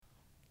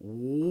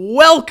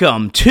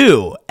Welcome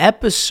to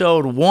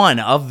episode 1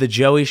 of The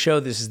Joey Show.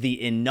 This is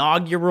the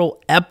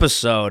inaugural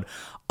episode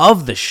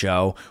of the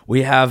show.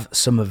 We have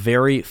some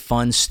very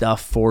fun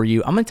stuff for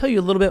you. I'm going to tell you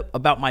a little bit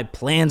about my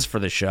plans for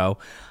the show.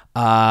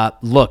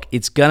 Look,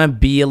 it's going to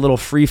be a little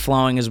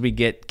free-flowing as we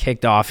get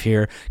kicked off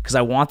here because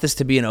I want this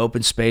to be an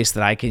open space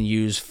that I can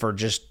use for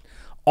just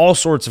all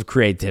sorts of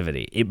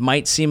creativity. It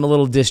might seem a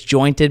little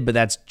disjointed, but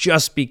that's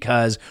just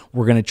because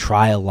we're going to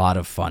try a lot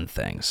of fun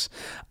things.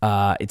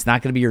 It's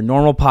not going to be your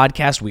normal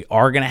podcast. We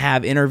are going to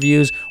have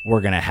interviews.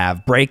 We're going to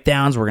have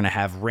breakdowns. We're going to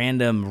have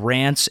random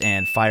rants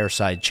and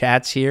fireside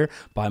chats here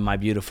by my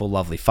beautiful,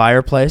 lovely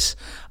fireplace.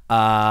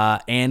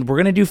 And we're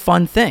going to do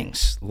fun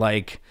things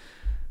like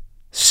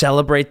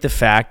celebrate the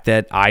fact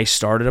that I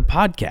started a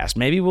podcast.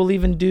 Maybe we'll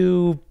even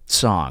do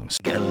songs.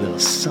 Got a little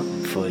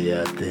something for you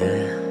out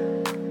there.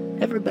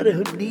 Everybody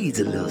who needs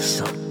a little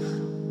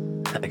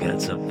something, I got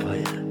something for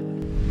you.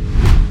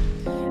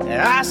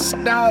 I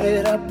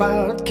started a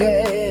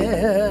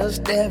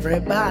podcast.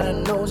 Everybody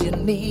knows you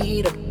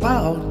need a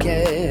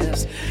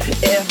podcast.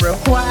 Every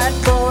white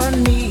boy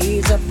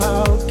needs a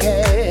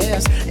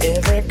podcast.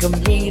 Every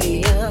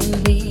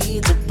comedian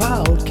needs a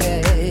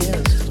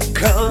podcast.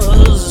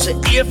 'Cause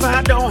if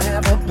I don't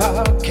have a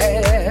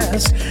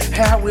podcast,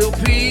 how will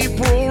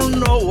people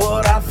know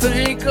what I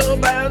think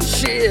about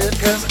shit?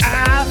 'Cause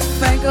I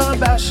think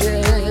about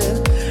shit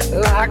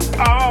like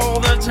all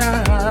the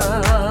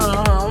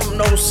time.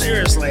 No,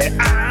 seriously,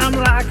 I'm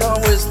like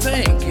always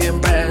thinking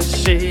about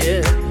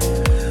shit.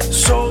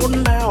 So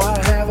now I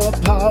have a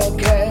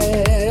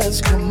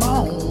podcast, come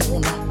on.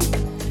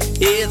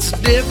 It's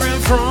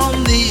different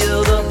from the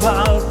other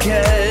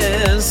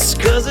podcasts,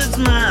 'cause it's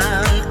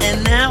mine,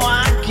 and now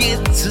I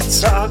get to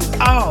talk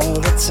all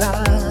the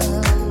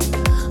time.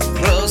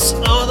 Plus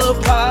other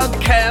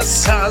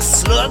podcasts are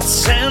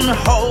sluts and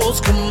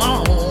hoes, come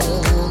on.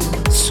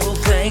 So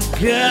thank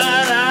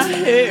God I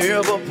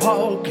have a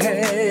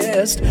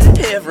podcast.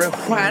 Every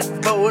white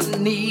boy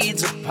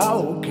needs a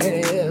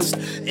podcast.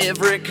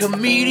 Every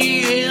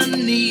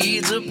comedian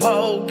needs a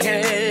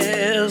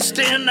podcast.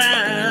 And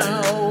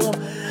now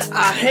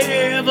I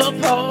have a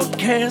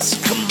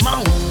podcast, come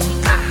on.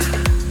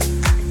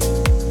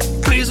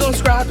 Please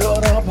subscribe to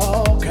the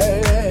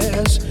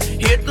podcast.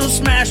 Hit the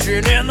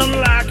smashing and the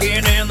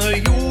liking and the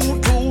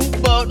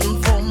YouTube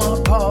button for my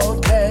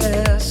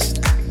podcast.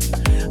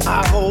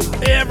 I hope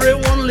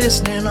everyone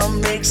listening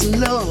makes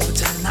love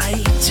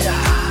tonight to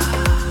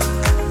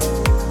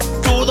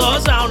the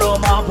sound of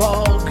my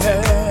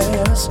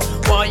podcast.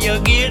 While you're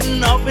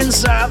getting up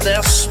inside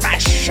there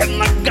smashing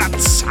the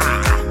guts.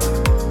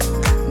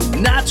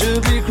 Not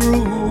to be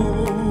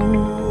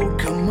cruel,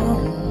 come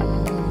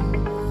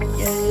on,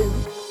 yeah.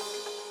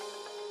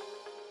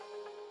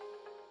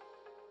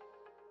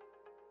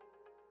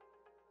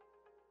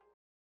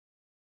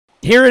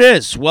 Here it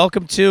is.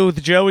 Welcome to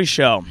The Joey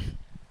Show,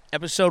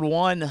 episode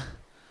 1.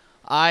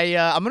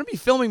 I'm going to be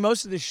filming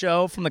most of the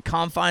show from the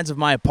confines of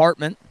my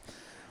apartment,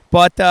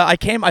 but I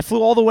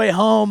flew all the way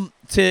home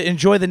to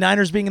enjoy the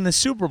Niners being in the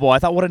Super Bowl. I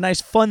thought, what a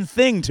nice, fun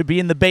thing to be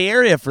in the Bay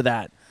Area for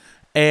that.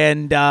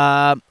 And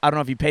I don't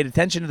know if you paid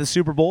attention to the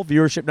Super Bowl.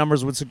 Viewership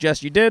numbers would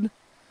suggest you did.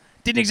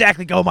 Didn't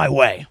exactly go my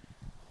way.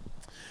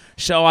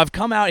 So I've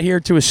come out here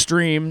to a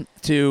stream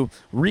to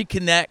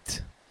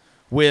reconnect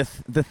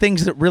with the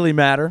things that really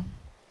matter.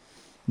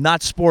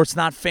 Not sports,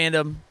 not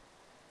fandom,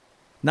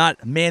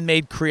 not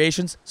man-made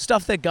creations.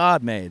 Stuff that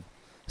God made.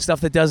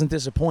 Stuff that doesn't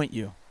disappoint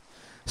you.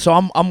 So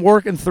I'm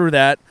working through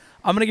that.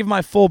 I'm going to give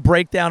my full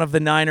breakdown of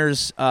the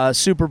Niners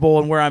Super Bowl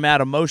and where I'm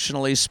at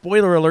emotionally.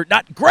 Spoiler alert,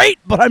 not great,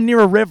 but I'm near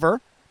a river.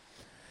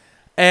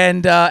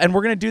 And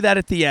we're going to do that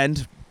at the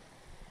end.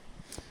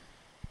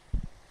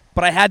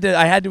 But I had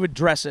to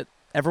address it.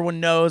 Everyone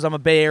knows I'm a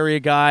Bay Area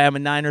guy. I'm a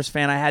Niners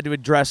fan. I had to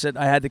address it.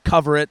 I had to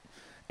cover it.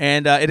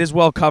 And it is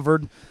well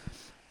covered.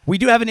 We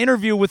do have an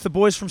interview with the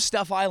boys from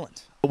Stuff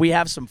Island. We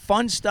have some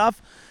fun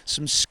stuff,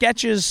 some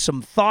sketches,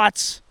 some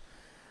thoughts,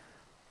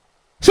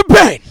 some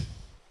pain.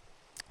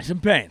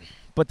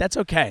 But that's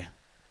okay.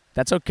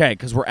 That's okay,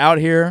 because we're out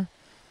here.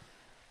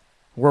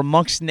 We're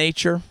amongst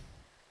nature.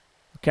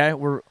 Okay?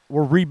 We're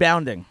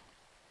rebounding.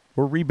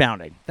 We're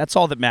rebounding. That's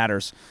all that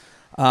matters.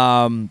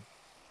 Yeah.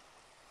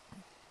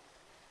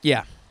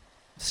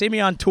 See me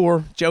on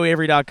tour,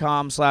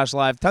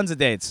 joeyavery.com/live. Tons of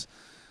dates.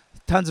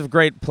 Tons of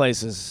great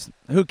places.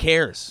 Who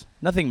cares?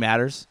 Nothing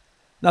matters.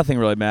 Nothing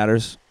really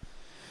matters.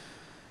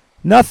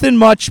 Nothing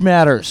much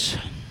matters.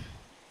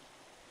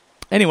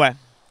 Anyway.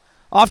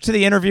 Off to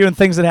the interview and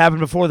things that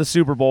happened before the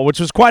Super Bowl, which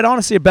was quite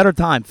honestly a better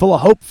time. Full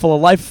of hope, full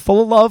of life,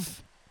 full of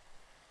love.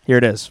 Here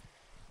it is.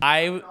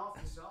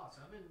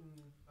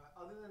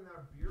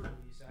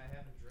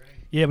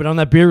 Yeah, but on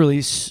that beer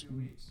release,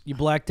 you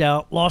blacked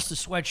out, lost a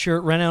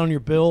sweatshirt, ran out on your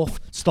bill,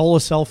 stole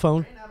a cell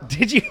phone.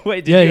 Did you?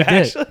 Wait, did yeah, you he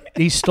actually? did.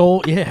 He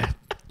stole, yeah.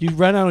 You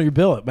ran out on your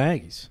bill at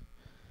Maggie's.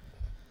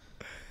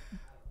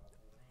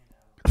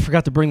 I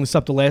forgot to bring this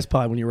up the last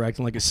pod when you were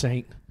acting like a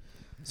saint.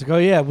 It's like, oh,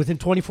 yeah, within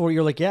 24,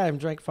 you're like, yeah, I haven't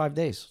drank 5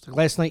 days. It's like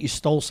last night you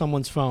stole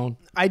someone's phone.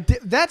 I did.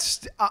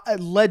 That's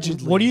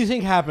allegedly. What do you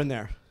think happened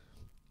there?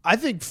 I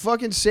think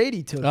fucking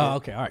Sadie took it. Oh,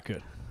 okay. All right,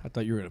 good. I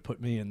thought you were going to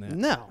put me in there.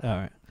 No. All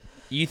right.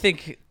 You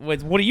think? What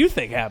do you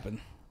think happened?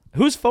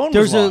 Whose phone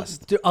There's was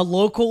lost? a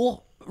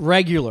local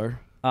regular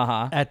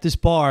at this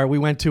bar we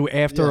went to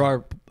after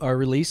our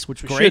release,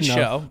 which was Great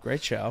show.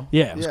 Great show.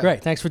 Yeah, it was Yeah.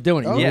 great. Thanks for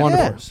doing it. Oh, You were yeah.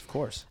 wonderful. Of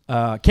course.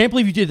 Can't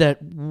believe you did that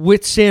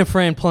with San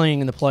Fran playing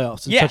in the playoffs.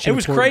 It's Yeah, such an it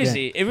was important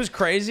crazy. game. It was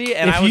crazy,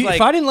 and If, I was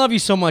if I didn't love you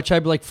so much,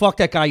 I'd be like, "Fuck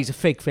that guy. He's a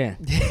fake fan."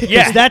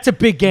 yeah, 'Cause that's a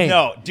big game.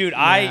 No, dude,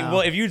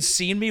 well, if you'd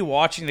seen me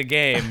watching the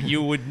game,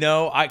 you would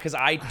know. Because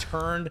I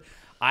turned.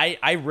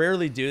 I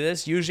rarely do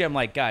this. Usually, I'm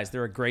like, guys,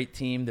 they're a great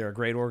team. They're a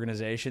great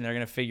organization. They're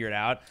gonna figure it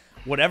out.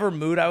 Whatever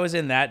mood I was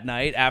in that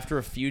night, after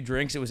a few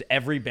drinks, it was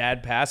every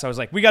bad pass. I was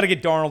like, we got to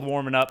get Darnold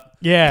warming up.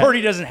 Yeah.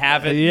 Purdy doesn't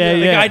have it. Yeah, the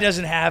yeah. guy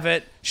doesn't have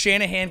it.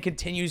 Shanahan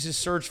continues his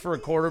search for a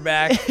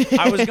quarterback.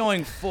 I was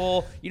going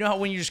full. You know how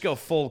when you just go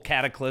full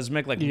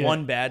cataclysmic, like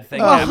one bad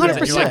thing happens,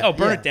 and you're like, 100%. oh,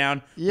 burn Yeah. it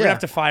down. We're Yeah. gonna have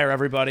to fire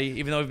everybody,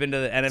 even though we've been to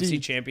the NFC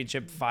Dude.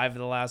 Championship 5 of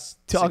the last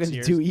Talking 6 to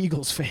years. two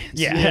Eagles fans.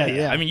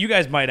 Yeah. I mean, you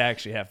guys might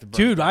actually have to burn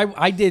Dude, it down.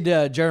 I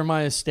did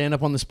Jeremiah's stand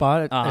up on the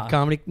spot at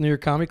New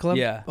York Comedy Club.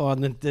 Yeah. On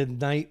the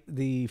night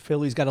the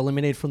Phillies got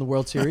eliminated from the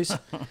World Series,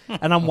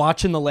 and I'm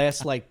watching the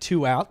last like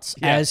 2 outs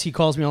Yeah. as he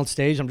calls me on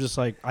stage. I'm just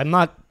like, I'm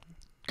not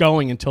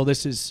going until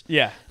this is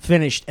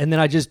finished. And then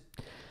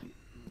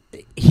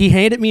he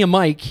handed me a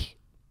mic.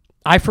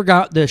 I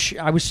forgot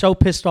I was so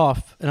pissed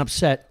off and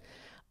upset.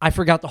 I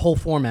forgot the whole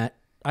format.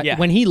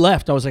 When he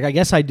left, I was like, I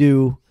guess I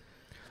do.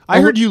 I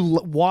heard you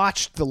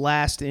watched the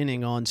last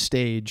inning on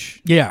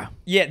stage. Yeah.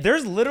 Yeah,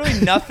 there's literally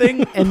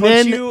nothing And puts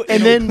then, you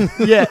and in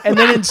then, and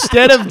then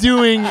instead of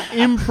doing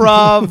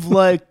improv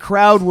like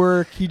crowd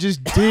work, he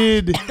just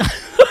did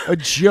a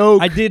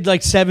joke. I did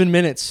like 7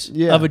 minutes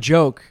Yeah. of a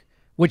joke,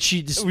 which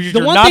you just, Which the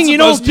you're one not thing you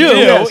don't supposed to do. do.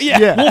 Yes, Yeah.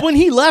 yeah. Well, when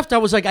he left, I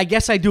was like, I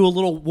guess I do a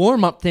little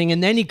warm up thing,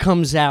 and then he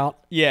comes out.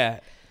 Yeah.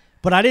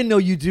 But I didn't know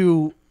you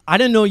do. I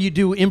didn't know you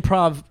do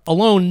improv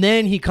alone.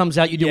 Then he comes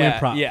out, you do Yeah,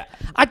 improv. yeah.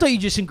 I thought you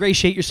just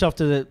ingratiate yourself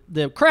to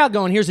the crowd,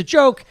 going, "Here's a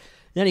joke."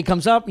 Then he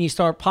comes up and you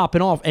start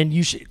popping off, and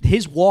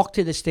his walk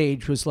to the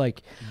stage was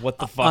like, What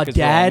the fuck a is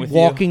dad wrong with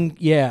walking,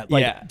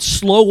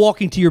 slow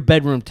walking to your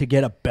bedroom to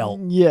get a belt.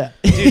 yeah.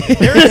 you? Dude,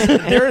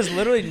 there is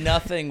literally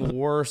nothing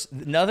worse.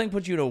 Nothing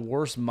puts you in a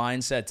worse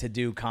mindset to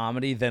do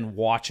comedy than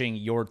watching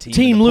your team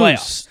in the lose.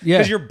 playoffs. Yeah.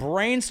 Because your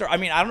brain I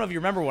mean, I don't know if you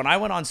remember when I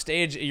went on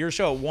stage at your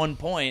show at one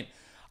point.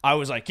 I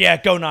was like, yeah,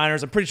 go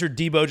Niners. I'm pretty sure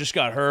Debo just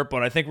got hurt,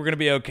 but I think we're going to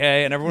be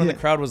okay. And everyone in the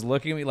crowd was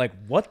looking at me like,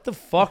 what the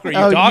fuck are you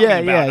talking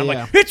about? And I'm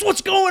like, it's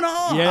what's going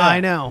on. Yeah.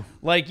 I know.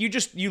 Like,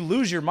 you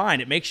lose your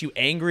mind. It makes you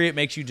angry. It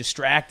makes you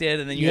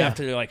distracted. And then you have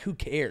to, like, who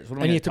cares? What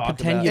am I And going you have to to talk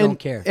pretend about? you don't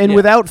care. And Yeah.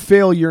 without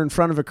fail, you're in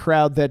front of a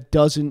crowd that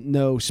doesn't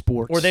know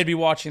sports. Or they'd be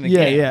watching the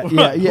Yeah, game. yeah,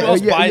 yeah, Who yeah,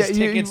 else yeah, buys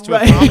yeah, tickets to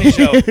right. a comedy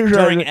show Right,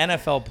 during right.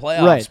 NFL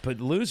playoffs, Right. but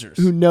losers?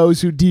 who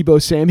knows who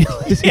Debo Samuel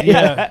is?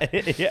 yeah.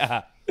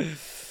 yeah.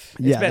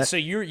 Yeah, Ben, that- so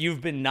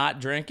you've been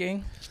not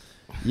drinking?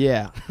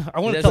 yeah, I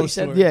want to That's tell what a he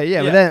said. story.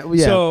 yeah. But then,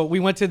 yeah. So we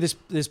went to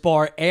this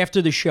bar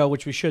after the show,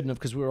 which we shouldn't have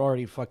because we were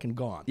already fucking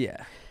gone. Yeah.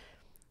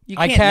 You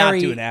I can't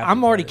carry. not do an after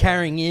I'm already party.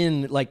 carrying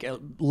in like a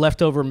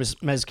leftover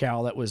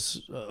mezcal that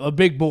was a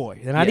big boy,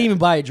 and I didn't Yeah. even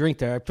buy a drink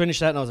there. I finished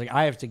that, and I was like,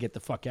 I have to get the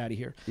fuck out of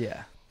here.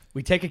 Yeah.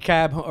 We take a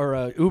cab or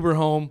a Uber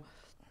home.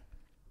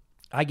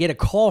 I get a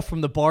call from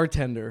the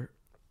bartender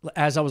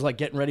as I was like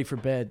getting ready for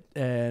bed,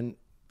 and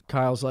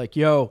Kyle's like,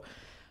 "Yo,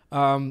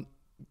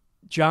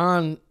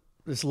 John,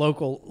 this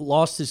local,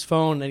 lost his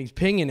phone and he's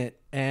pinging it.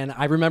 And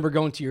I remember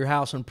going to your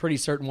house. I'm pretty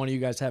certain one of you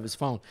guys have his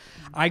phone.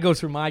 I go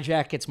through my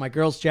jackets, my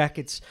girls'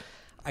 jackets.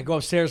 I go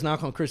upstairs,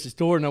 knock on Chris's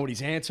door,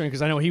 nobody's answering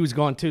because I know he was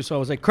gone too. So I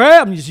was like, Chris,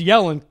 I'm just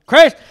yelling,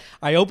 Chris.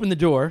 I open the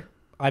door.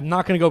 I'm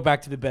not going to go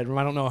back to the bedroom.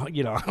 I don't know, I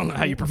don't know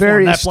how you perform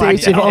Various that black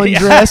states of out.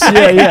 undress.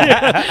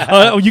 Yeah.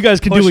 Oh, you guys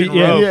can do it. Pushing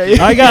Yeah, rope.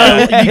 Yeah. I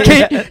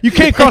got. You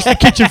can't cross the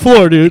kitchen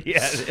floor, dude.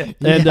 Yeah.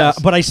 And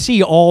but I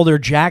see all their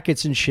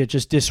jackets and shit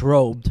just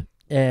disrobed,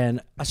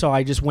 and so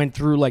I just went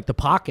through like the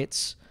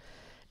pockets,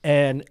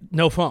 and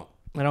no phone.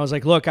 And I was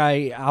like, look,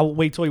 I'll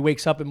wait till he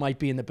wakes up. It might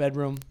be in the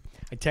bedroom.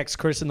 I text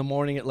Chris in the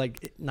morning at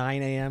like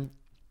 9 a.m.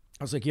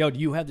 I was like, yo, do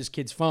you have this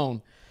kid's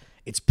phone?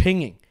 It's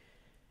pinging,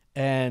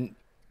 and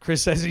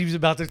Chris says he was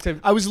about to.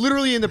 I was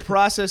literally in the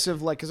process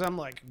of like, cause I'm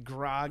like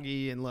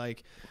groggy and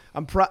like,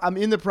 I'm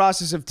in the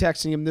process of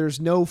texting him. There's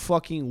no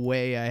fucking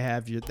way I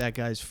have that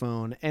guy's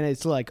phone, and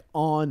it's like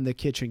on the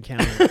kitchen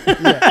counter.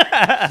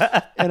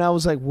 Yeah. And I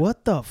was like,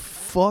 what the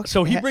fuck?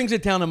 So he brings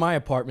it down to my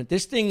apartment.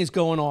 This thing is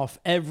going off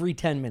every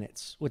 10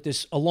 minutes with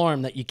this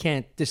alarm that you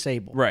can't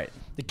disable. Right.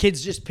 The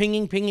kid's just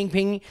pinging,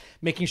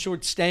 making sure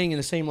it's staying in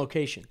the same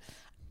location.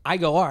 I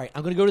go, all right,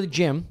 I'm going to go to the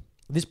gym.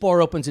 This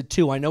bar opens at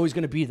 2. I know he's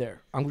going to be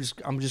there. I'm just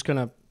going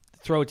to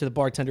throw it to the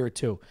bartender at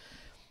 2.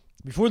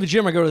 Before the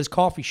gym, I go to this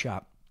coffee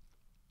shop,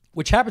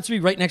 which happens to be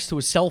right next to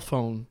a cell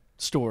phone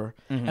store.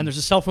 Mm-hmm. And there's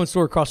a cell phone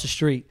store across the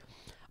street.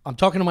 I'm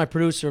talking to my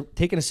producer,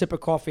 taking a sip of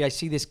coffee. I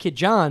see this kid,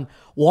 John,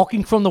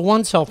 walking from the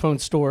one cell phone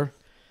store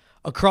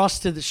across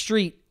to the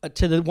street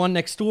to the one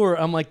next door.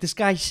 I'm like, this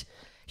guy's,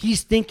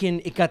 he's thinking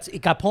it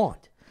got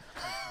pawned.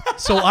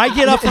 So I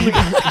get up from the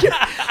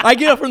I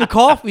get up from the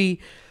coffee.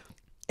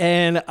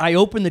 And I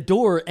open the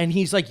door, and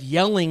he's like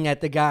yelling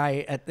at the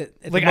guy at the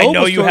Like, the I know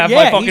mobile you store. have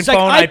Yeah, my fucking he's like,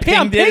 phone. I I'm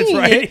pinged it. It's pinging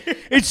right it.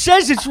 It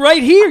says it's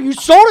right here. You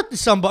sold it to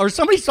somebody, or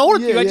somebody sold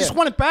it to you. I Yeah, just yeah.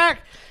 want it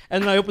back.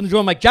 And then I open the door.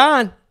 I'm like,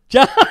 John.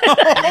 Oh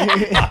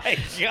my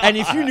God. And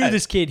if you knew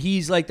this kid,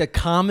 he's like the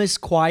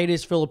calmest,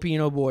 quietest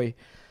Filipino boy.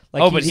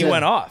 Like But he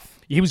went off.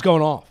 He was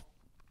going off.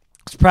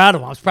 I was proud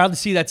of him. I was proud to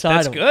see that side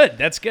That's of him. good.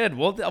 That's good.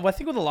 Well, I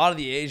think with a lot of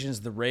the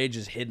Asians, the rage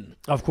is hidden.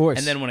 Of course.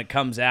 And then when it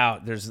comes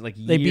out, there's like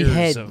They years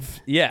behead. of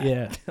yeah,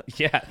 Yeah.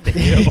 yeah. They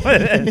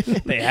do.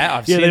 They have.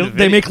 I've Yeah, seen the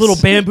they make videos. little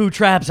bamboo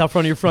traps out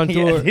front of your front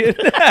door. Yeah,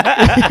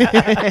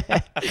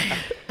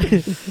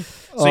 dude.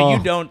 So Oh.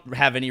 you don't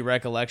have any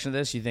recollection of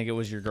this? You think it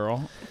was your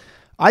girl?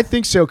 I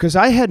think so because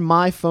I had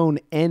my phone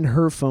and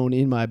her phone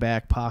in my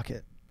back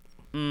pocket.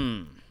 So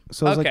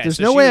I was Okay, like, "There's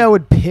so no she way was- I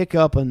would pick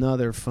up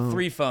another phone."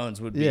 3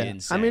 phones would be Yeah,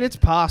 insane. I mean it's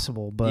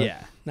possible, but yeah.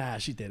 Nah,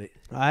 she did it.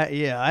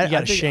 I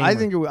gotta shame her.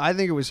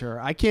 think it was her.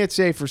 I can't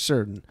say for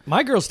certain.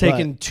 My girl's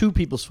taken 2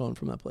 people's phone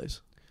from that place.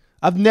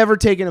 I've never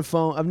taken a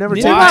phone. I've never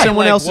Neither taken have I.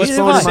 someone Like, else's what's phone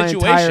the in my entire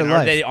situation? Are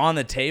life. they on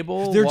the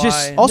table? They're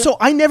just- Why? Also,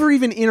 I never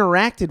even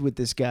interacted with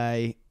this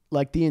guy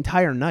like the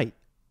entire night.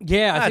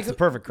 Yeah, I That's think the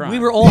perfect crime. We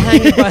were all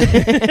hanging by.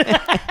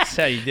 That's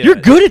how you do You're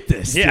it. good at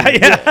this. Yeah,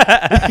 dude.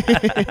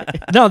 yeah.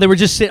 No, they were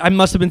just sitting. I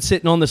must have been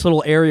sitting on this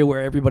little area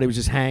where everybody was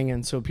just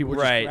hanging, so people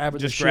were Right. just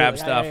Just grabbing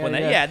the grab shit. stuff Yeah, when yeah,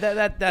 they. yeah.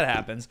 Yeah, that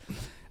happens.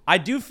 I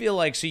do feel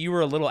like so you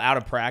were a little out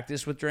of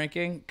practice with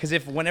drinking because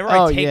if whenever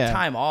Oh, I take yeah.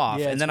 time off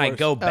Yeah, and it's then I worse.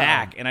 go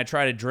back and I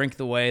try to drink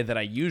the way that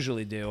I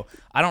usually do,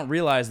 I don't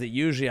realize that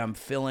usually I'm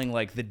filling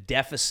like the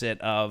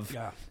deficit of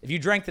if you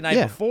drank the night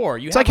Yeah. before,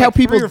 you It's have like how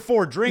people- 3 or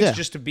 4 drinks Yeah.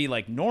 just to be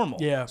like normal.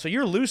 Yeah. So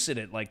you're lucid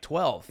at like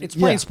 12. It's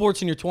playing Yeah.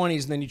 sports in your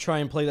 20s, and then you try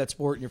and play that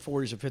sport in your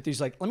 40s or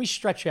 50s. Like, let me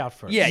stretch out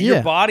first. yeah, Yeah.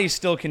 your body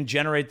still can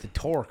generate the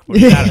torque, but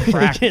it's out of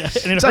practice.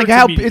 It's like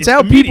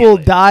how people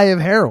die of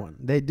heroin.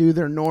 They do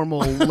their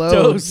normal load.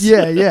 Dose.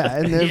 Yeah, yeah,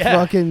 and they're Yeah.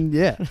 fucking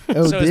OD.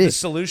 So is the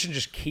solution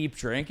just keep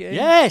drinking?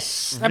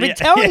 Yes, I've been Yeah.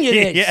 telling you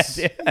this.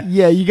 Yeah.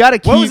 yeah, you got to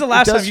keep. When was the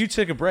last it time does- you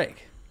took a break?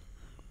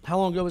 How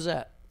long ago was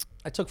that?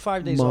 I took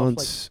 5 days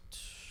Months. off, like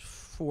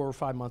 4 or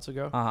 5 months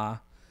ago. Uh-huh.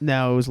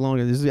 No, it was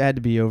longer. This had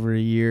to be over a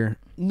year.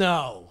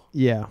 No,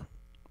 Yeah.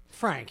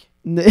 Frank.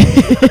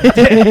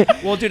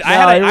 Well, dude,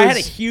 I had a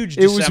huge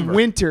It was December.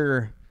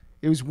 winter.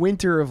 It was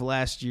winter of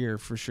last year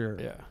for sure.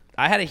 Yeah.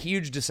 I had a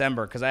huge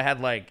December because I had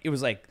like it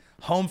was like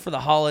home for the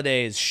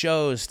holidays,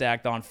 shows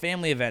stacked on,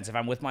 family events. If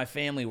I'm with my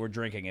family, we're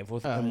drinking. If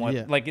with yeah.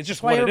 like it's just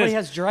That's why what it everybody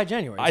is. has dry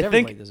January. I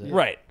Everybody think does it.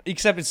 right,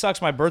 except it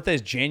sucks. My birthday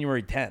is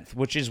January 10th,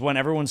 which is when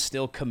everyone's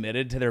still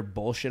committed to their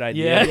bullshit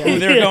idea Yeah. of who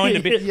they're going to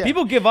be. Yeah.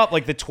 People give up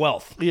like the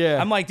 12th.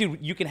 Yeah. I'm like, dude,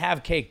 you can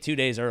have cake 2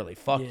 days early.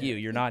 Fuck you.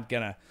 You're not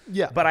gonna.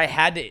 Yeah. But I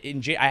had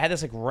to. I had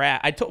this like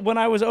when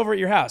I was over at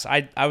your house.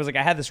 I was like,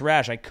 I had this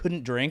rash. I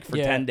couldn't drink for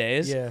Yeah. 10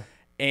 days. Yeah.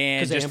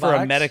 And 'Cause just of for a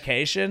antibiotics?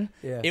 medication,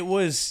 Yeah.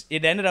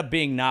 it ended up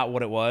being not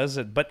what it was,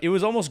 but it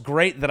was almost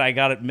great that I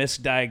got it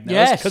misdiagnosed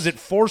Yes. because it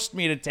forced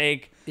me to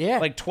take Yeah.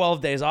 like 12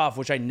 days off,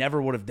 which I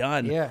never would have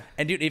done. Yeah.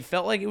 And dude, it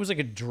felt like it was like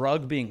a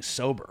drug being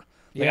sober.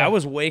 Like Yeah. I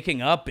was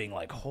waking up being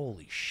like,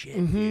 holy shit,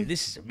 dude,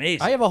 this is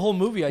amazing. I have a whole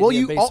movie idea Well,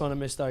 you based al- on a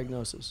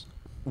misdiagnosis.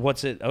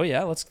 What's it? Oh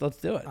yeah, let's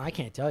do it. I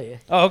can't tell you.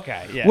 Oh,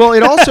 okay, yeah. Well,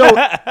 it also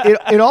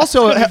it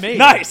also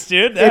nice,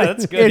 dude. Yeah,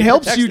 that's good. it It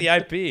helps protects you- the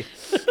IP.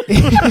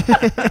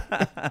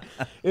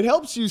 it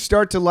helps you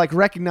start to like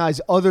recognize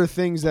other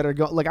things that are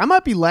going. Like I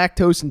might be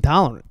lactose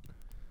intolerant.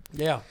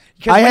 Yeah.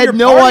 Because I when had you're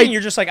no partying, idea-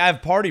 you're just like, I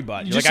have party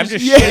butt. You're Just- like, I'm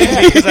just yeah.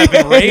 shitting because I've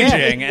been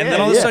raging. And then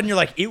all of a Yeah. sudden you're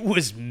like, it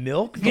was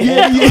milk the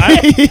whole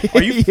time?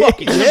 Are you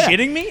fucking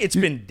shitting me? It's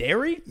been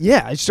dairy?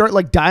 Yeah, I start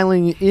like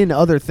dialing in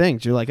other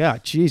things. You're like, oh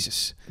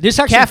Jesus, This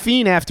actually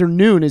caffeine after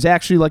noon is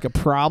actually like a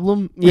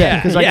problem. Yeah,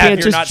 because I yeah, can't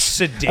if you're just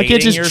not sedating I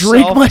can't just yourself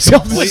drink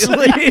myself to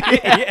completely. sleep.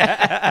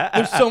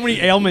 There's so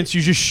many ailments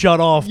you just shut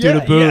off due Yeah,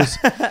 to booze.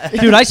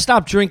 Dude, I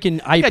stopped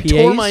drinking I IPAs.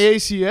 tore my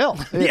ACL.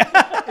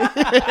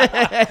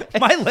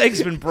 My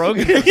leg's been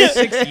broken for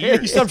 6 You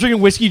years. stop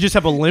drinking whiskey, you just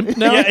have a limp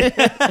now?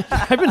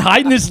 I've been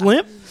hiding this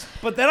limp.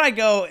 But then I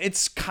go,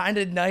 it's kind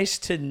of nice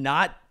to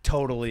not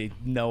totally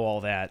know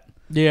all that.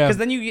 Yeah. Because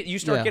then you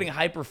start Yeah. getting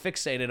hyper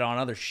fixated on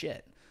other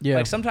shit. Yeah.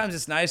 Like sometimes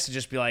it's nice to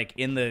just be like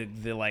in the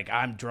like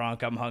I'm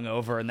drunk, I'm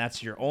hungover, and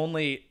that's your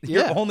only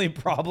Yeah.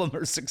 problem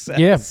or success.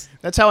 Yeah.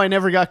 That's how I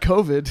never got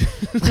COVID.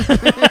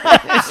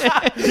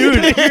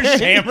 Dude, you're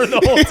hammered the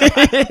whole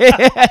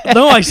time.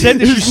 No, I said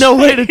There's no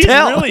way to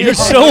tell. really You're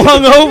so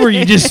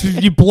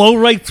hungover, you blow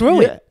right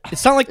through it.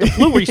 It's not like the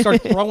flu where you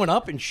start throwing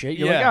up and shit.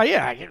 You're Yeah. like, oh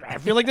yeah, I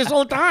feel like this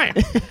all the time.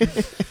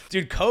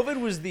 Dude, COVID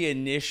was the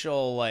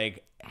initial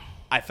like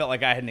I felt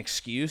like I had an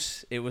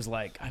excuse. It was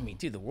like, I mean,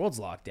 dude, the world's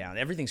locked down.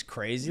 Everything's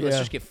crazy. Let's Yeah.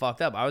 just get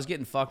fucked up. I was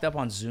getting fucked up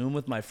on Zoom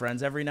with my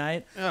friends every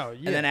night. Oh,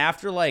 yeah. And then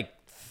after like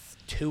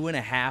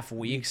 2.5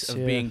 weeks of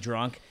yeah. being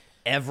drunk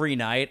every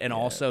night and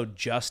also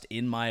just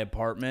in my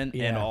apartment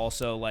and Yeah.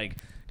 also like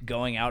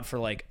going out for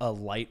like a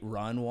light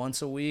run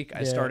once a week, I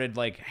Yeah. started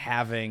like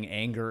having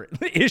anger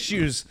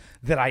issues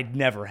that I'd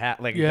never had,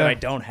 like Yeah. that I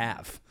don't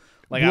have.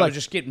 Like, I would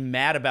just get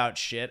mad about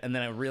shit, and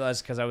then I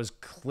realized because I was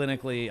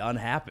clinically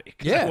unhappy.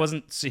 'Cause I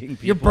wasn't seeing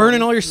people. You're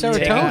burning all your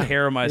taking serotonin.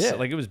 care of myself. Yeah.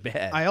 Like, it was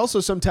bad. I also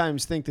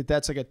sometimes think that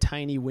that's like a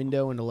tiny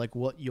window into like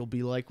what you'll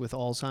be like with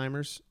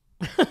Alzheimer's.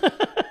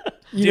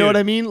 You know what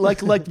I mean? Like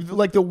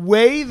the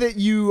way that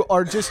you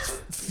are just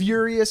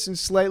furious and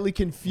slightly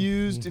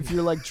confused if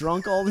you're like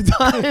drunk all the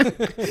time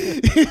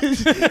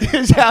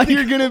is how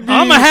you're gonna be.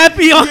 I'm a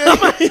happy.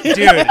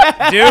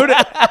 dude.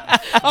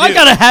 I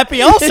got a happy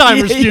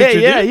Alzheimer's future.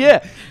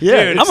 Yeah.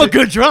 Dude, I'm a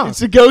good drunk.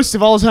 It's a ghost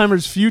of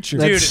Alzheimer's future.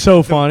 That's Dude, so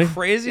the funny.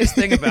 Craziest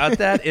thing about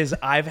that is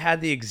I've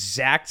had the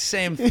exact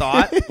same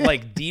thought,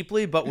 like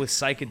deeply, but with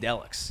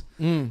psychedelics.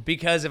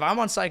 Because if I'm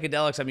on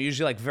psychedelics, I'm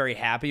usually like very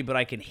happy, but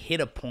I can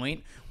hit a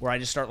point where I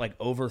just start like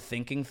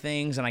overthinking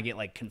things, and I get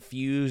like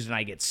confused, and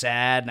I get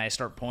sad, and I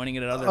start pointing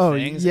it at other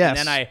things. Yes. And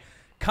then I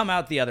come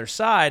out the other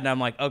side, and I'm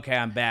like, okay,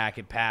 I'm back.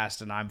 It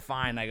passed, and I'm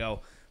fine. I go,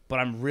 but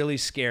I'm really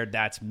scared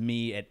that's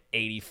me at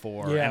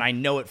 84, Yeah. and I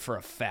know it for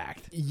a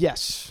fact.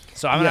 Yes.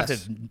 So I'm going to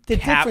Yes. have to The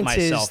cap difference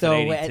myself is,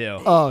 though, at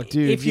 82. Oh,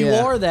 dude. if you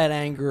yeah. are that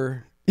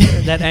anger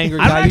I don't guy,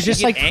 you're actually just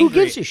get like, who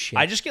angry. gives a shit?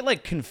 I just get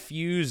like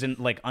confused and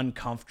like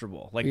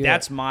uncomfortable. Like Yeah.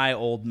 that's my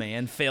old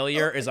man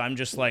failure. Is I'm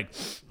just like,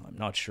 I'm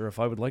not sure if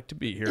I would like to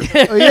be here.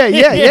 Oh,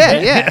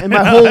 yeah. And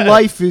my whole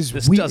life is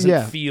This we- doesn't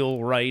yeah.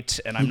 feel right,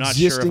 and I'm not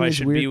sure Existing if I is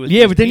should weird. be with.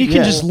 Yeah, these but then you can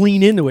people. just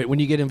lean into it when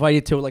you get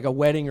invited to like a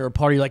wedding or a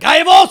party. You're like, I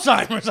have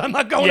Alzheimer's. I'm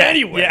not going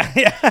anywhere.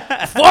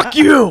 Yeah. Fuck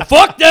you.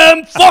 Fuck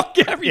them. Fuck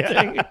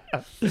everything.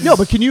 No,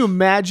 but can you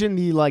imagine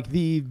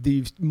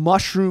the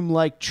mushroom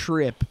like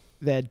trip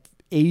that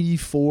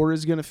 84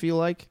 is gonna feel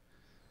like?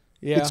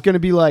 Yeah. It's gonna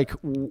be like,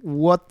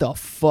 what the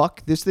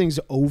fuck? This thing's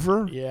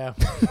over. Yeah.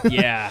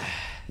 Yeah.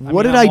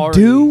 What mean, did I'm I already-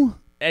 do?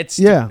 It's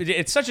Yeah.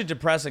 It's such a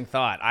depressing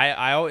thought.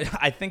 I always,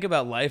 I think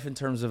about life in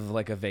terms of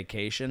like a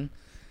vacation.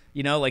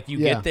 You know, like you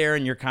Yeah. get there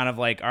and you're kind of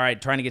like, all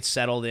right, trying to get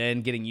settled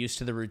in, getting used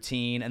to the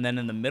routine, and then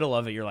in the middle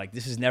of it, you're like,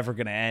 this is never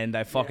gonna end.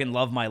 I fucking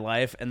love my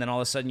life, and then all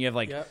of a sudden you have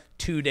like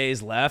 2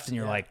 days left, and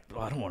you're like, oh,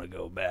 I don't want to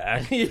go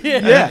back. And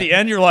at the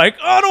end, you're like,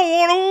 I don't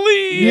want to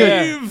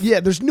leave.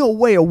 Yeah. There's no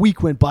way a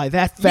week went by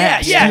that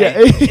fast. Yeah.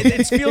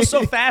 It feels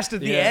so fast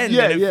at the end,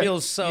 Yeah, and it yeah.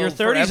 feels so. Your 30s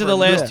forever. are the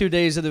last Yeah. 2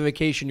 days of the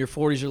vacation. Your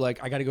 40s are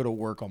like, I got to go to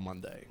work on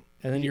Monday.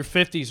 And then your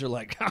 50s are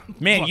like,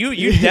 Man,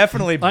 you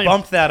definitely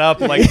bumped that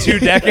up like 2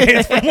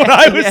 decades from what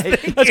I was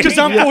thinking. That's because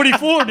I'm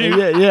 44,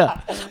 dude.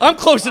 yeah. I'm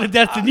closer to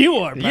death than you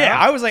are, pal. Yeah,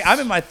 I was like, I'm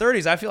in my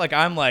 30s. I feel like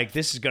I'm like,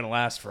 this is going to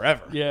last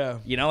forever. Yeah.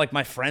 You know, like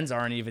my friends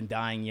aren't even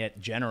dying yet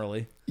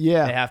generally.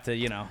 Yeah. They have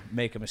to,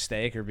 make a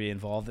mistake or be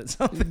involved in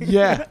something.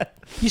 Yeah.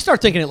 You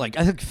start thinking it like,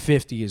 I think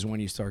 50 is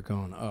when you start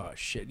going, oh,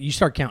 shit. You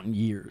start counting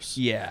years.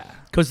 Yeah.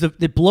 Because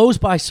it blows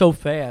by so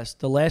fast.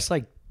 The last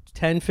like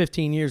 10,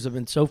 15 years have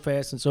been so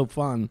fast and so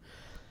fun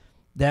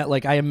that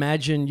like I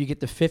imagine you get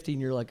to 50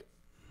 and you're like,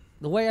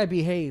 the way I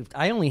behaved,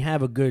 I only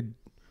have a good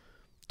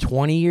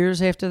 20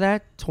 years after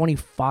that,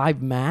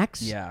 25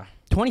 max. Yeah.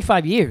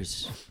 25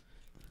 years.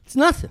 It's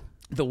nothing.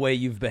 The way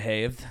you've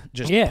behaved,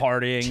 just Yeah,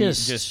 partying,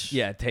 just-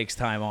 it takes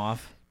time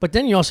off. But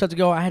then you also have to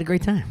go, I had a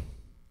great time.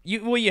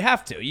 You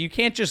have to. You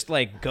can't just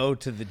like go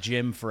to the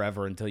gym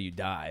forever until you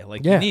die.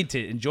 Like Yeah. you need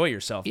to enjoy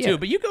yourself Yeah. too.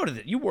 But you go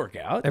to you work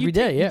out Every you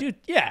day, yeah. You do,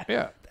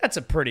 yeah.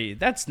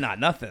 That's not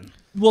nothing.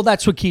 Well,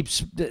 that's what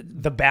keeps...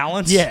 The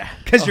balance, Yeah.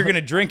 because you're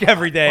gonna drink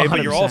every day,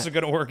 but you're 100%. also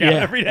gonna work out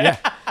every day.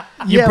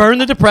 You Yeah. burn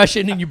the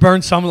depression and you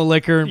burn some of the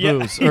liquor and Yeah.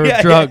 booze or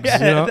Yeah, drugs. yeah,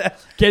 You know? yeah.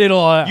 Get it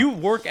all out. You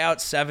work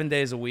out 7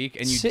 days a week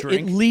and you At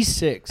drink least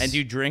 6. and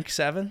you drink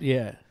 7.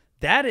 Yeah.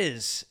 That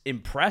is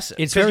impressive.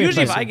 It's 'Cause very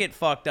usually impressive. if I get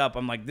fucked up,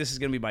 I'm like, this is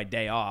gonna be my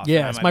day off. Yeah,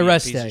 and I it's might my be a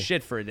rest piece day. Of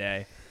shit for a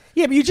day.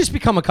 Yeah, but you just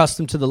become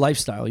accustomed to the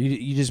lifestyle.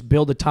 You just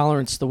build a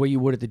tolerance the way you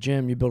would at the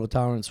gym. You build a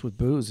tolerance with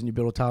booze, and you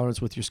build a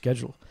tolerance with your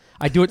schedule.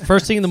 I do it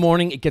first thing in the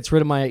morning. It gets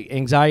rid of my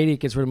anxiety. It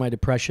gets rid of my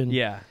depression.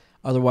 Yeah.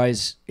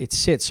 Otherwise, it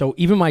sits. So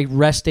even my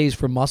rest days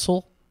for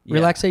muscle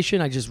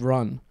relaxation, I just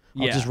run.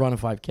 I'll Yeah. just run a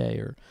 5K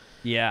or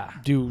Yeah.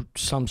 do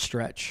some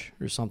stretch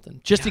or something.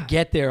 Just to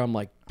get there, I'm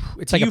like,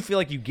 it's Do like you feel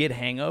like you get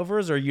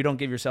hangovers, or you don't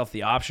give yourself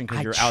the option because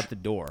I you're tr- out the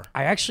door?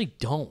 I actually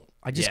don't.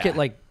 I just Yeah. get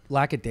like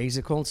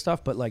lackadaisical and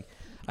stuff. But like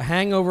a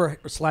hangover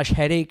 /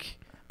 headache,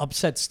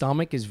 upset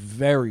stomach is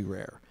very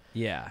rare.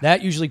 Yeah.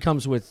 That usually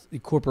comes with the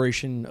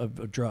incorporation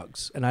of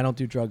drugs, and I don't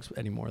do drugs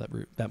anymore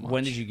that much.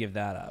 When did you give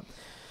that up?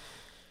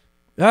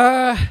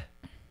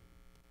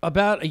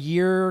 About a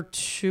year or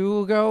 2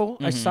 ago,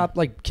 I stopped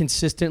like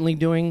consistently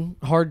doing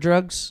hard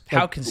drugs.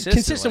 How Like, consistently?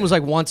 Consistent was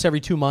like once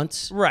every 2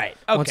 months. Right.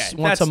 Okay.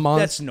 Once that's, a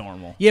month. That's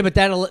normal. Yeah, but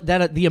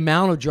that the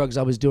amount of drugs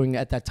I was doing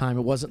at that time,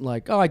 it wasn't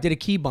like, oh, I did a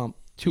key bump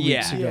 2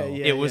 weeks ago.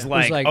 Yeah. It was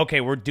like, okay,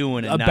 we're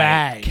doing a night,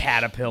 bag.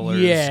 caterpillars.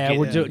 Yeah,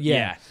 we're doing.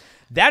 Yeah.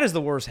 That is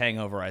the worst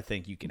hangover I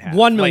think you can have.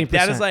 1,000,000%. Like,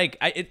 that is like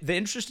the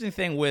interesting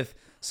thing with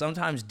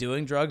sometimes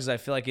doing drugs. I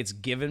feel like it's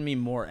given me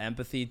more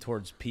empathy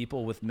towards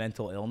people with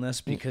mental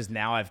illness because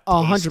now I've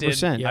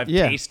 100%. I've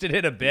Yeah. tasted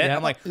it a bit. Yeah.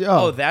 I'm like,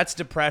 Oh. oh, that's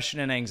depression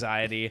and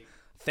anxiety.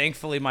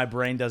 Thankfully, my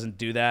brain doesn't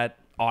do that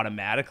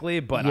automatically,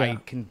 but I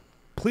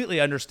completely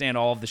understand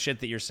all of the shit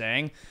that you're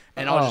saying,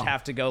 and I'll just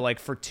have to go like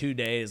for 2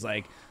 days,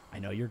 like, I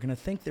know you're gonna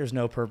think there's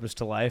no purpose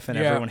to life and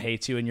Yeah. everyone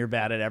hates you and you're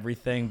bad at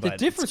everything, The but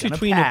difference it's gonna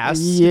between pass.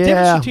 the Yeah,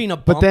 difference between a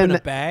but bump and then-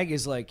 a bag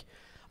is like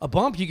a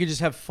bump. You could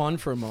just have fun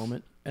for a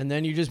moment, and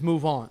then you just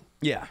move on.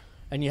 Yeah.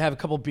 And you have a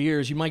couple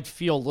beers, you might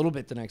feel a little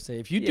bit the next day.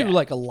 If you do Yeah.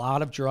 like a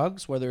lot of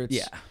drugs, whether it's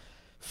Yeah.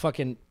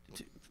 fucking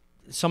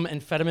some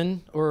amphetamine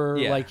or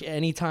Yeah. like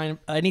any type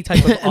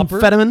of upper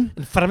Amphetamine.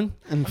 amphetamines,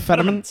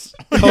 Amphetamine.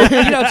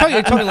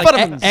 I'm talking like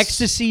Amphetamines.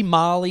 ecstasy,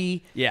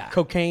 Molly, Yeah.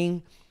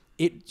 cocaine.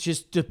 It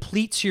just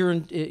depletes your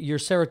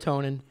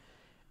serotonin.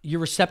 Your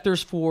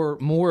receptors for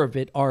more of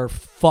it are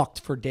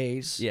fucked for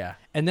days. Yeah.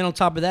 And then on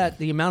top of that,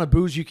 the amount of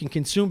booze you can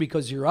consume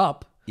because you're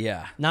up,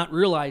 Yeah. not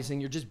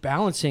realizing you're just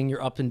balancing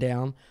your up and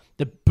down.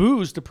 The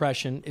booze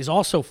depression is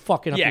also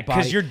fucking up Yeah, your body.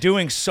 because you're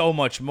doing so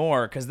much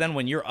more. Because then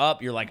when you're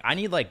up, you're like, I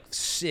need like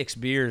 6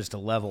 beers to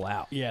level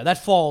out. yeah,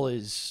 that fall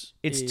is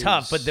It's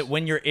tough, but that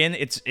when you're in,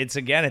 it's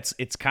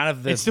kind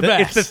of It's the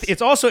best.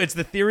 It's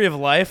the theory of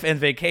life and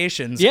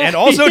vacations, Yeah. and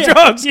also Yeah.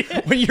 drugs.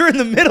 When you're in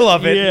the middle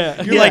of it,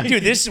 Yeah. you're like,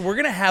 dude, we're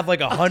gonna have like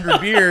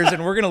 100 beers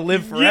and we're gonna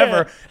live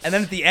forever. And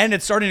then at the end,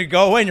 it's starting to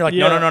go away, and you're like,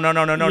 no.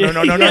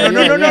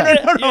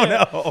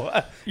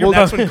 And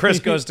that's when Chris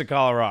goes to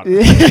Colorado,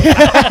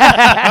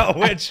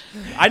 which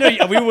I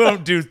know we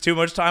won't do too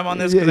much time on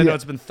this because I know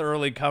it's been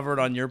thoroughly covered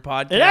on your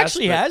podcast. It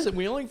actually but- hasn't.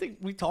 We only think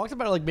we talked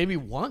about it like maybe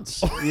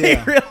once.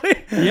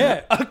 Really?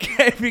 Yeah.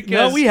 Okay, because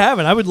No, we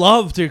haven't. I would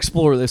love to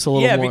explore this a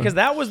little more. yeah, because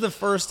that was the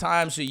first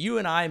time. So you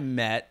and I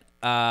met.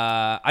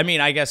 I mean,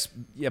 I guess.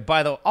 Yeah.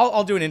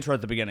 I'll do an intro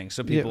at the beginning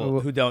so people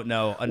who don't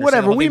know understand.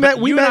 Whatever. The whole We thing. met.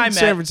 But We you and met I in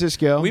San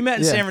Francisco. We met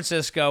in Yeah. San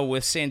Francisco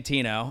with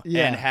Santino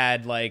Yeah. and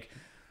had like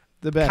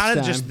The best. kind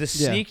of time. just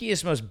the Yeah.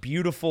 sneakiest, most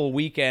beautiful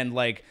weekend.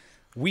 Like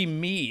we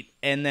meet,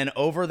 and then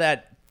over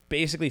that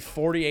basically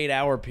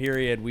 48-hour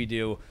period, we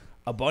do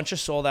a bunch of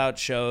sold-out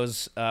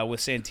shows with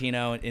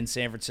Santino in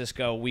San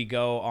Francisco. We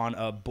go on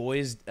a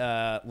boys'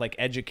 like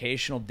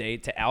educational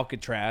date to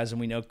Alcatraz,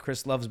 and we know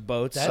Chris loves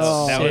boats, That's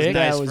so that was sick.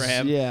 nice That for was-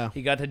 him. yeah.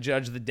 He got to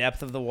judge the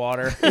depth of the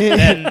water,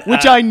 and,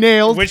 Which I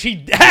nailed. which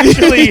he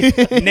actually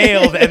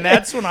nailed, and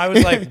that's when I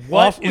was like,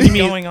 "What is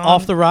going on?"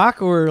 Off the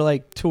rock or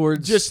like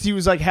towards? Just he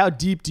was like, "How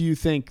deep do you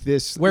think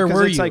this?" Where because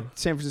were it's you? like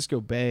San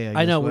Francisco Bay.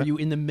 I know. guess, Were what? you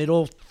in the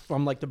middle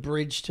from like the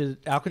bridge to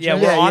Alcatraz? Yeah,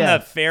 we're Yeah, on yeah.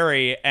 the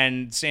ferry,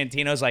 and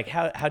Santino's like,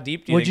 "How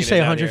deep do you Would think you it say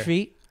is out 100 here?"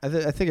 feet? I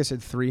think I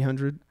said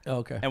 300. Oh,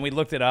 okay. And we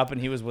looked it up, and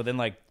he was within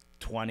like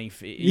 20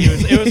 feet.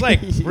 It was like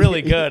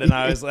really good, and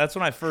that's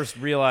when I first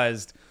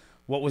realized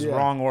what was Yeah.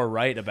 wrong or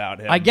right about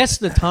him. I guess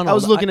the tunnel. I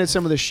was looking at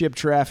some of the ship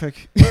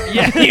traffic.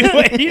 yeah,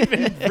 he'd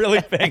been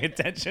really paying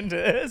attention to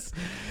this.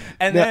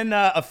 And Yeah. then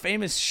a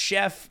famous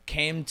chef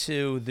came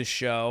to the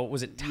show.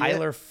 Was it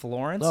Tyler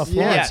Florence? Oh,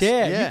 Florence. Yes.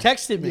 Yeah, Yeah. you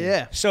texted me.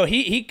 Yeah. So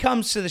he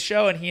comes to the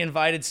show, and he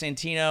invited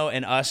Santino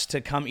and us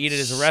to come eat at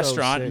his So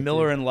restaurant, sick,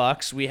 Miller dude. and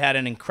Lux. We had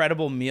an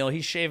incredible meal.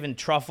 He's shaving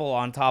truffle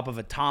on top of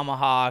a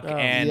tomahawk,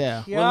 and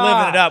yeah. we're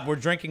living it up. We're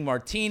drinking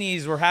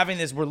martinis. We're having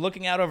this. We're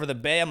looking out over the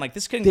bay. I'm like,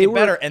 this couldn't They get were-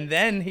 better. And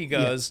then he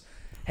goes,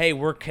 hey,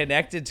 we're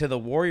connected to the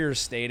Warriors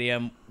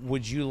Stadium.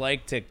 Would you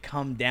like to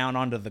come down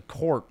onto the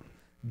court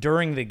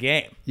during the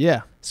game?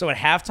 Yeah. So at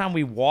halftime,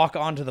 we walk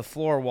onto the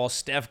floor while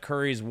Steph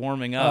Curry's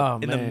warming up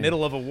Oh, in the man.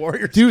 middle of a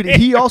Warriors Dude, game.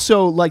 he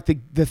also like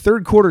the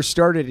third quarter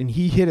started and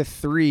he hit a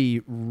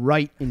 3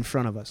 right in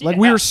front of us. Like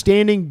we Yeah. were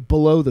standing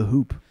below the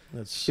hoop.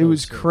 That's It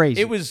was crazy.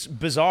 It was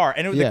bizarre.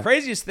 And Yeah. the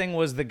craziest thing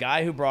was the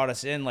guy who brought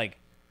us in, like,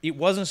 it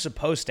wasn't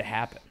supposed to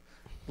happen.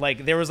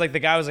 Like, there was, like, the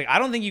guy was like, I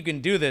don't think you can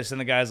do this. And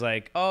the guy's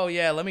like, oh,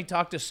 yeah, let me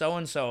talk to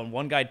so-and-so. And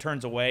one guy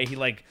turns away. He,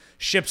 like,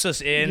 ships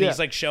us in. Yeah. He's,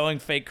 like, showing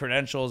fake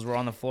credentials. We're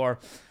on the floor.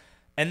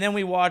 And then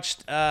we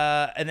watched,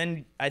 and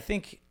then I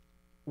think,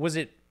 was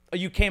it,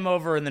 you came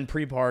over and then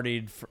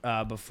pre-partied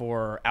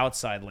before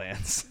Outside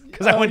Lands.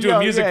 Because I went to a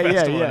music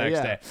festival the next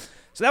day.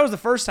 So that was the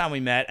first time we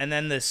met. And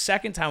then the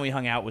second time we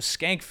hung out was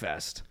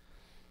Skankfest.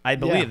 I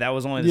believe Yeah. that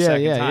was only the Yeah,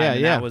 second yeah, time. yeah, and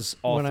yeah. that was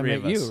all when I three met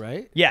of us. you,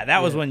 right? Yeah,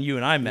 that was when you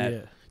and I met. Yeah.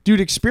 Dude,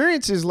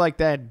 experiences like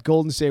that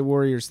Golden State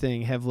Warriors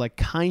thing have like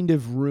kind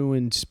of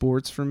ruined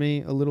sports for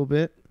me a little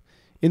bit.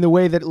 In the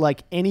way that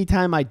like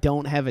anytime I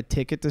don't have a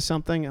ticket to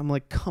something, I'm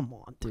like, come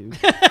on, dude.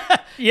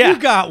 Yeah. You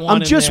got one.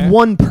 I'm in just there.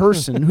 one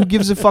person. Who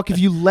gives a fuck if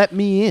you let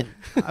me in?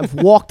 I've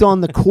walked on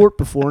the court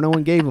before. No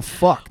one gave a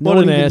fuck. No What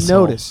one an even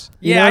asshole. noticed.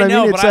 You Yeah, know I what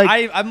know, mean? but It's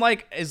like, I'm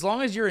like, as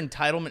long as your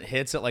entitlement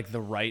hits at like the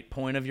right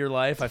point of your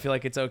life, I feel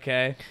like it's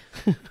okay.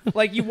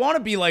 Like you want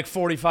to be like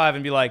 45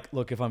 and be like,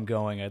 look, if I'm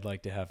going, I'd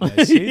like to have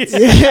nice seats.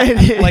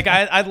 Like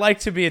I'd like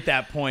to be at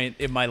that point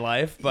in my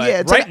life, but Yeah,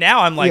 it's right like-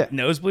 now I'm like yeah.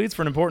 nosebleeds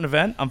for an important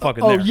event. I'm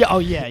fucking oh there. yeah, oh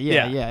yeah,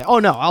 Yeah. yeah. Oh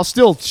no, I'll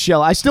still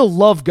shell. I still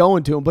love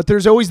going to them, but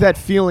there's always that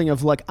feeling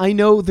of like I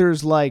know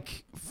there's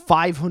like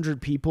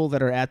 500 people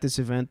that are at this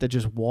event that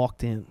just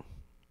walked in.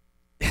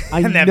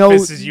 I And that know,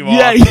 pisses you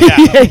yeah,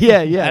 off.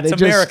 Yeah. Yeah, That's They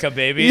just- America,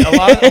 baby. A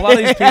lot of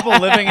these people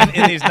living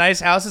in these nice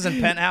houses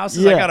and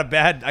penthouses. Yeah. I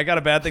got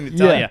a bad thing to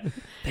tell Yeah. you.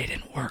 They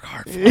didn't work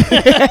hard for it.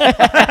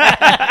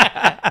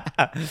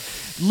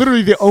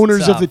 Literally the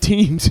owners of tough. the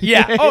teams.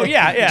 Yeah. Oh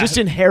yeah. Yeah. Just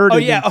inherited. Oh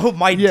yeah. them. Oh,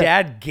 my Yeah.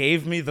 dad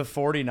gave me the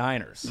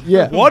 49ers.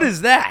 Yeah. What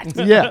is that?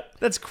 Yeah.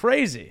 That's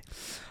crazy.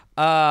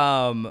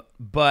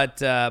 But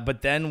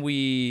then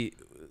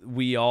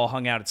we all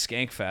hung out at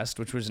Skankfest,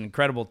 which was an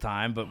incredible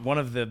time. But one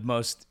of the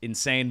most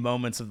insane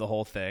moments of the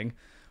whole thing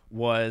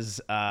was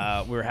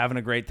we were having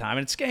a great time.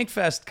 And at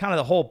Skankfest, kind of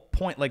the whole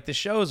point, like the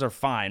shows are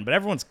fine, but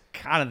everyone's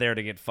kind of there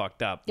to get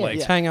fucked up. Yeah, like,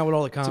 just hang out with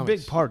all the It's comics. a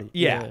big party.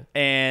 yeah.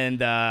 And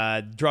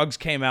drugs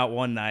came out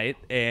one night,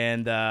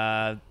 and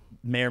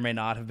may or may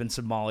not have been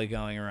some Molly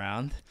going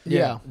around.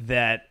 Yeah.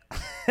 That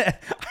I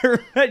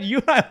remember you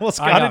and I almost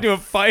got got into a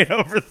fight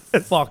over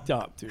this. Fucked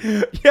up,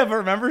 dude. Yeah, but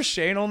remember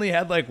Shane only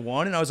had like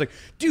one, and I was like,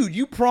 dude,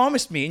 you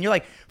promised me. And you're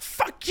like,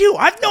 fuck you.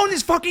 I've known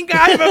this fucking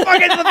guy for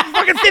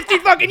fucking 50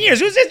 fucking years.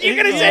 Who's this? You're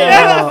going to say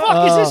that? How the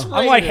fuck is this?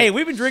 I'm like, hey,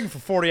 we've been drinking for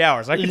 40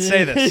 hours. I can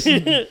say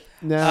this.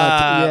 No,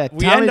 Uh,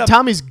 we end up-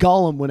 Tommy's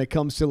Gollum when it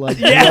comes to like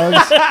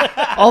drugs.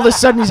 All of a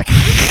sudden he's like,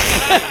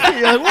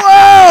 you're like,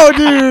 whoa,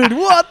 dude,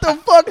 what the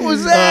fuck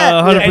was that?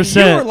 100%.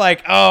 And you were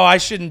like, oh, I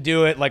shouldn't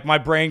do it. Like, my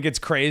brain gets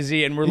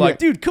crazy. And we're like,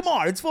 dude, come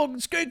on. It's fucking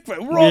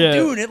Skankfest. We're all Yeah.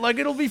 doing it. Like,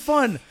 it'll be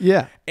fun.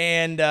 Yeah.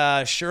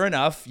 And sure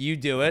enough, you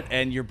do it,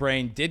 and your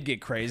brain did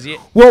get crazy.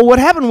 Well, what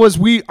happened was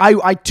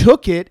I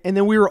took it, and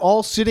then we were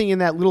all sitting in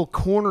that little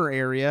corner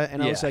area,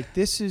 and I was Yeah. like,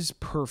 this is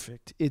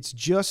perfect. It's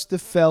just the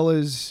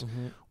fellas.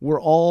 Mm-hmm.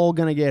 We're all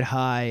going to get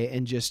high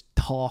and just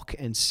talk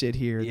and sit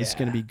here. This is Yeah,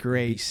 going to be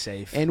great. be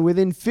safe. And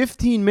within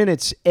 15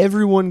 minutes,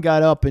 everyone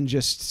got up and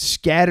just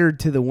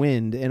scattered to the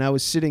wind, and I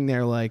was sitting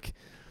there like,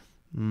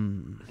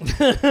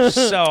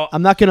 So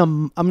I'm not gonna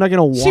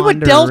wander See what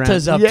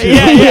Delta's around. up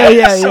yeah, to.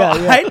 Yeah. So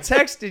yeah. I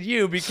texted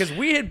you because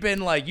we had been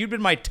like, you'd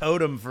been my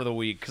totem for the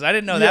week because I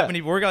didn't know Yeah. that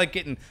many. We're like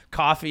getting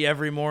coffee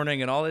every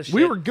morning and all this shit.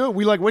 We were good.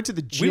 We like went to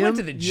the gym. We went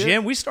to the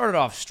gym. We started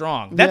off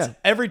strong. That's Yeah.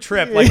 every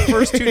trip. Like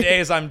first 2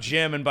 days, I'm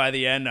gym, and by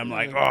the end, I'm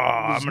like, oh,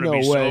 I'm gonna no be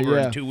way, sober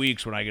yeah. in 2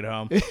 weeks when I get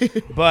home.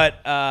 but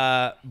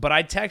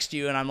I text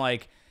you and I'm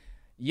like,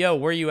 yo,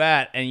 where you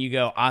at? And you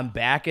go, I'm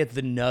back at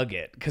the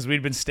Nugget because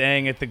we'd been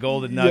staying at the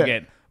Golden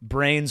Nugget.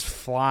 Brains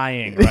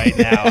flying right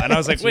now. And I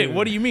was like, wait,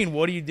 what do you mean?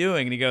 What are you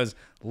doing? And he goes,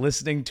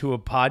 listening to a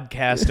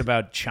podcast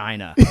about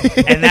China.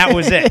 And that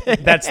was it.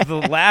 That's the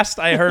last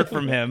I heard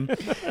from him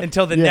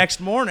until the next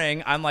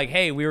morning. I'm like,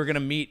 hey, we were going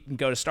to meet and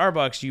go to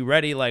Starbucks. You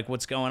ready? Like,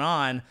 what's going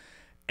on?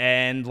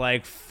 And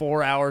like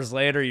 4 hours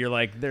later, you're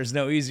like, there's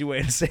no easy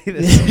way to say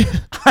this.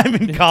 I'm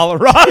in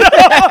Colorado.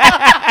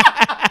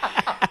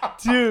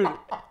 Dude.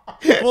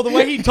 Well, the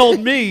way he told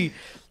me,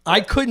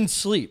 I couldn't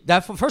sleep.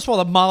 That first of all,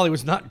 the Molly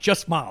was not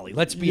just Molly.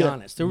 Let's be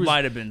honest. There was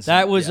Might have been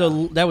that some- was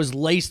yeah. that was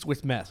laced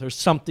with meth or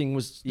something. There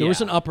was Yeah.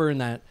 an upper in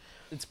that.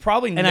 It's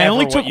probably And never I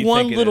only what took you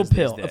one think it little is these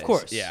pill. days. Of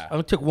course, Yeah. I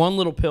only took one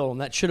little pill,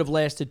 and that should have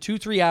lasted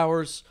 2-3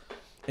 hours.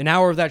 An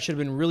hour of that should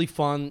have been really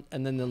fun,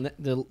 and then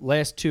the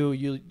last two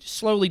you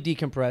slowly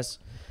decompress.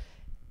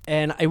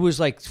 And it was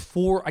like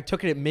 4. I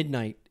took it at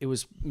midnight. It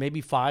was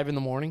maybe 5 in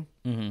the morning.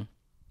 Mm-hmm.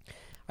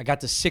 I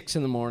got to 6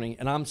 in the morning,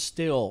 and I'm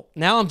still.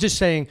 Now I'm just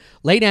saying,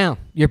 lay down.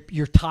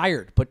 You're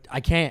tired, but I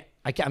can't.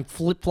 I'm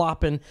flip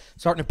flopping,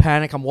 starting to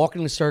panic. I'm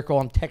walking in a circle.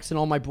 I'm texting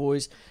all my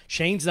boys.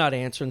 Shane's not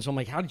answering, so I'm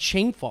like, how did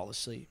Shane fall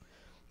asleep?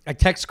 I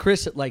text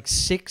Chris at like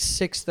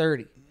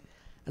 6:30,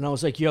 and I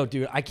was like, yo,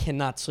 dude, I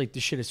cannot sleep.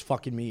 This shit is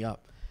fucking me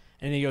up.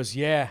 And he goes,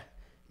 yeah,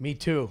 me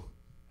too.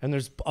 And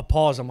there's a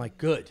pause. I'm like,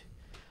 good.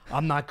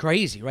 I'm not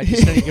crazy, right?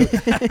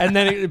 And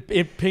then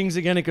it pings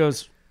again. It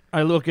goes,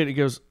 I look at it, it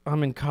goes,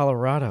 I'm in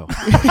Colorado.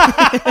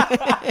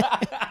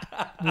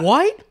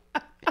 What?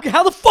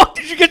 How the fuck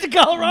did you get to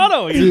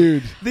Colorado?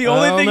 Dude. The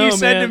only I don't thing know, you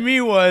said man. to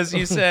me was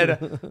you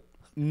said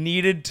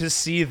needed to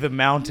see the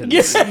mountains.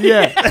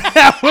 Yeah.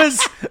 That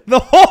was the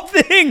whole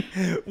thing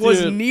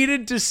was Dude.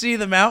 needed to see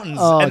the mountains.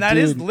 Oh, and that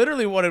is dude.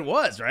 literally what it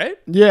was, right?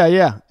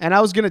 Yeah. And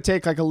I was gonna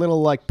take like a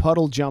little like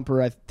puddle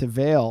jumper to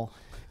Vail,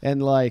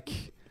 and like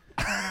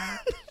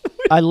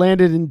I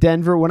landed in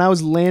Denver. When I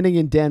was landing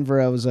in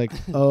Denver, I was like,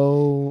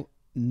 oh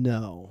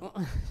no,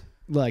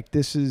 like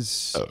this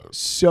is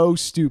so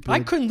stupid. I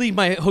couldn't leave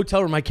my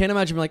hotel room. I can't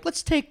imagine being like,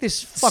 let's take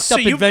this fucked So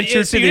up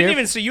adventure so to you the didn't air-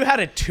 even so you had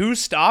a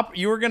 2-stop.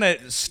 You were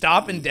gonna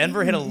stop in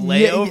Denver, hit a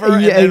layover,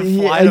 and then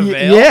fly to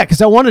Vail. Yeah,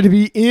 because I wanted to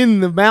be in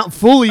the mount,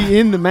 fully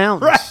in the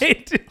mountains.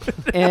 Right.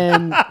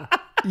 And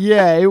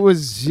yeah, it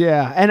was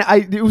and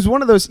it was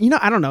one of those,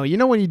 I don't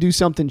know, when you do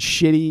something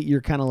shitty,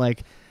 you're kind of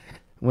like,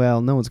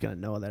 well, no one's gonna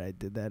know that I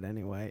did that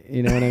anyway.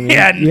 You know what I mean?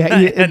 Yeah,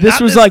 this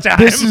not was this like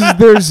time.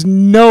 there's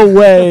no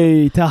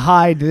way to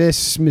hide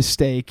this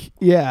mistake.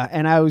 Yeah,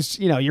 and I was,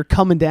 you're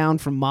coming down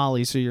from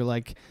Molly, so you're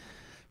like,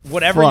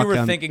 Whatever fuck, you were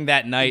I'm- thinking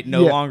that night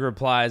no Yeah. longer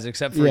applies,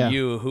 except for Yeah.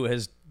 you, who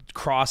has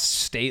crossed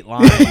state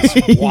lines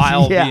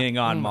while Yeah. being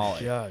on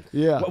Molly.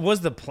 yeah.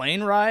 Was the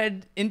plane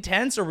ride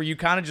intense, or were you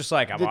kind of just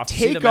like, I'm The off to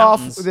see the takeoff,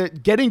 mountains?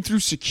 getting through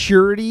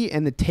security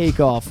and the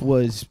takeoff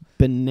was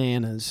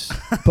bananas.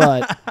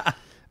 But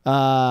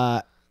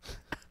I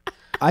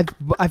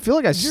feel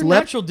like I Your slept.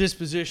 natural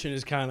disposition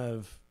is kind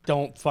of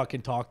don't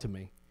fucking talk to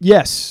me.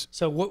 Yes.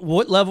 So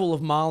what level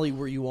of Molly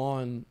were you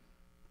on,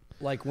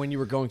 like when you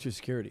were going through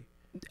security?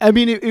 I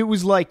mean, it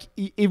was like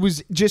it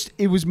was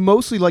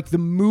mostly like the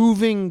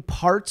moving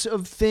parts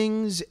of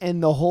things,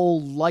 and the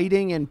whole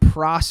lighting and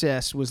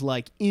process was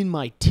like in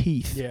my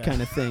teeth,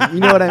 kind of thing. You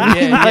know what I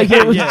mean?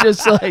 It was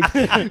just like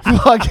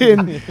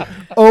fucking.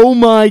 Oh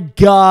my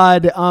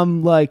god!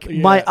 I'm like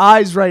my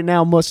eyes right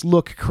now must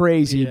look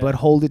crazy, but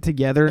hold it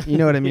together. You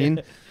know what I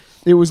mean?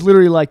 It was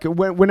literally like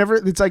whenever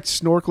it's like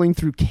snorkeling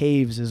through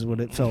caves is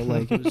what it felt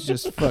like. It was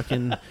just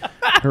fucking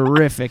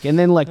horrific. And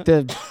then like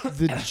the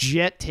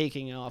jet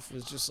taking off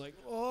was just like,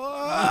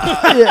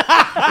 oh.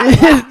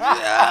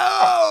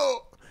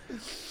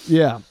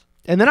 Yeah.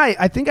 And then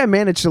I think I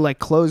managed to like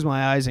close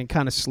my eyes and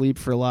kind of sleep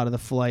for a lot of the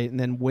flight, and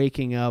then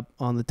waking up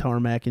on the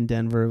tarmac in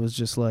Denver, it was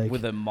just like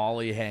with a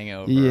Molly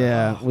hangover.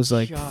 Yeah, it was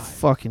like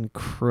fucking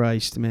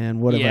Christ,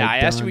 man. What have I done? I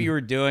asked you what you were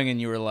doing, and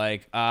you were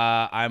like,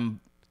 I'm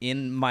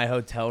in my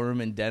hotel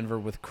room in Denver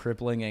with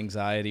crippling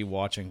anxiety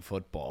watching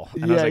football.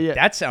 And I was like,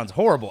 that sounds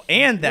horrible.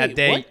 And that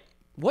day...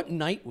 What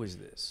night was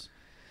this?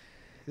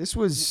 This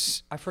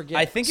was... I forget.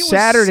 I think it was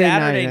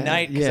Saturday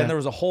night, because then there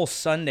was a whole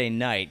Sunday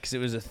night, because it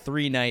was a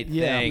 3-night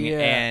thing,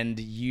 and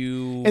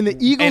you... And the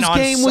Eagles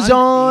game was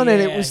on, and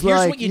it was Here's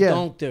like... what you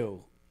don't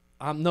do.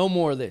 No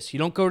more of this. You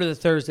don't go to the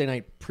Thursday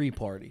night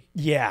pre-party.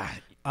 Yeah.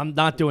 I'm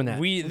not doing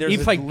that. There's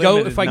if a I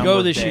limited go number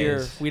of this days.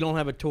 year, we don't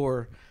have a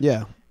tour.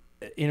 Yeah.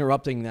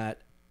 Interrupting that.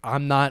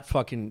 I'm not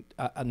going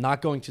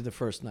to the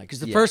first night,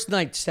 because the first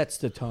night sets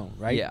the tone,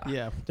 right?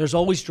 Yeah. There's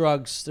always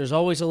drugs. There's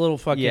always a little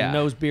fucking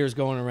nose beers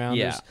going around.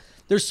 Yeah.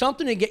 There's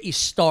something to get you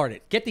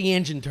started. Get the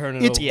engine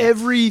turning. It's over.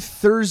 every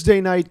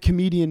Thursday night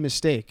comedian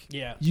mistake.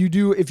 Yeah.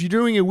 If you're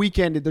doing a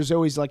weekend, there's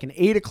always like an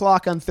 8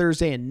 o'clock on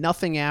Thursday and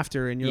nothing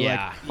after, and you're like,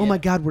 oh my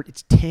god,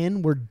 it's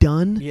 10, we're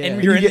done. Yeah.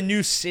 And you're in a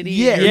new city.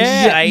 Yeah, you're you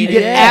excited.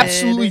 get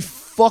absolutely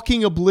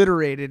fucking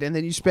obliterated, and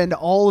then you spend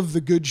all of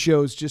the good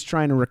shows just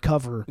trying to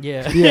recover.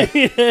 Yeah.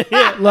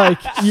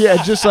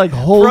 Just like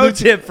hold Pro it.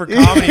 tip for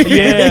comedy.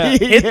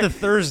 Hit the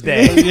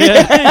Thursday. Hit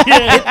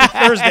the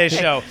Thursday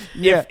show.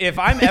 Yeah. If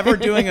I'm ever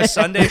doing a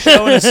Sunday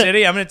show in a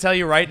city, I'm going to tell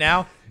you right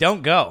now,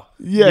 don't go.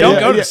 Yeah, don't yeah,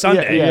 go to yeah,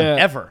 Sunday yeah.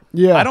 ever.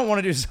 Yeah. I don't want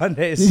to do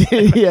Sundays.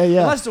 Yeah.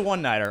 Unless it's a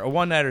one-nighter. A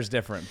one-nighter's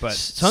different. But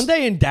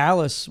Sunday in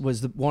Dallas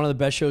was one of the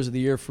best shows of the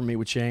year for me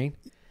with Shane.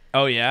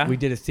 Oh, yeah? We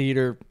did a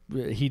theater.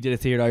 He did a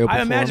theater. I opened.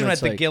 I imagine for him. at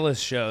the like, Gillis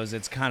shows,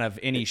 it's kind of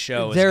any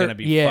show is going to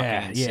be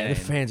fucking insane. Yeah, the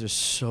fans are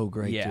so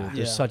great, dude.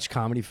 They're such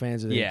comedy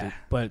fans.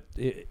 But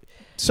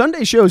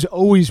Sunday shows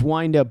always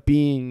wind up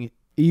being...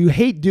 You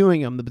hate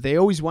doing them, but they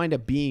always wind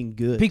up being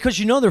good. because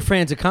they're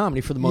fans of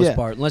comedy for the most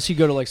part, unless you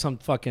go to like some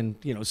fucking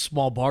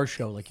small bar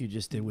show like you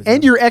just did with.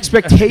 And them. your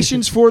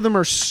expectations for them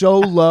are so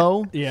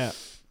low. Yeah.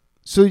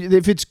 So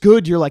if it's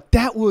good, you're like,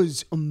 that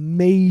was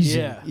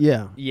amazing.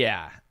 Yeah.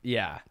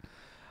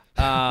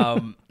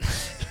 I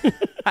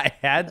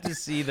had to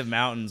see the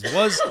mountains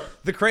was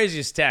the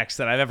craziest text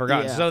that I've ever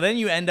gotten. Yeah. So then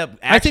you end up.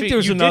 I think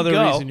there's you did another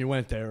go. reason you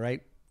went there,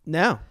 right?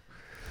 No.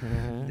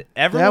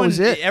 Everyone, was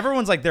it.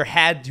 Everyone's like, there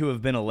had to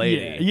have been a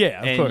lady. Yeah,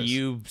 of and course.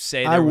 you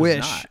say there I was wish.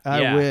 not.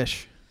 I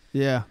wish.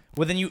 Yeah.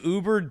 Well, then you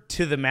Ubered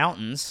to the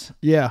mountains.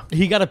 Yeah.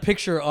 He got a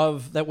picture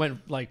of that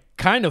went like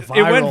kind of viral.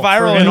 It went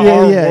viral for in him.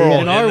 our Yeah,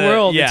 world. In our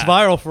world, yeah. it's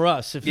viral for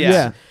us. If Yeah.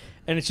 it's-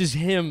 and it's just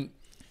him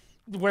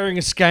wearing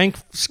a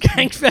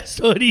skank fest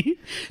hoodie,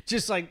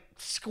 just like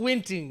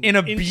squinting in a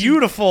into-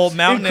 beautiful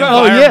mountain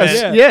Oh, environment.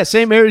 yes. Yeah.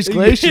 St. Mary's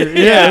Glacier.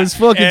 Yeah. It was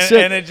fucking and,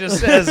 sick. And it just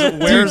says,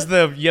 "Where's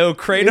the Yo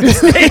Kratom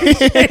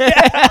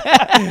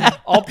stage?"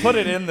 I'll put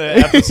it in the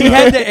episode. He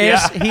had to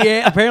ask. He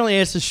apparently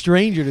asked a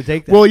stranger to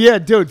take that. Well, yeah,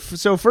 dude.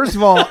 So first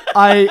of all,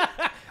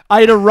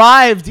 I'd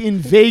arrived in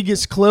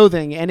Vegas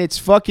clothing, and it's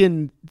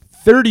fucking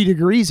 30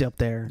 degrees up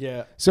there.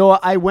 Yeah. So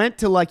I went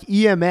to like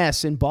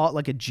EMS and bought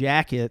like a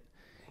jacket,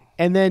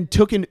 and then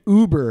took an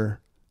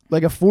Uber,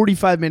 like a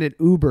 45-minute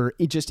Uber,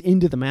 just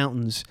into the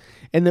mountains.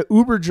 And the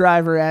Uber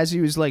driver, as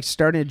he was like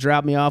starting to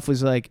drop me off,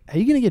 was like, "How are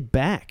you gonna get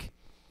back?"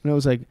 And I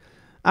was like,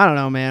 "I don't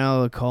know, man.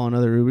 I'll call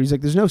another Uber." He's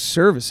like, "There's no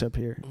service up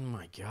here." Oh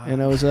my god.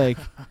 And I was like,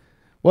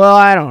 "Well,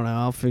 I don't know.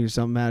 I'll figure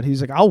something out."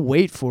 He's like, "I'll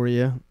wait for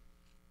you."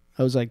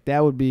 I was like,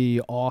 "That would be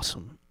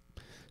awesome."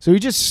 So he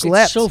just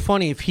slept. It's so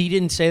funny. If he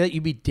didn't say that,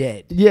 you'd be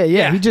dead.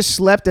 Yeah. He just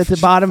slept at the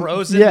bottom.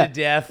 frozen Yeah. to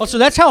death. Also,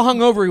 that's how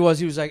hungover he was.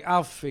 He was like,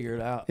 "I'll figure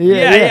it out."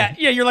 Yeah.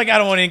 You're like, I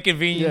don't want to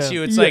inconvenience Yeah.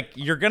 you. It's Yeah. like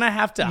you're gonna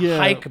have to Yeah.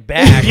 hike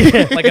back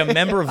like a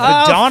member of the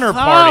Donner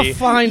Party I'll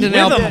find an with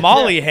a outfit.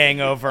 Molly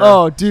hangover.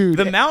 Oh, dude.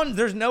 The mountain.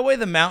 There's no way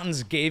the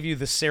mountains gave you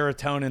the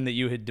serotonin that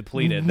you had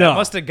depleted. No. That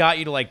must have got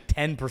you to like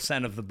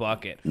 10% of the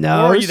bucket. No,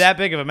 or are it you was- that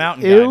big of a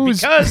mountain it guy?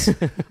 was- Because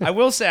I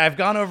will say I've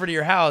gone over to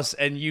your house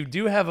and you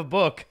do have a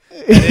book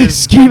that is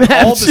Ski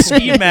maps. all the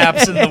ski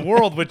maps in the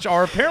world, which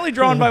are apparently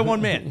drawn by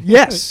one man.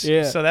 Yes.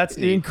 Yeah. So that's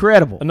neat.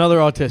 Incredible. Another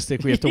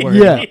autistic we have to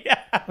worry about. Yeah.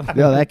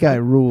 No, that guy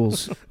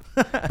rules.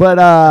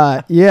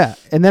 But yeah,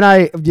 and then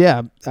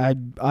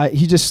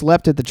he just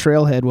slept at the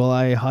trailhead while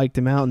I hiked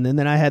him out, and then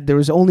there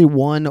was only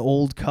one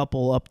old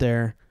couple up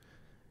there,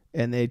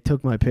 and they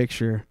took my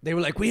picture. They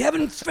were like, "We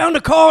haven't found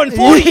a car in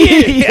 40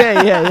 years."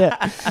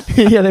 yeah.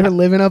 Yeah, they were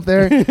living up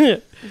there.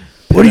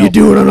 What are you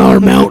doing on our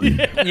mountain?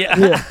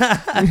 Yeah.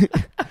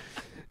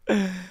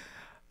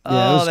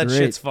 Oh, that great.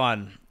 shit's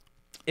fun.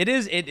 It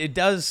is. It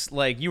does,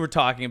 like you were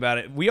talking about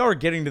it. We are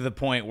getting to the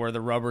point where the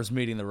rubber's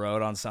meeting the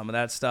road on some of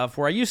that stuff.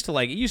 Where I used to,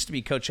 like, it used to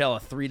be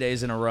Coachella 3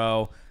 days in a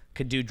row,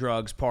 could do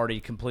drugs, party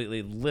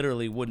completely,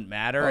 literally wouldn't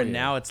matter. And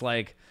now it's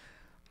like,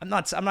 I'm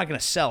not going to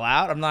sell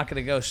out. I'm not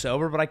going to go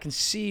sober, but I can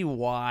see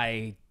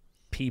why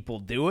people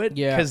do it.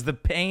 Yeah. Because the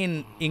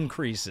pain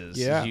increases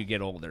as you get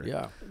older.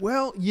 Yeah.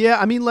 Well, yeah,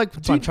 I mean, like,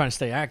 So I'm trying to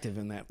stay active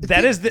in that.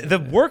 That is the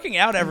working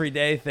out every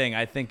day thing,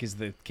 I think, is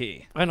the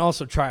key. And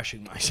also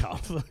trashing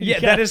myself.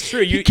 Yeah, that is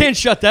true. You can't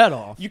shut that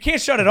off. You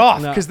can't shut it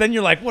off No. because then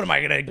you're like, what am I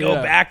going to go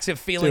Yeah. back to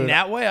feeling Dude,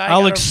 that way?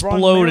 I'll gotta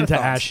explode run into marathons.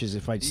 ashes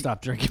if I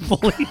stop drinking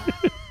fully.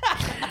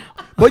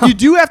 but you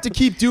do have to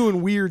keep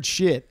doing weird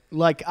shit.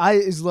 Like,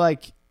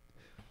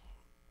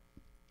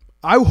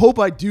 I hope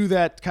I do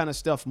that kind of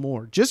stuff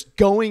more. Just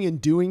going and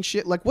doing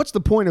shit. Like, what's the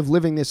point of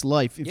living this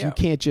life if Yeah. you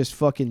can't just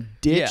fucking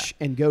ditch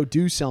and go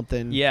do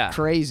something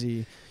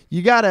crazy?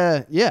 You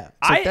gotta, It's like,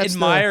 I that's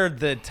admire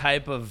the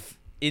type of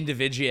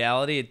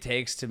individuality it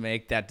takes to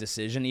make that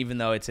decision, even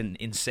though it's an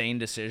insane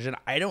decision.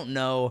 I don't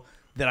know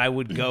that I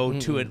would go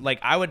to it. Like,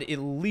 I would at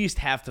least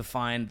have to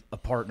find a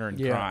partner in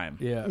crime.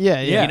 Yeah.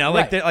 Yeah. You know,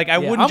 like, right. like I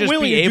Yeah. wouldn't I'm just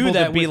willing be to do able to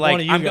that be with like,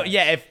 one of you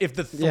guys. if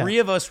the three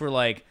of us were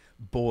like,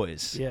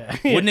 boys, Yeah.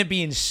 wouldn't it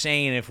be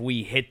insane if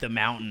we hit the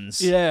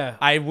mountains? Yeah.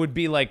 I would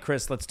be like,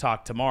 Chris, let's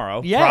talk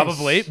tomorrow. Yes.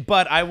 Probably,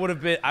 but I would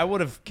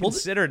have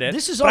considered it.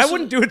 this is but I also-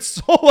 wouldn't do it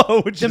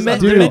solo, which The, is the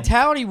Dude.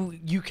 mentality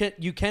you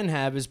can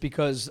have is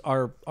because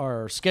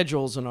our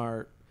schedules and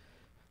our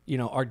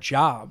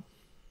job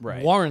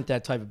Right. warrant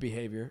that type of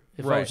behavior.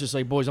 If I Right. was just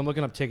like, boys, I'm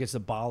looking up tickets to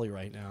Bali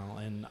right now,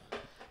 and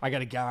I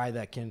got a guy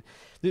that can.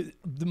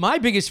 My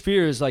biggest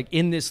fear is like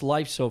in this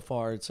life so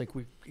far, it's like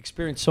we've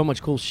experienced so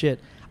much cool shit.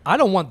 I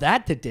don't want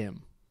that to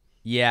dim.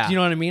 Yeah. Do you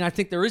know what I mean? I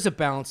think there is a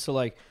balance to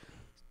like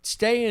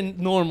staying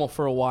normal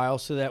for a while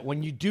so that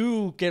when you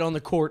do get on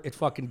the court at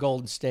fucking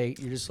Golden State,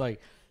 you're just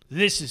like,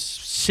 this is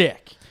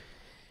sick.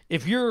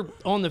 If you're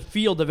on the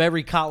field of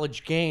every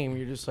college game,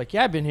 you're just like,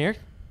 yeah, I've been here.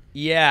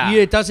 Yeah.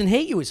 It doesn't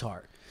hit you as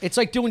hard. It's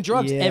like doing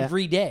drugs Yeah.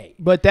 every day.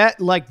 But that,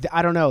 like,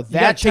 I don't know. You got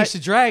That to chase the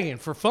dragon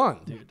for fun,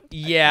 dude.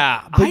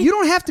 Yeah. But you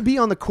don't have to be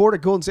on the court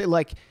at Golden State.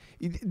 Like,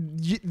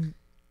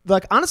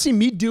 like honestly,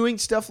 me doing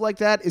stuff like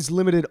that is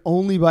limited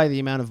only by the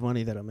amount of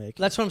money that I make.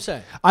 That's what I'm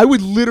saying. I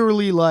would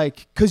literally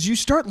like, because you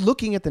start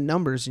looking at the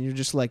numbers and you're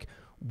just like,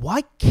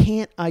 why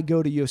can't I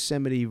go to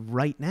Yosemite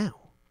right now?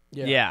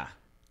 Yeah.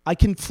 I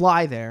can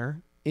fly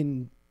there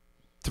in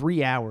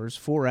 3 hours,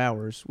 4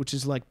 hours, which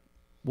is like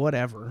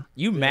whatever.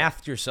 You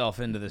mathed yourself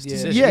into this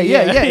decision. Yeah.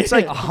 It's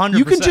like 100%.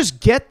 you can just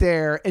get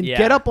there and Yeah.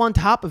 get up on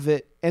top of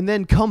it and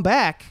then come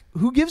back.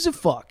 Who gives a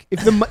fuck?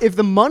 If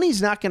the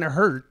money's not going to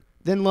hurt,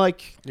 then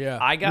like, Yeah.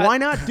 why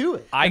not do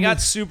it? I got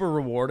super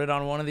rewarded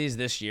on one of these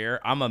this year.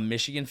 I'm a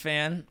Michigan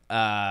fan.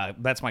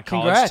 That's my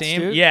college Congrats,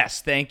 team. dude.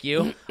 Yes, thank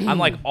you. I'm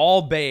like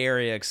all Bay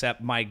Area except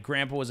my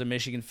grandpa was a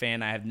Michigan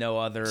fan. I have no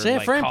other San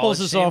like, Fran college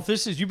pulls us team. off.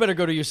 This is you better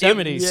go to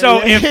Yosemite.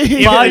 So if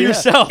by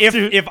yourself,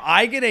 dude. if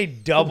I get a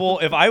double,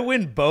 if I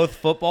win both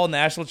football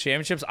national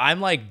championships, I'm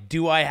like,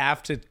 do I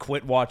have to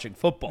quit watching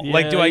football?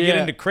 Like, do I get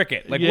yeah. into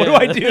cricket? Like, Yeah. what do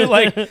I do?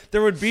 Like,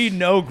 there would be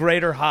no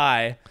greater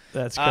high.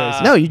 That's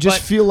crazy. No, you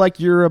just but- feel like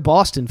you're a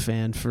Boston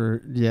fan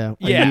for a year.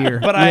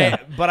 But Yeah.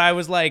 I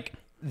was like,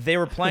 they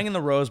were playing in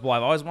the Rose Bowl.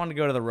 I've always wanted to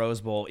go to the Rose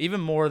Bowl,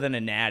 even more than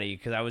a Natty,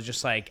 because I was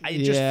just like,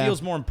 it just Yeah.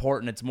 feels more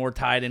important. It's more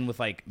tied in with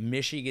like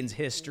Michigan's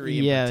history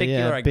in Yeah,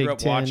 particular. yeah, I Big grew up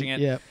Ten, watching it.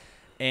 yeah.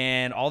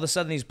 And all of a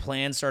sudden, these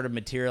plans started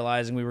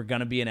materializing. We were going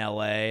to be in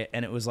LA,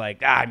 and it was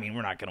like, I mean,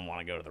 we're not going to want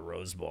to go to the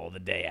Rose Bowl the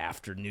day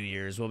after New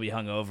Year's. We'll be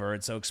hungover.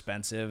 It's so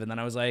expensive. And then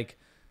I was like,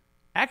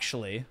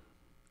 actually,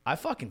 I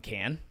fucking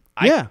can.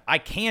 I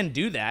can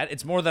do that.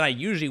 It's more than I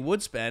usually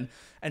would spend.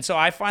 And so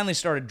I finally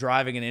started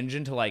driving an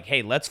engine to like,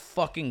 hey, let's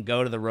fucking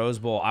go to the Rose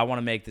Bowl. I want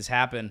to make this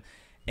happen.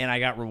 And I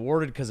got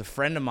rewarded because a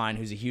friend of mine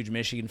who's a huge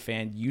Michigan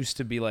fan used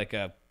to be like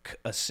a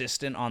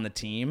assistant on the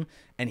team,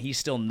 and he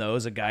still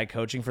knows a guy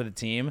coaching for the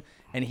team,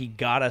 and he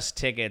got us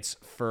tickets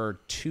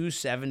for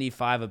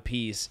 $275 a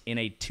piece in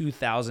a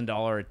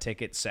 $2,000 a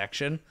ticket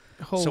section.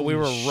 So we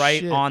were Holy right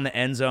shit. on the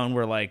end zone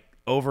where like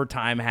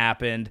overtime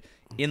happened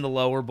in the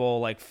lower bowl,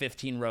 like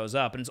 15 rows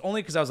up. And it's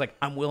only because I was like,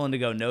 I'm willing to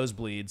go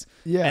nosebleeds.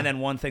 Yeah. And then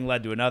one thing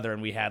led to another,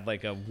 and we had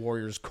like a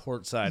Warriors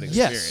courtside experience.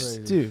 Yes,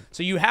 dude.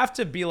 So you have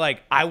to be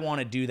like, I want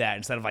to do that,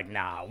 instead of like,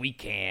 nah, we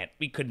can't.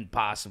 We couldn't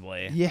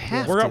possibly. You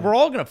have we're, to. We're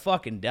all going to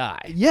fucking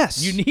die.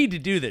 Yes. You need to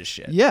do this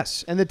shit.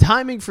 Yes, and the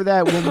timing for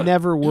that will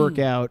never work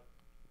out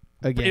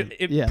again.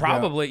 It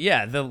probably,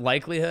 yeah, the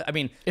likelihood. I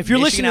mean, If you're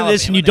Michigan, listening to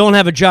this and Alabama, you don't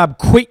have a job,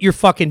 quit your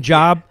fucking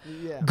job.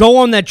 Go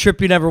on that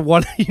trip you never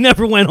went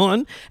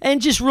on,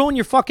 and just ruin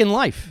your fucking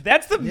life.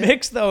 That's the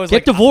mix, though. Is Get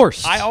like,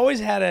 divorced. I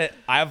always had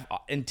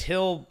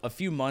until a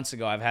few months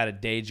ago, I've had a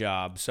day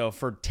job. So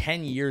for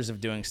 10 years of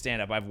doing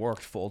stand-up, I've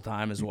worked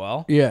full-time as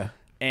well. Yeah.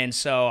 And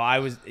so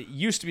it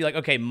used to be like,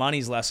 okay,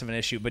 money's less of an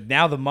issue, but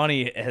now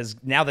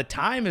the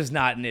time is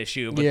not an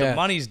issue, but Yeah. the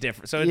money's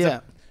different. So it's Yeah.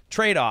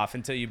 trade-off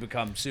until you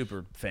become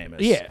super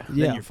famous. Yeah. Then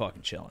Yeah. you're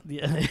fucking chilling.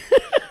 Yeah.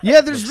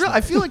 Yeah,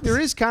 I feel like there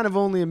is kind of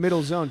only a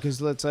middle zone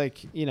because it's like,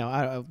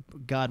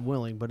 God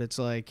willing, but it's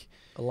like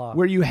A lot.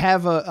 where you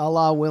have a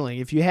Allah willing.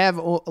 If you have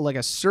like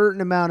a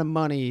certain amount of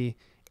money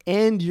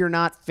and you're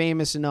not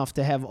famous enough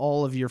to have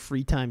all of your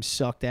free time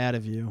sucked out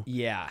of you,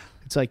 Yeah.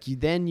 it's like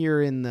then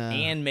you're in the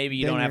And maybe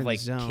you then don't you're have in like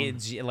the zone.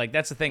 kids. Like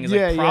that's the thing is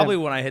Yeah, like yeah. probably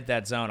when I hit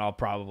that zone, I'll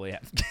probably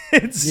have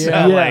kids.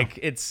 Yeah. So Yeah. like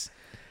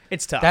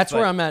it's tough. That's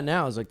where but- I'm at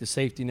now is like the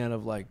safety net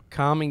of like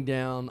calming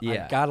down.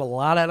 Yeah. I got a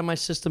lot out of my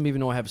system,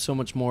 even though I have so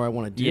much more I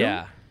want to do.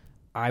 Yeah.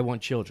 I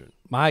want children.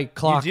 My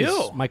clock do?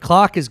 is my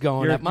clock is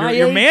going Your, at my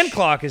your age. man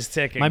clock is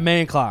ticking. My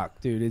man clock,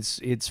 dude.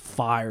 It's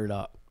fired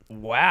up.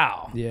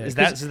 Wow. Yeah, Is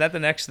 'cause- that the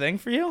next thing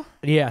for you?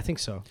 Yeah, I think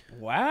so.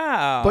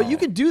 Wow. But you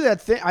can do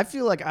that thing. I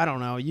feel like I don't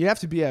know. You have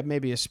to be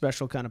maybe a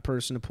special kind of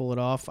person to pull it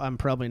off. I'm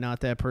probably not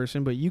that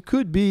person, but you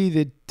could be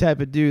the type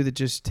of dude that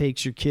just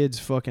takes your kids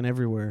fucking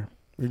everywhere.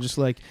 You're just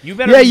like, You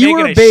better yeah, be you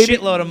were making a a baby.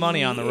 shitload of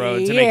money on the road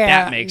to make Yeah.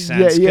 that make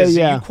sense. Yeah, Because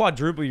yeah. you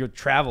quadruple your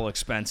travel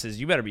expenses.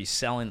 You better be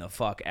selling the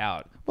fuck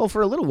out. Well,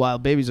 for a little while,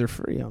 babies are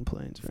free on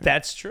planes. Right?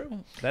 That's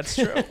true. That's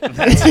true.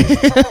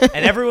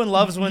 And everyone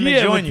loves when they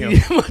join you.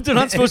 They're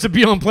not supposed to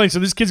be on plane, so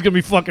this kid's gonna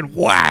be fucking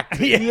whacked.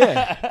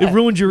 Yeah. It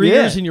ruins your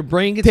Yeah. ears and your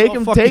brain gets Take all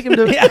him fucking-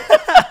 to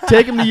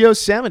take him to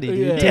Yosemite, dude.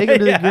 Yeah. Take him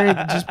to the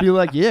Grand. Just be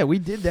like, yeah, we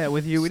did that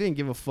with you. We didn't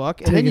give a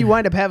fuck. And then you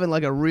wind up having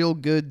like a real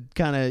good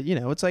kind of,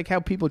 it's like how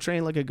people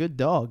train like a good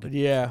dog.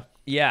 Yeah.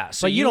 Yeah.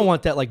 So But you don't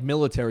want that like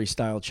military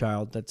style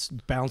child that's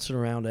bouncing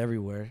around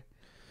everywhere.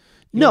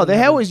 No,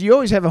 you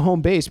always have a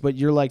home base, but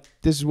you're like,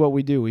 this is what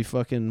we do. We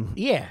fucking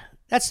Yeah,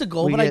 that's the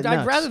goal. We But get I'd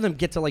nuts. rather them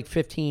get to like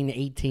 15,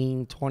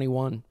 18,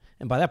 21.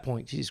 And by that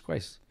point, Jesus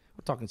Christ,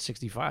 we're talking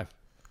 65.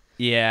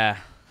 Yeah.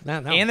 No.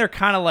 And they're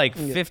kind of like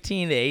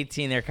 15 to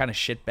 18. They're kind of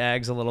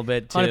shitbags a little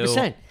bit too.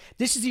 100%.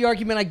 This is the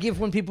argument I give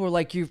when people are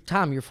like,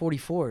 Tom, you're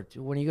 44.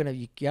 When are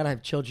you gotta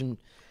have children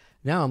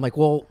now? I'm like,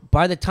 well,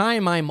 by the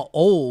time I'm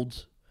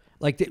old,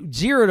 like the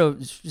 0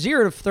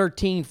 to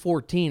 13,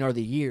 14 are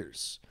the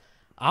years.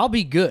 I'll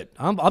be good.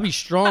 I'll be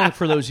strong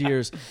for those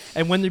years.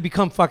 And when they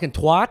become fucking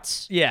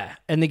twats Yeah.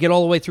 and they get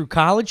all the way through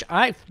college,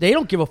 they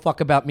don't give a fuck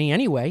about me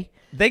anyway.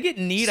 They get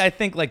neat, I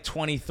think, like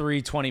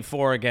 23,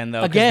 24 again, though.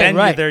 'cause Again, then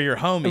right. they're your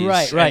homies.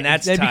 Right. And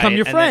that's They become tight.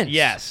 your And then- friends.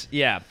 yes.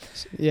 Yeah.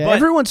 yeah. But-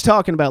 Everyone's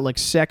talking about like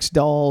sex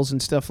dolls and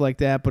stuff like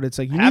that, but it's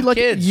like you Have need like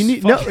kids. you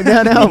need Fuck.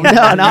 no.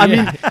 I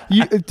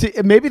mean,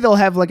 maybe they'll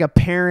have like a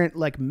parent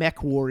like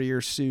mech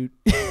warrior suit.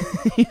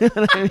 You know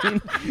what I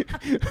mean?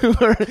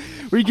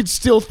 where you can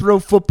still throw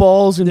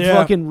footballs and Yeah.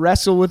 fucking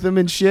wrestle with them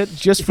and shit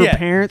just for Yeah.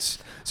 parents,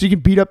 so you can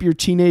beat up your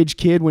teenage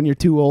kid when you're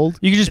too old.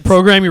 You can just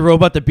program your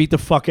robot to beat the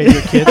fuck out of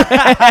your kid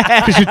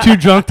because you're too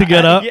drunk to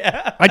get up.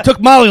 Yeah. I took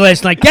Molly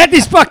last night. Get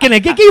this fucking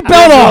get your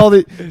belt All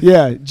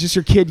off. just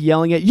your kid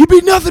yelling at you.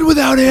 Be nothing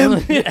without him.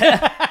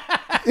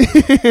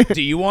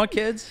 Do you want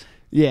kids?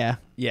 Yeah,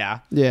 Yeah.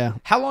 yeah.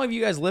 How long have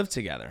you guys lived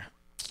together?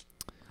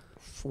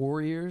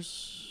 4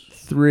 years.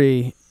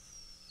 3.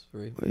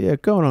 3. Yeah,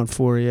 going on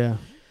 4. Yeah.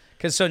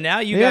 Because so now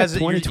you Yeah, guys,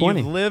 2020.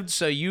 you've lived,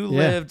 so you Yeah.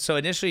 lived, so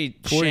initially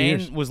 4 Shane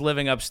years. was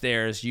living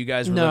upstairs. You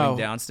guys were No, living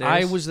downstairs?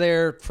 I was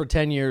there for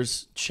 10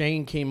 years.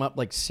 Shane came up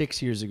like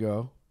 6 years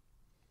ago.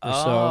 Or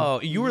Oh,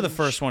 so. you were the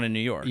first one in New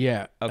York.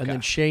 Yeah. Okay. And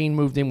then Shane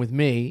moved in with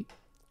me.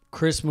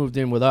 Chris moved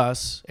in with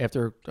us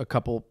after a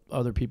couple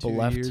other people 2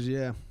 left. years,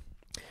 yeah.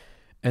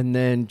 And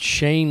then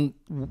Shane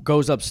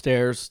goes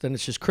upstairs. Then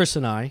it's just Chris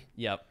and I.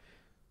 Yep.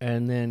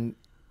 And then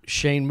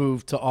Shane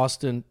moved to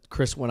Austin.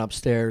 Chris went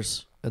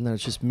upstairs. And then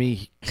it's just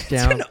me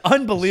down. An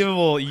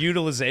unbelievable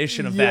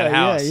utilization of that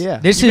house. Yeah.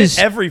 This You is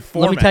did every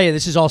format. Let me tell you,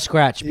 this is all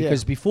scratch Yeah.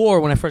 because before,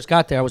 when I first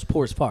got there, I was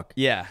poor as fuck.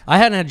 Yeah. I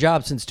hadn't had a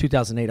job since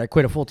 2008. I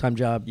quit a full time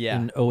job Yeah.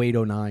 in 08,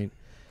 09.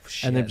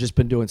 And I've Shit. just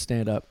been doing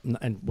stand up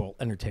and well,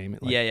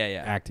 entertainment, like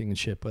Yeah. acting and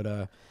shit. But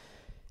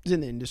It's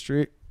in the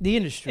industry. the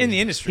industry, In the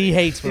industry. he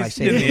hates when I It's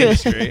say in that. the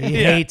industry.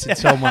 He Yeah. hates it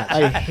so much.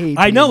 I hate.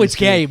 I the know it's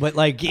industry. gay, but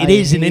like it I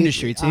is an hate-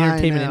 industry. It's an I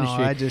entertainment know,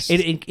 industry. I just-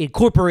 it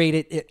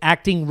incorporated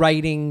acting,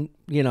 writing,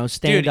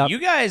 stand Dude, up. you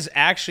guys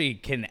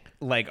actually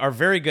are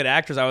very good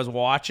actors. I was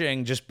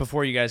watching just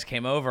before you guys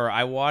came over.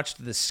 I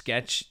watched the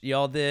sketch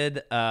y'all did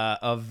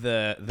of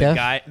the Deaf?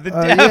 guy. The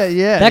Oh, deaf.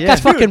 yeah. that got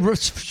fucking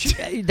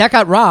that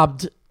got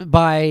robbed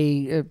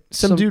by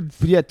Some dude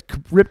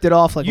ripped it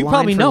off like You line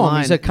probably for know line.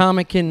 him. He's a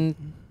comic in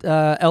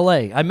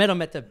L.A. I met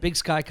him at the Big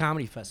Sky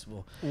Comedy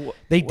Festival.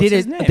 They what's did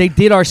his it. name? They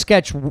did our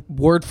sketch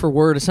word for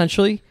word,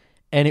 essentially,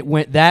 and it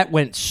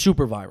went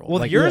super viral. Well,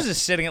 Like, yours is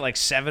sitting at like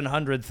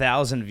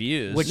 700,000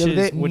 views. Which No,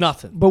 is they-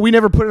 nothing. But we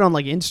never put it on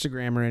like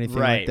Instagram or anything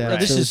Right, like that. right.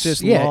 This So is- it's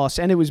just yeah. lost,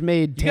 and it was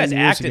made you 10 guys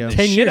years acted ago. the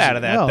 10 shit years out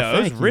of that, ago. Oh, though. It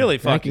was thank you. really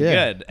Thank fucking you.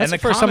 good. That's and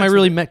the first time I comments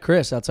really were- met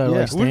Chris outside of Yeah.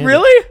 like stand-up.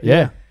 Really?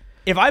 Yeah.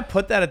 If I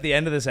put that at the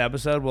end of this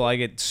episode, will I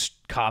get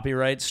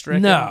copyright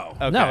stricken? No,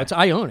 Okay. no,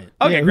 I own it.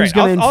 Okay, Yeah, great. who's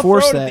gonna I'll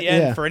enforce throw it at that? the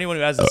end Yeah. for anyone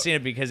who hasn't seen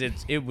it because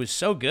it was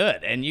so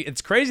good, and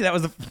it's crazy. That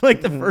was the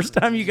first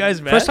time you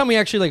guys met. First time we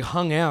actually like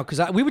hung out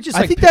because we would just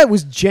I like think that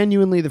was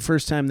genuinely the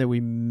first time that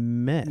we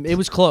met. it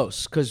was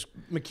close because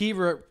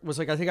McKeever was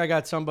like, I think I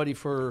got somebody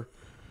for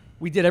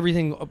we did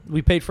everything.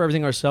 We paid for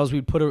everything ourselves.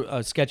 We'd put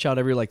a sketch out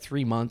every like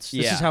 3 months.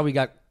 This Yeah. is how we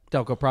got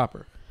Delco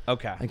Proper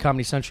Okay. and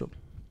Comedy Central.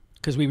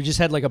 Because we just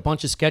had like a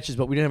bunch of sketches,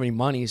 but we didn't have any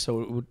money,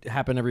 so it would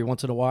happen every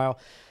once in a while.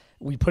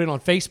 We put it on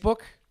Facebook.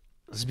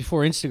 This is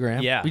before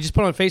Instagram. Yeah. We just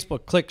put it on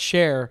Facebook, click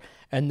share,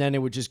 and then it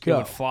would just go.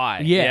 would fly.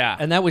 Yeah. Yeah.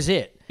 And that was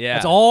it. Yeah.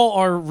 That's all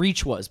our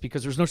reach was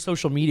because there's no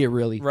social media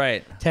really.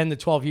 Right. 10 to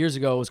 12 years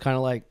ago, it was kind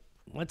of like,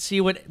 let's see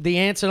what the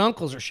aunts and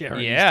uncles are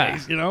sharing Yeah.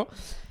 these days, you know?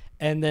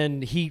 And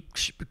then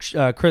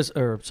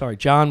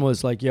John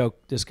was like, yo,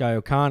 this guy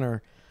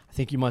O'Connor, I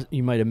think you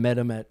might have met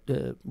him at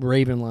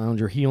Raven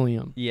Lounge or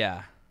Helium,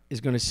 Yeah.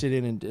 is going to sit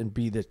in and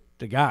be the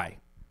guy.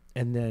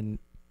 And then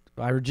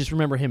I just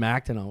remember him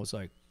acting. I was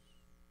like,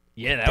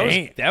 Yeah,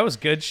 Dang. that was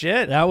good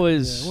shit. that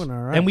was, it went all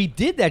right. and we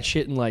did that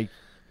shit in like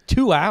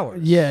 2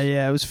 hours. Yeah,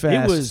 it was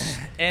fast. It was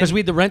because we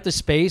had to rent the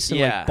space and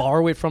Yeah. like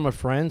borrow it from a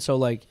friend. So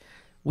like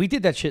we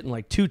did that shit in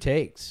like 2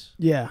 takes.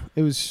 It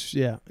was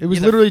the-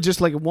 literally just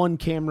like one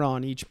camera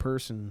on each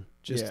person.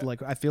 Just Yeah.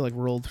 like I feel like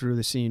rolled through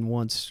the scene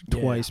once, Yeah.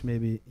 twice,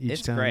 maybe each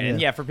It's time. great.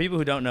 And yeah, for people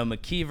who don't know,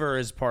 McKeever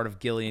is part of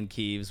Gillian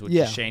Keeves, which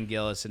Yeah. is Shane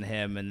Gillis and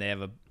him, and they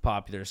have a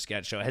popular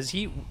sketch show.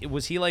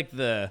 Was he like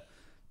the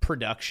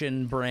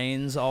production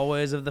brains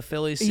always of the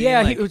Philly scene?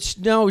 Yeah, Like, it's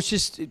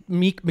just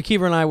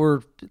McKeever and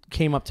I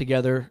came up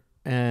together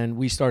and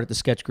we started the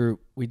sketch group.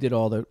 We did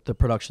all the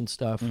production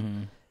stuff.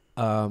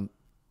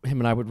 Him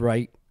and I would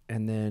write,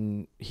 and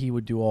then he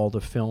would do all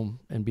the film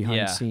and behind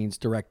Yeah. the scenes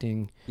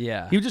directing.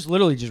 yeah. He would just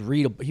literally just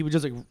read. He would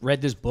just like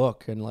read this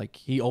book, and like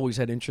he always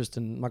had interest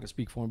in. I'm not gonna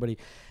speak for him, but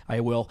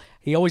I will.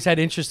 He always had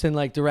interest in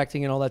like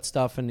directing and all that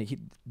stuff, and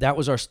that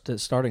was our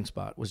starting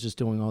spot. Was just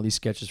doing all these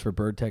sketches for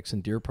Birdtex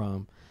and Deer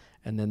Prom.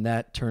 And then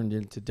that turned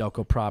into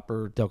Delco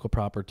Proper. Delco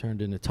Proper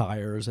turned into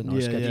Tires, and our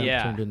Yeah, sketch group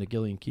yeah. turned into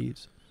Gillian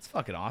Keeves. It's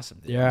fucking awesome,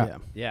 dude. Yeah.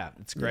 Yeah,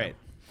 it's great.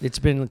 It's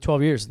been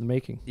 12 years in the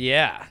making.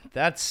 Yeah,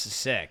 that's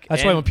sick.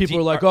 That's why And when people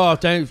are like, "Oh,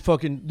 dang,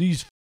 fucking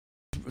these,"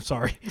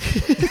 sorry,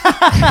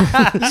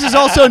 This is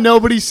also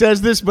nobody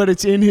says this, but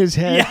it's in his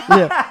head.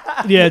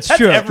 yeah, it's That's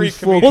true. every Well,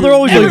 comedian. well, they're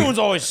always everyone's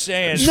always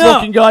saying These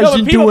fucking guys but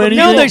didn't people, do but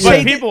anything. No, they but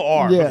say- people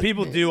are. Yeah. But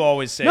people do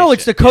always say No,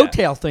 it's the shit. Yeah.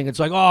 coattail thing. It's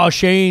like, oh,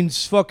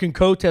 Shane's fucking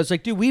coattail. It's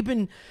like, dude, we've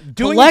been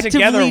Doing it collectively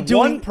together, doing.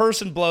 one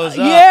person blows up,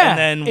 Yeah,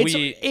 and then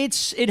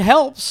it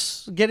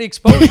helps get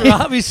exposure,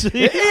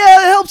 obviously. Yeah,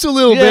 it helps a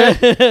little bit.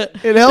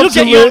 It helps It'll a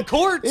get you on little.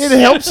 courts. It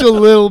helps a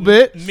little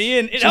bit. me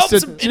and it Just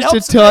helps. a, It just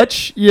helps a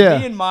touch. bit. Yeah.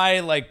 Me and my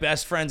like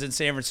best friends in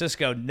San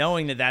Francisco,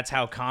 knowing that that's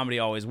how comedy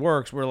always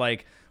works, we're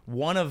like.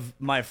 One of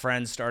my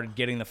friends started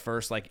getting the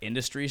first like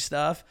industry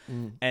stuff,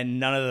 and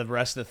none of the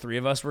rest of the three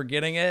of us were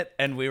getting it.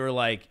 And we were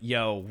like,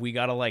 "Yo, we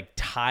gotta like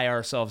tie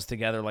ourselves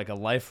together like a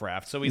life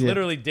raft." So we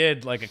literally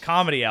did like a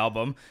comedy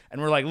album,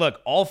 and we're like,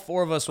 "Look, all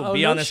four of us will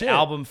be no on this shit.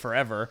 album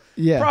forever."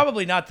 Yeah.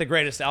 Probably not the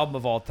greatest album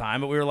of all time,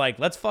 but we were like,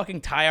 "Let's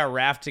fucking tie our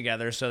raft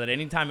together so that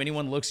anytime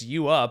anyone looks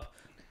you up,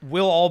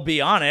 we'll all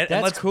be on it, and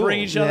That's let's cool. bring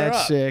each other That's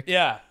up." sick.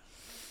 Yeah.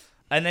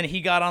 And then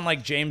he got on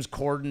like James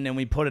Corden, and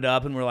we put it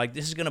up, and we're like,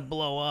 "This is gonna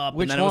blow up."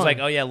 Which and then it was one? like,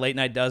 "Oh yeah, Late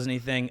Night does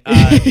anything."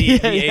 The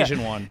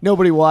Asian one,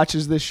 Nobody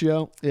watches this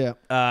show. Yeah.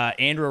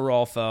 Andrew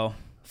Rolfo,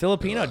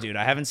 Filipino dude.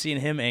 I haven't seen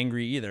him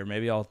angry either.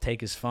 Maybe I'll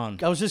take his fun.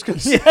 I was just gonna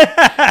say,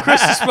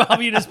 Chris is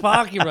probably in his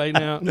pocket right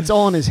now. It's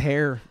all in his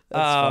hair.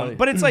 funny.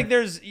 But it's like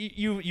there's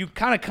you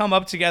kind of come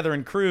up together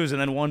in crews,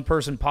 and then one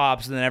person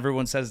pops, and then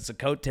everyone says it's a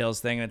coattails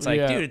thing, and it's like,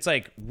 Yeah. dude, it's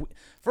like,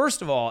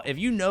 first of all, if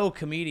you know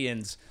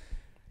comedians,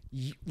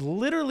 you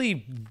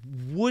literally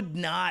would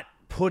not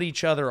put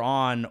each other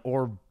on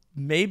or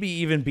maybe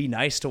even be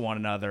nice to one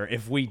another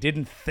if we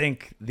didn't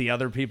think the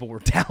other people were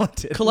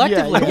talented.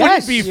 Collectively, Yeah,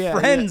 yes. Be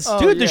friends, Oh,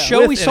 Dude, the yeah. show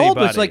with we sold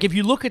was anybody. like, if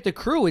you look at the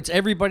crew, it's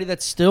everybody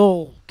that's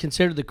still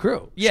considered the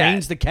crew. Yeah.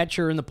 Shane's the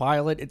catcher in the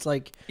pilot. It's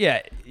like,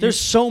 Yeah, there's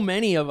so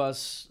many of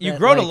us. you that,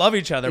 grow to like, love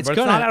each other, it's but it's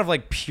gonna- not out of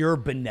like pure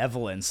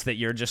benevolence that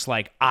you're just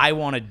like, I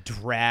want to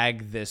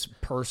drag this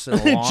person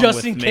along Just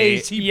with in me.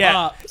 case he yeah.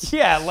 pops.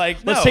 Yeah, like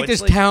Let's no, take it's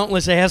this like,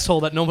 talentless asshole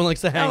that no one likes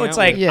to hang no, out it's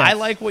like with. Yeah. I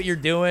like what you're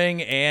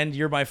doing, and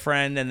you're my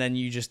friend, and then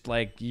you just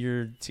like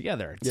you're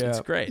together. It's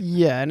Yeah. great.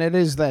 Yeah, and it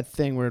is that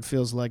thing where it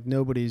feels like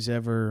nobody's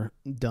ever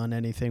done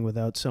anything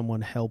without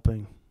someone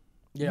helping.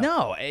 Yeah.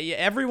 No,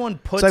 everyone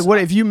puts It's like, what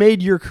if you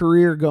made your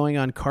career going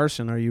on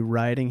Carson? Are you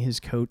riding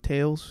his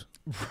coattails?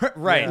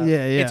 right.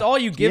 Yeah, yeah. It's all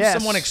you give Yes.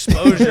 someone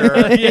exposure.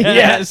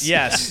 Yes.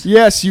 yes.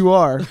 Yes, you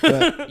are.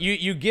 But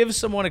You give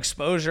someone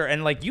exposure,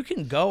 and like you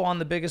can go on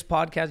the biggest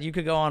podcast, you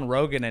could go on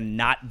Rogan and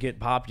not get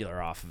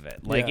popular off of it.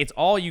 Like Yeah. it's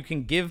all you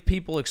can give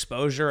people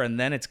exposure, and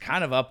then it's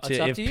kind of up to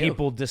It's up if to you.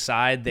 people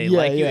decide they Yeah,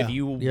 like you. yeah. If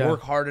you Yeah.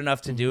 work hard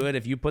enough to do it,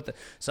 if you put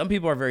some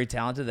people are very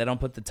talented, they don't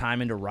put the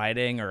time into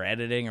writing or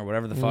editing or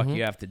whatever the fuck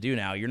you have to do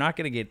now. You're not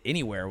going to get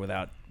anywhere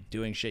without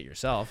doing shit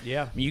yourself.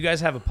 Yeah. I mean, you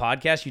guys have a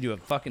podcast, you do a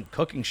fucking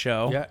cooking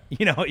show. Yeah.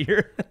 You know,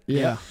 you're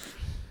yeah.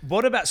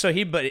 What about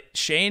but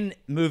Shane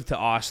moved to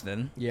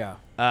Austin. Yeah.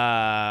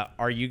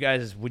 Are you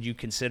guys? Would you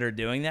consider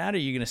doing that? Or are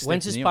you going to stick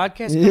When's to this New York?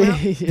 podcast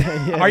come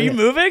out? yeah. Are you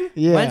moving?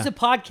 Yeah. When's the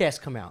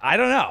podcast come out? I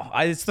don't know.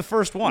 It's the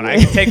first one. I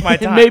can take my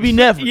time. Maybe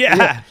never.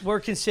 Yeah. We're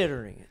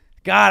considering it.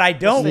 God, I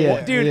don't,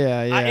 Yeah, dude.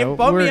 yeah, yeah. It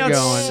bummed me We're out.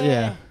 going,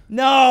 yeah.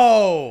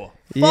 No.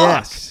 Fuck.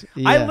 Yes, I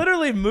yeah.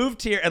 literally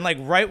moved here, and like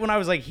right when I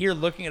was like here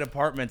looking at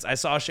apartments, I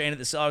saw Shane at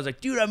the cell. I was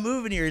like, dude, I'm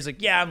moving here. He's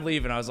like, yeah, I'm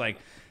leaving. I was like,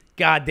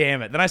 God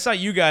damn it. Then I saw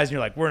you guys, and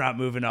you're like, we're not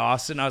moving to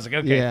Austin. I was like,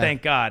 okay, Yeah.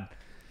 thank God.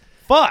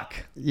 Fuck.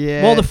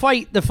 Yeah. Well,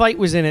 the fight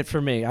was in it for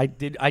me.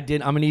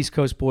 I'm an East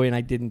Coast boy, and I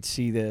didn't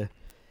see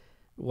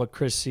what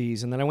Chris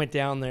sees. And then I went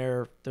down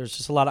there. There's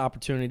just a lot of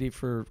opportunity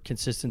for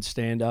consistent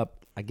stand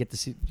up. I get to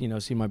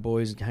see my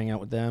boys and hang out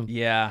with them.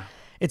 Yeah.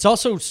 It's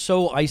also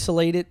so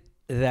isolated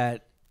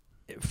that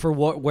for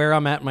where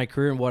I'm at in my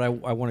career and what I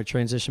want to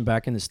transition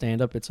back into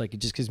stand up, it's like it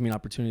just gives me an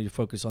opportunity to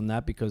focus on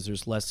that because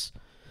there's less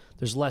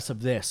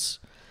of this.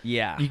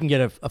 Yeah. You can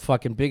get a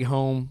fucking big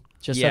home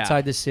just Yeah.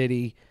 outside the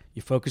city.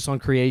 You focus on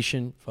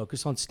creation,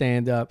 focus on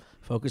stand-up,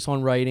 focus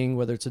on writing,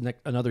 whether it's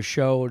another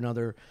show,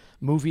 another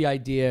movie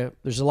idea.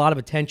 There's a lot of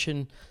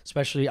attention,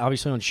 especially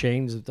obviously on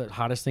Shane's the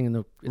hottest thing in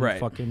the Right.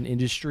 fucking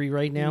industry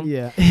right now.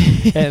 Yeah.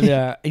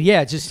 And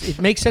it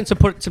makes sense to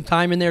put some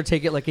time in there,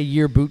 take it like a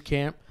year boot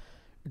camp.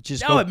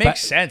 Just No, it makes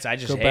sense. I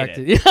just Go hate back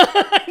it.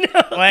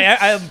 to Like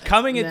I'm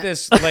coming at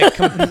this like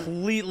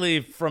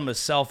completely from a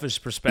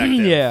selfish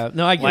perspective. yeah.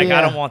 No, I get Like it. I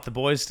Yeah. don't want the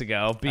boys to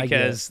go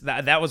because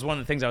that was one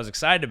of the things I was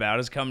excited about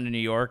is coming to New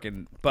York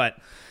but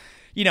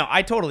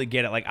I totally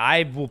get it. Like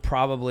I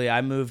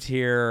moved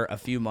here a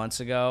few months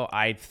ago.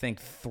 I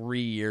think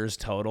 3 years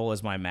total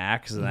is my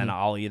max, and then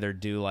I'll either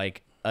do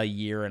like a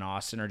year in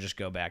Austin or just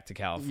go back to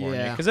California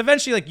Yeah. because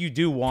eventually like you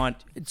do want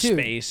Dude.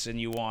 space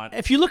and you want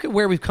If you look at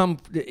where we've come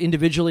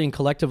individually and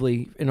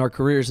collectively in our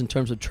careers in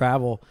terms of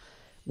travel,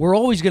 we're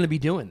always going to be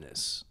doing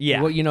this.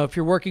 Yeah. Well, if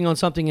you're working on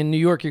something in New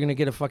York, you're going to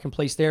get a fucking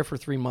place there for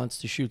 3 months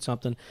to shoot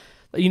something.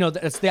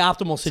 That's the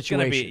optimal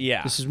situation. gonna be-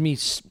 yeah. This is me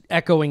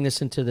echoing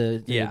this into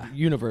the Yeah.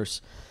 universe.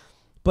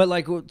 But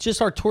like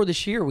just our tour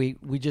this year, we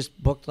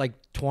just booked like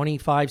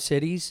 25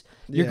 cities.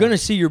 You're Yeah. going to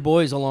see your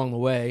boys along the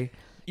way.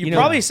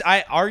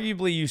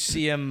 Arguably you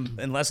see him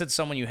unless it's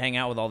someone you hang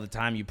out with all the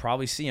time. You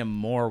probably see him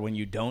more when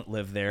you don't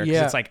live there. 'Cause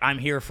Yeah. it's like I'm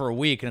here for a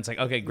week, and it's like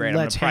okay, great.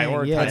 Let's I'm gonna hang.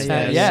 prioritize Yeah,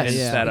 this yeah, yeah.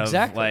 instead of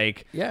Exactly.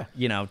 like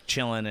Yeah.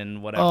 chilling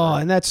and whatever. Oh,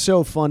 and that's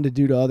so fun to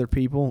do to other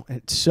people.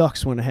 It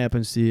sucks when it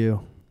happens to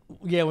you.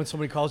 Yeah, when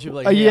somebody calls you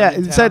like, Yeah, I'm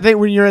in it's town. that thing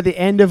when you're at the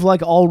end of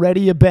like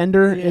already a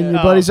bender and your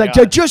Oh, buddy's like,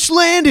 God. I just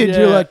landed. Yeah.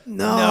 You're like,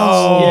 no.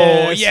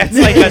 Oh, Yes. yeah, it's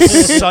like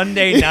a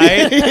Sunday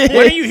night.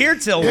 When are you here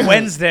till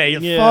Wednesday?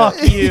 Yeah.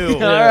 Fuck you. All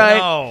right.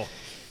 No.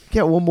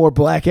 Get one more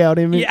blackout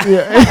in me.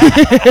 Yeah.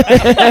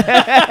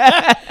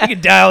 I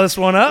can dial this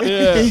one up.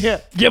 Yeah.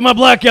 Get my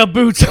blackout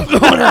boots. I'm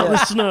going out in the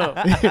snow.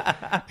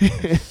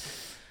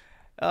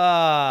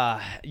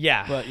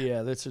 Yeah. But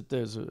yeah,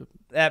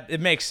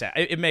 It makes sense.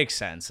 It makes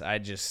sense. I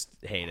just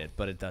hate it,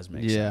 but it does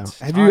make Yeah. sense.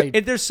 Have you? All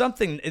right. There's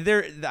something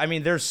there. I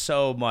mean, there's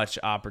so much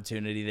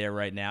opportunity there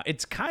right now.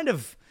 It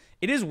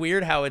is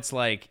weird how it's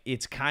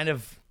kind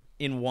of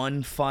in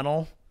one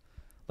funnel.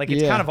 Like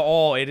it's Yeah. kind of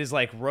all. It is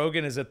like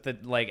Rogan is at the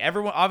like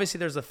everyone. Obviously,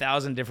 there's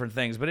 1,000 different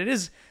things, but it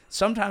is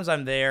sometimes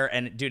I'm there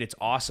and dude, it's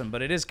awesome.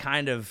 But it is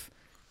kind of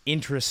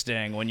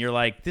interesting when you're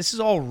like, this is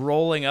all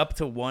rolling up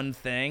to one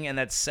thing, and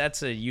that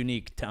sets a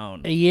unique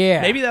tone.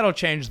 Yeah. Maybe that'll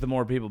change the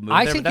more people move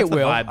I there. think but that's it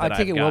will. The vibe I that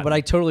think I've it will, but gotten.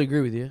 I totally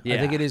agree with you. I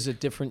think Yeah. it is a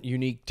different,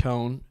 unique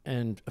tone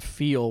and a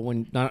feel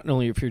when not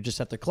only if you're just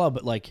at the club,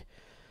 but like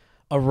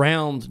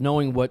around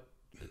knowing what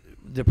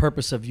the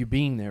purpose of you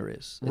being there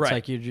is. It's Right.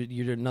 like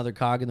you're another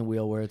cog in the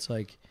wheel where it's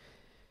like,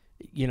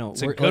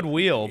 It's a good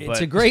wheel, but it's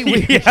a great wheel.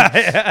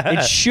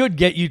 It should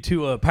get you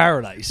to a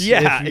paradise.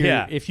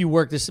 Yeah, If you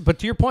work this, but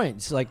to your point,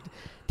 it's like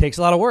takes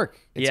a lot of work.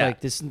 It's Yeah.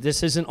 like this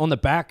isn't on the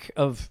back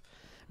of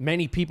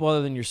many people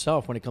other than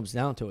yourself when it comes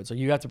down to it. So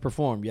you have to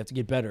perform. You have to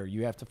get better.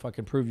 You have to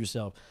fucking prove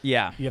yourself.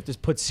 Yeah. You have to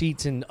put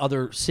seats in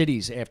other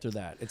cities after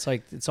that. It's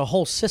like it's a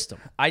whole system.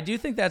 I do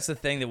think that's the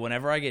thing that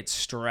whenever I get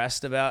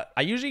stressed about,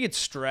 I usually get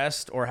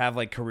stressed or have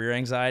like career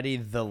anxiety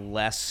the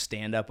less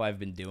stand up I've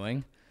been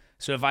doing.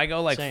 So if I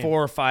go like Same.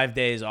 4 or 5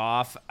 days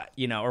off,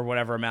 or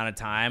whatever amount of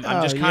time, I'm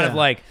Oh, just kind of yeah.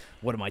 like,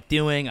 what am I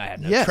doing? I have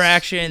no Yes.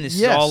 traction. This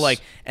is Yes. all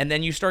like, and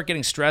then you start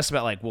getting stressed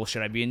about like, well,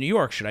 should I be in New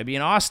York? Should I be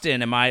in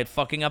Austin? Am I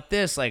fucking up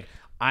this? Like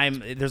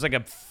there's like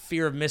a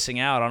fear of missing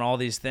out on all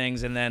these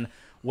things. And then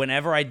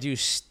whenever I do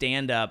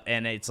stand up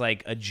and it's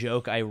like a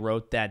joke I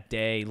wrote that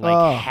day, like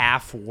Oh.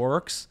 half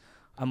works,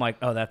 I'm like,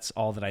 oh, that's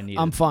all that I need.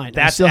 I'm fine. I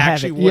That's still have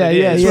actually it. what Yeah, it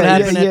yeah, is. That's what yeah,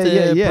 happened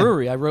at the yeah.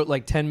 brewery. I wrote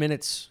like 10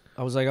 minutes.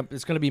 I was like,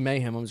 it's going to be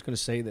mayhem. I'm just going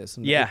to say this.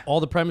 And Yeah. all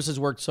the premises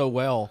worked so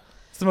well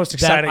It's the most that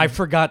exciting. I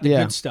forgot the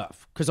Yeah. good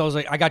stuff because I was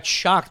like, I got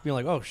shocked, being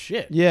like, oh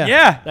shit, Yeah.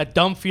 yeah. that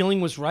dumb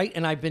feeling was right,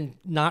 and I've been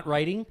not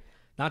writing,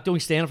 not doing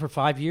stand up for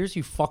 5 years.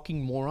 You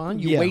fucking moron!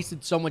 You Yeah.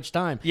 wasted so much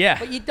time. Yeah.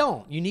 but you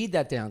don't. You need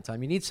that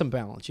downtime. You need some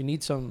balance. You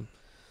need some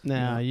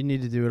Nah, you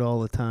need to do it all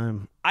the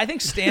time. I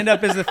think stand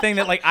up is the thing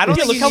that like I don't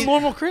Yeah, think look you how need,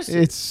 normal Chris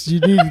is.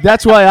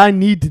 That's why I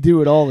need to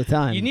do it all the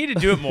time. you need to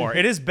do it more.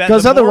 It is better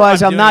because the more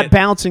otherwise I'm doing not it-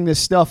 bouncing this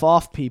stuff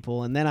off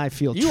people, and then I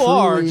feel You truly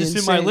are just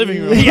in my insane.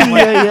 living room. Yeah, I'm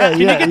like, yeah, Can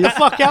you yeah. get the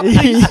fuck out,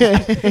 please?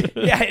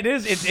 Yeah, it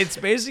is. It's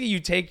basically you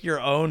take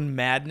your own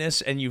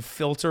madness and you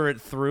filter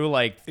it through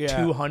like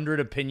Yeah. 200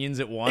 opinions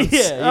at once. Yeah,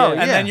 yeah. and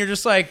yeah. then you're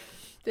just like,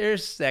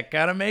 that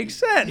kind of makes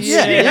sense.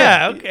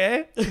 Yeah.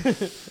 Okay.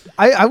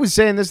 I was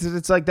saying this that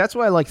it's like that's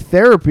why like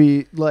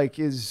therapy like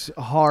is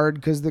hard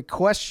because the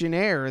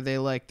questionnaire they're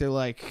like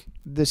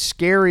the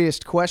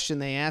scariest question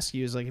they ask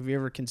you is like have you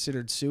ever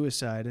considered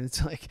suicide, and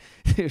it's like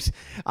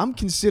I'm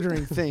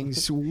considering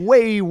things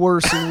way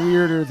worse and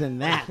weirder than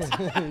that.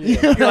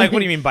 You're like, what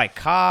do you mean by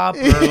cop?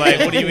 Or like,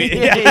 what do you mean?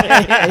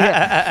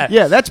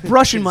 Yeah, that's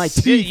brushing my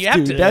teeth, You have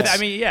dude. to. That's I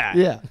mean, yeah.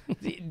 yeah,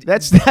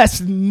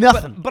 that's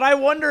nothing. But I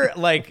wonder,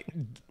 like,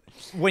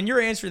 when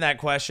you're answering that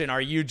question,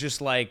 are you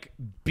just like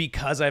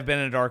because I've been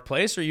in a dark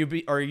place, or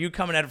are you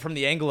coming at it from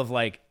the angle of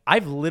like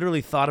I've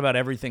literally thought about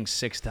everything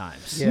 6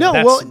 times? Yeah. No,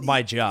 that's well,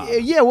 my job.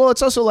 Yeah, well,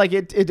 it's also like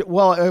it.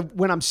 Well,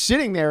 when I'm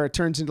sitting there, it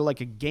turns into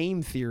like a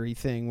game theory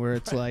thing where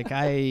it's like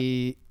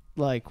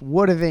like,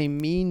 what do they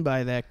mean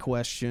by that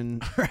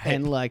question?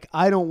 And like,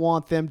 I don't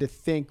want them to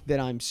think that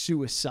I'm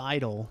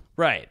suicidal,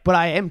 Right. but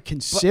I am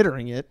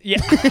considering it. Yeah.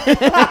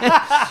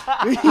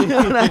 You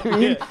know what I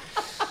mean?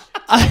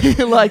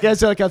 Like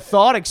as like a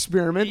thought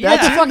experiment.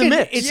 That's Yeah. in the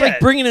mix. It's Yeah. like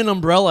bringing an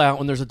umbrella out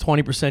when there's a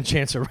 20%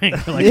 chance of rain.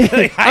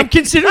 Like, I'm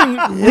considering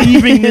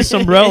leaving this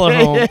umbrella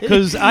home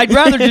because I'd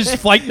rather just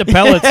fight the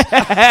pellets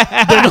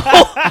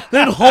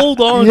than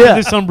hold on to Yeah.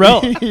 this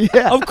umbrella.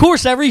 Yeah. Of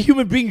course, every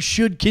human being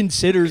should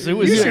consider You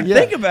suicide. should Yeah.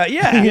 think about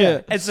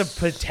Yeah. It's a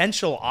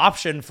potential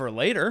option for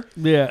later.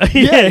 Yeah.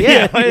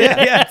 Yeah.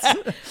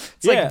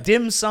 It's Yeah. like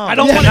dim sum. I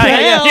don't at want to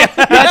night. hell.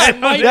 I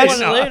might That's-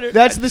 want it later.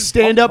 That's the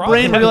stand-up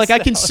brain where you're like, I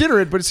problems.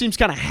 consider it, but it seems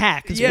kind of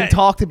hack. It's Yeah. been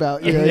talked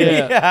about.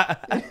 Yeah.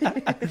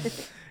 Yeah.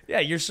 Yeah,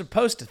 you're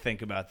supposed to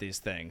think about these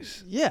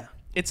things. Yeah.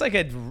 It's like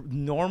a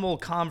normal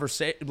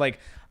conversation. Like,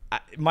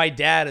 my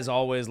dad is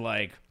always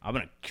like, I'm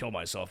going to kill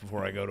myself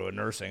before I go to a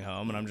nursing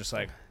home. And I'm just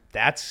like,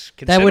 that's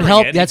That would considering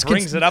help. it. That's He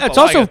brings it up. that's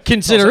a lot. also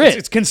considerate.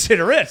 It's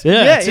considerate.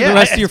 Yeah, to the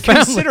rest of your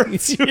family.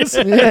 Considerate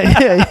suicide.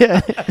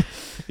 Yeah.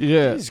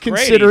 Yeah. It's great.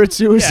 Considerate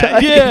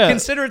suicide. Yeah.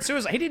 Considerate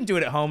suicide. He didn't do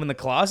it at home in the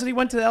closet. He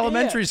went to the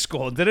elementary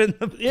school and did it in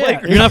the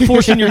playground. You're not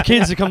forcing your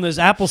kids to come to this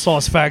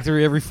applesauce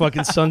factory every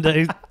fucking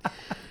Sunday.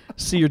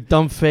 See your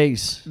dumb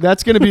face.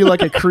 That's gonna be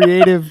like a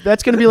creative.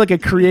 That's gonna be like a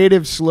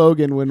creative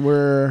slogan when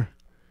we're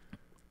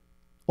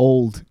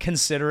old.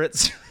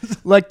 Considerate.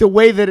 Like the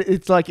way that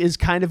it's like is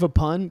kind of a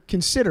pun.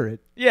 Considerate.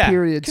 Yeah,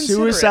 Period.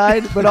 considerate.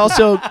 Suicide, but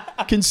also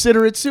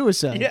considerate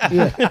suicide.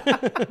 Yeah.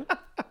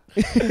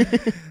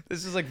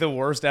 This is like the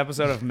worst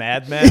episode of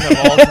Mad Men of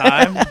all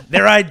time.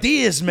 They're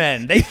ideas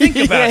men. They think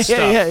about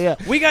stuff. Yeah.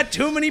 We got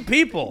too many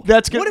people.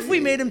 That's good. What if we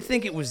made them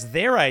think it was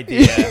their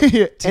idea to And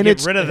get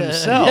it's- rid of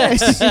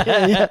themselves?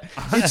 yeah.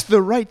 It's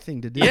the right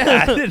thing to do.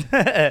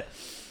 Yeah.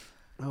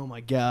 Oh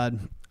my god.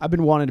 I've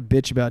been wanting to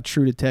bitch about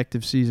True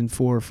Detective season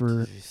 4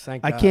 for.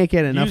 Thank I God. can't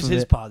get enough Use of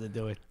his it. pod to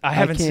do it. I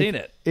haven't can't- seen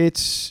it.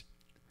 It's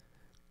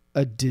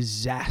a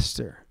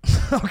disaster.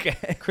 Okay.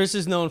 Chris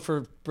is known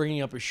for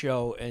bringing up a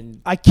show and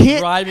I can't.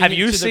 driving Have it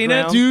you to the seen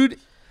it, ground. Dude,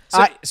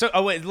 So,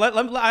 oh wait,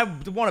 I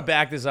want to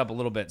back this up a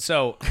little bit.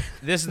 So,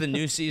 this is the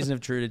new season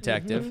of True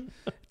Detective.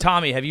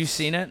 Tommy, have you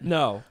seen it?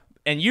 No.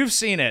 And you've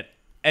seen it,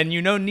 and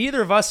you know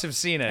neither of us have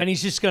seen it. And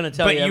he's just going to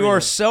tell but you you are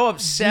everything. so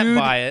upset dude,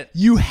 by it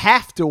you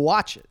have to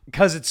watch it.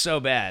 because it's so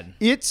bad.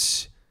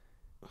 It's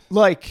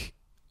like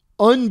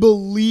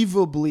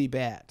unbelievably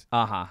bad.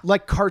 Uh-huh.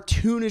 Like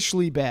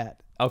cartoonishly bad.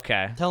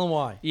 Okay. Tell him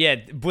why. Yeah,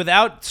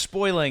 without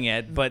spoiling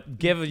it, but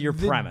give your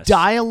The premise.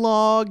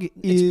 dialogue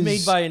It's is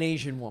made by an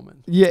Asian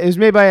woman. Yeah, it was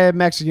made by a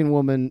Mexican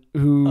woman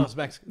who Oh, it's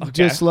Mexican.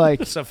 just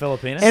like So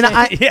Filipino. and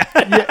I yeah.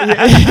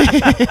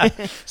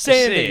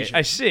 Saying I see. Asian.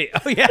 I see.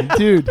 Oh yeah.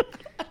 dude.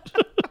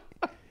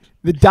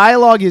 The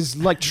dialogue is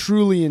like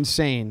truly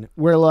insane.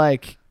 Where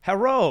like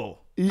Hello.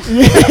 this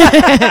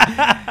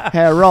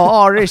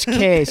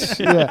case.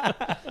 Yeah.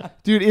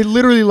 Dude, it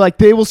literally like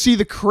they will see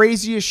the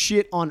craziest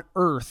shit on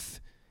earth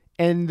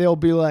and they'll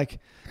be like,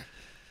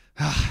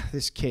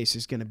 this case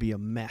is gonna be a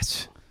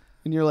mess.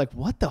 And you're like,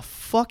 what the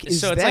fuck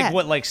is So it's that? like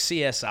what like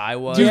CSI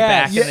was Dude,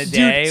 back yeah, in the dude,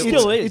 day. it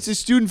still is. It's a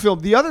student film.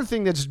 The other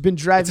thing that's been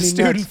driving It's a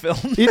me nuts.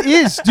 student film. It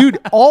is, dude.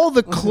 All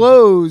the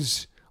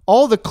clothes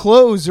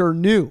are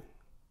new.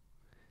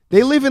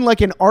 They live in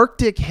like an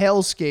Arctic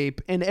hellscape,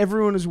 and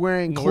everyone is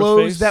wearing North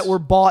clothes Face? that were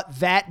bought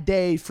that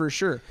day for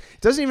sure.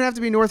 It doesn't even have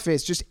to be North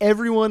Face. Just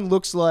everyone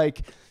looks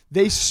like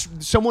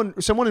someone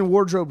in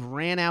wardrobe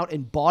ran out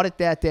and bought it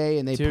that day,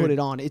 and they Dude. put it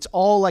on. It's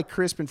all like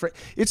crisp and fresh.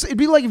 It'd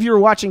be like if you were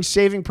watching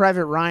Saving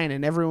Private Ryan,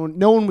 and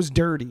no one was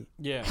dirty.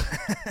 Yeah.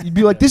 You'd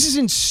be like, this is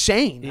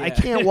insane. I Yeah.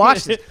 can't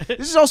watch this.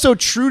 This is also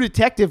True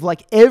Detective.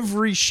 Like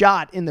every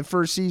shot in the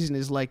first season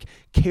is like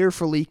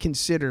carefully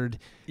considered.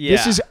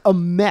 This Yeah. is a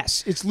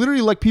mess. It's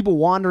literally like people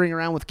wandering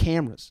around with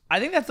cameras. I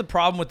think that's the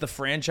problem with the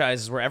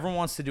franchises where everyone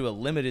wants to do a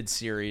limited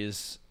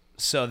series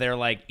So they're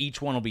like, each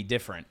one will be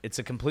different. It's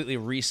a completely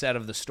reset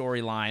of the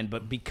storyline,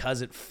 but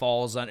because it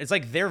falls on, it's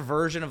like their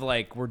version of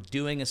like, we're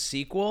doing a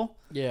sequel,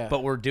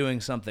 but we're doing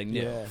something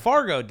new. Yeah.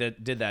 Fargo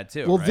did that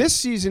too. Well, right? this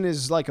season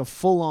is like a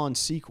full-on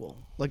sequel.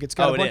 Like it's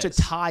got Oh, a it bunch of is.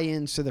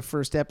 tie-ins to the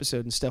first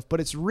episode and stuff, but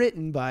it's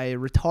written by a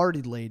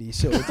retarded lady,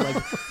 so it's like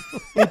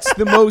it's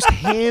the most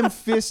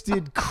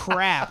ham-fisted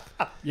crap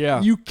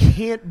you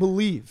can't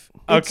believe.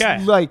 It's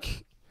Okay.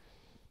 like,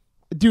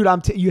 dude,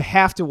 you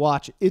have to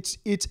watch it.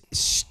 It's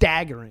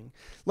staggering.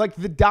 Like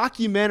the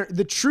documentary,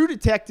 the True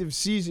Detective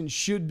season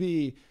should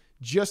be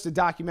just a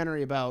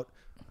documentary about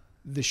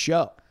the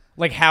show.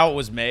 like how it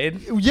was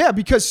made. Yeah,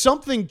 because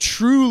something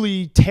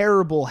truly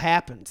terrible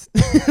happened.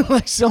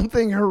 Like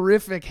something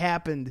horrific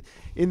happened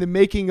in the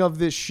making of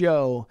this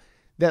show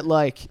that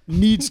like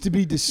needs to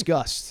be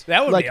discussed.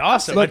 That would Like- be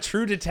awesome. like, a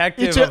true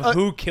detective it's a- of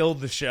who killed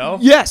the show.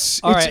 Yes,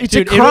 All right, it's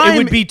dude, a crime. It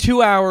would be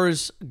 2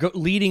 hours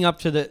leading up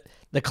to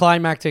the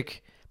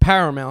climactic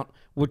Paramount,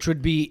 which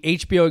would be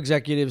HBO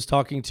executives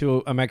talking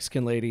to a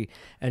Mexican lady,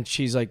 and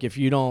she's like, if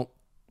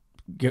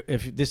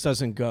this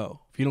doesn't go,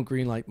 if you don't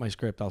greenlight my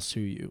script, I'll sue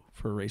you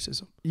for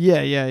racism. yeah.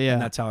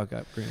 And that's how it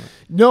got greenlit.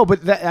 No,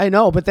 but I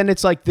know. But then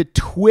it's like the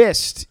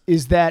twist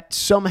is that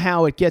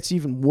somehow it gets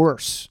even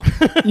worse.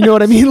 You know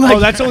what I mean? Like,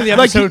 that's only the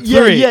like, episode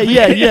yeah, 3.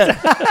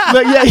 Yeah.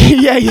 Like,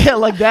 yeah.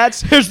 Like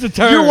that's Here's the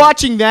turn. You're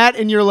watching that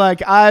and you're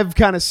like, I've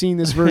kind of seen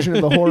this version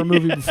of the horror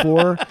movie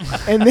before,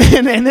 and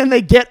then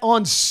they get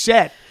on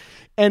set.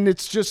 And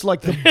it's just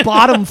like the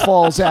bottom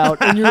falls out,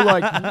 and you're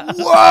like,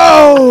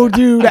 "Whoa,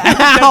 dude!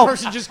 How?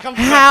 person just comes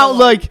how? up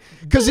Like,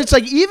 because it's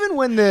like even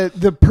when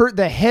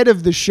the head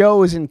of the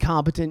show is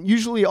incompetent,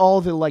 usually all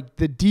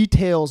the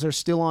details are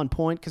still on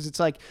point because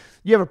it's like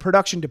you have a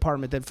production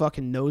department that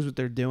fucking knows what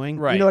they're doing.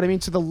 Right. You know what I mean?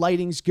 So the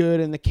lighting's good,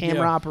 and the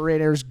camera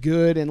operator's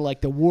good, and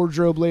like the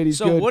wardrobe lady's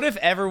So good. what if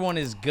everyone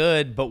is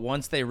good, but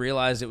once they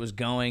realized it was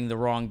going the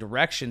wrong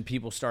direction,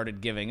 people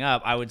started giving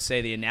up? I would say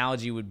the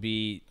analogy would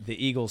be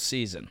the Eagles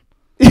season.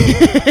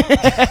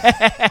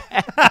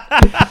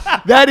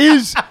 That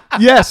is,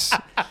 yes,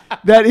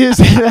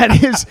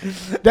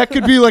 that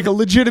could be like a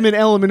legitimate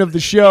element of the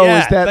show.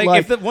 Yeah, Is that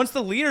like once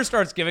the leader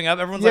starts giving up,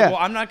 everyone's Yeah. like,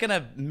 well, I'm not going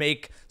to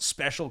make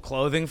special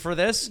clothing for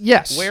this.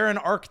 Yes. Wear an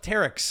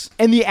Arc'teryx.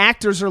 and the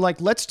actors are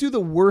like, let's do the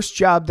worst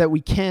job that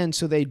we can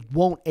so they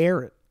won't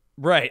air it.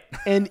 Right.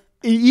 And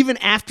even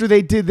after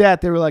they did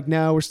that, they were like,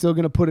 no, we're still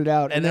going to put it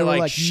out. And they they're were like,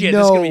 like, shit, no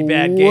this is gonna be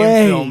bad game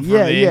way. film for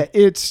yeah, me. Yeah,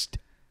 it's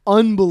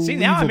unbelievable. See,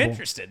 now I'm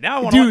interested. Now I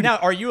want Dude. Now,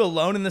 are you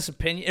alone in this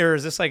opinion, or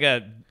is this like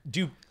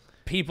do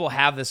people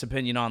have this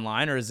opinion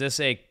online, or is this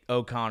a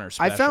O'Connor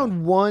special? I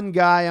found one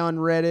guy on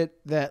Reddit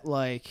that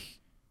like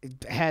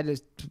had a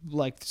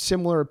like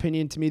similar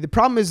opinion to me. The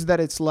problem is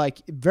that it's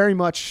like very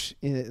much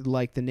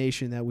like the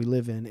nation that we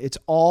live in. It's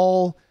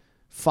all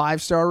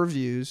 5-star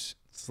reviews,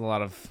 It's a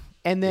lot of.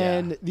 and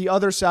then the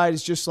other side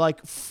is just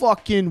like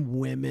fucking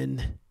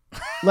women.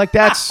 Like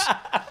that's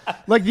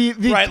like the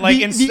Right, like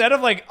the- instead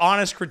of like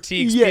honest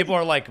critiques, Yeah. people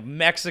are like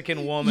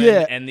Mexican woman,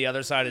 Yeah. and the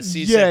other side is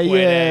Cisa yeah, Puede,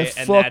 yeah,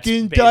 and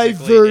fucking that's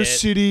basically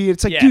diversity.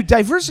 It's like, Yeah. dude,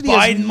 diversity has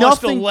Biden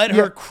must have nothing. let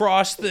yeah. her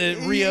cross the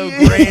Rio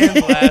Grande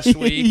last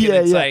week, Yeah, and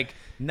it's yeah. like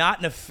not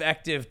an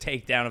effective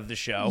takedown of the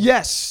show.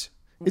 Yes,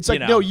 it's You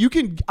like know. no, you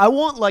can. I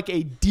want like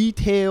a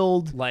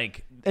detailed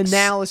Like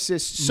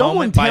analysis. Someone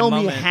moment by tell me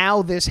moment.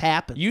 how this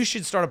happened. you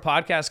should start a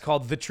podcast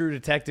called The True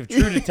Detective.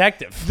 True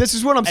Detective. This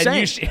is what I'm And saying.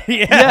 you should,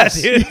 yeah, Yes.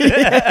 dude.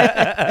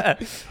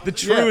 The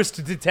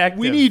truest detective.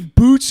 We need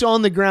boots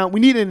on the ground.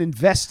 We need an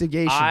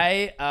investigation.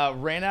 I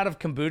ran out of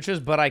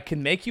kombuchas, but I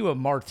can make you a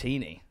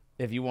martini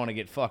if you want to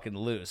get fucking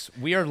loose.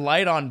 We are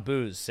light on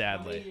booze,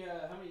 sadly.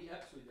 How many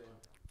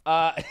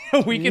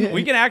eps we doing?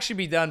 We can actually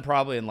be done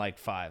probably in like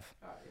 5,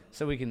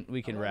 so we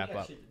can wrap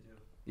up.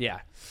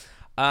 Yeah.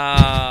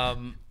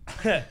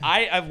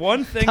 I have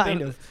one thing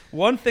Kind of.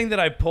 one thing that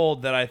I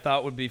pulled that I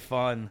thought would be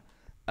fun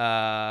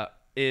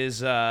is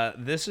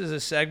this is a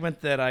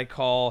segment that I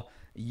call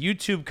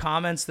YouTube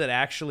comments that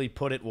actually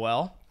put it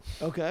well.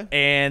 okay.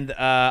 And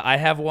I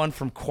have one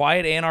from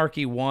Quiet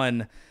Anarchy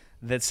 1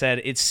 that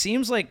said, "It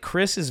seems like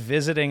Chris is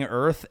visiting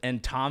Earth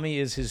and Tommy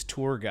is his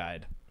tour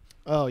guide."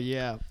 Oh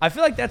yeah. I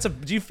feel like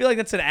do you feel like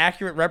that's an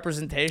accurate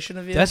representation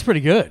of you? That's pretty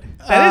good.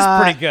 That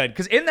is pretty good,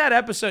 because in that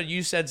episode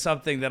you said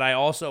something that I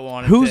also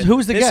wanted. Who's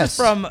the this guest?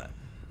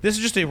 This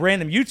is just a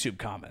random YouTube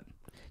comment.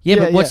 Yeah,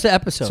 Yeah, but what's yeah. the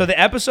episode? So the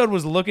episode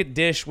was Look at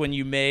Dish when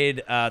you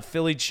made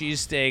Philly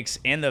cheesesteaks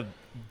and the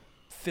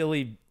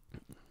Philly,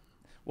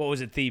 what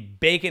was it? The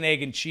bacon,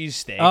 egg, and cheese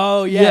steak.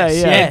 oh yes,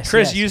 Yeah, yeah. yes,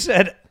 Chris, yes. you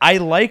said, "I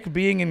like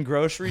being in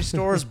grocery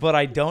stores, but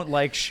I don't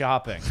like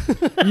shopping."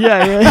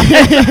 Yeah.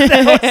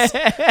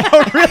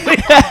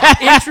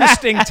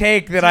 Interesting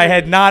take that I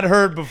had not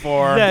heard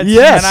before.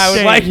 Yes. And I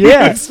would like you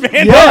Yeah. to expand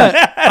Yeah. on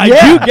that. I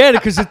Yeah. do get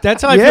it because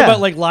that's how I feel Yeah.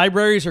 about like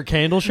libraries or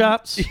candle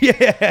shops. Yeah.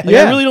 Like,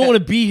 Yeah. I really don't want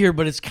to be here,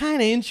 but it's kind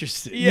of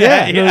interesting.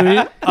 Yeah. You know what I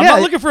mean? I'm Yeah.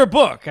 not looking for a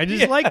book. I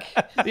just like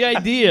the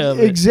idea of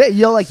it. Exactly.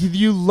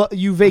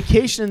 You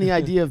vacation in the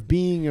idea of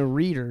being a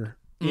reader.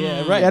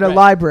 Yeah, right. at a right.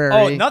 library.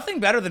 Oh, nothing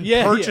better than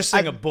Yeah,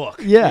 purchasing a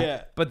book.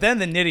 Yeah. But then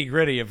the nitty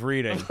gritty of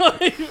reading.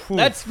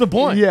 That's the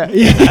point. Yeah.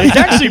 It's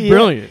actually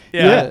brilliant.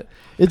 Yeah.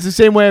 It's the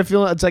same way I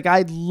feel. It's like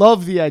I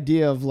love the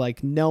idea of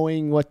like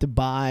knowing what to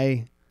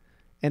buy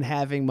and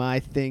having my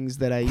things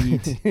that I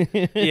eat.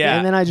 Yeah.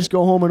 And then I just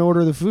go home and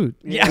order the food.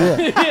 You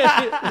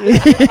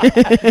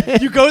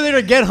go there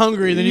to get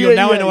hungry, then you go,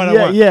 now I know what I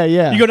want. Yeah.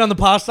 You go down the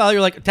pasta aisle,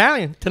 you're like,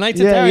 Italian. Tonight's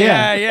Yeah, Italian.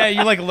 Yeah,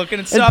 you like looking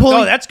at stuff.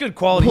 pulling- Oh, that's good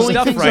quality pulling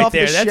stuff things right off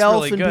there. the That's shelf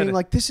really and good. being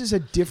like, this is a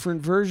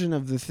different version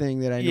of the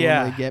thing that I normally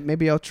Yeah. get.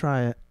 Maybe I'll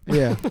try it.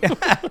 Yeah.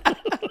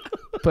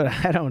 But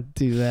I don't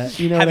do that.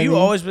 You know Have what I you mean?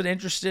 always been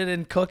interested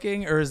in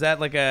cooking, or is that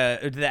like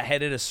did that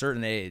head at a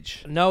certain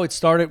age? No, it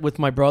started with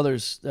my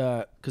brothers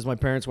because my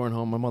parents weren't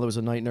home. My mother was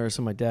a night nurse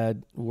and my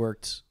dad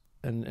worked.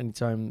 And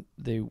anytime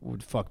they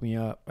would fuck me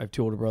up, I have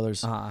two older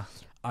brothers.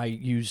 I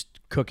used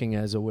cooking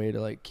as a way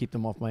to like keep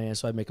them off my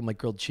ass. So I'd make them like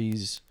grilled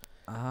cheese.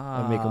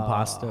 I'd make them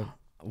pasta.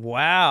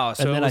 Wow.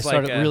 So And then it I was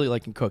started like really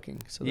liking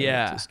cooking. So then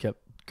Yeah. I just kept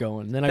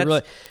going. And then I That's-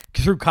 realized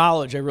through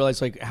college, I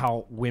realized like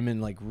how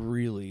women like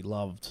really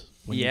loved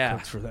when Yeah. you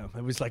cooked for them.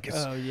 It was like,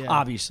 Oh, yeah.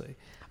 obviously.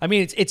 I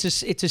mean, it's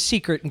a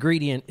secret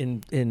ingredient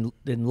in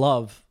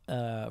love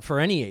for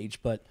any age,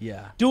 but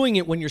Yeah. doing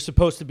it when you're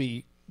supposed to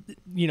be,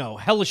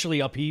 hellishly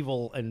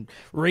upheaval and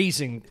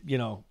raising,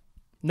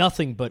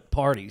 nothing but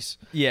parties.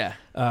 Yeah.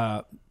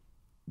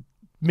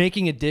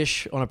 Making a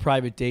dish on a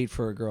private date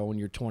for a girl when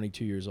you're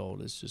 22 years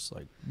old is just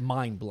like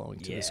mind blowing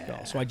to the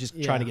skull. So I just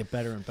try to get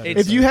better and better.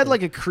 It's- If you had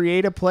like a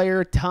creative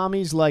player,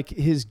 Tommy's like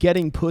his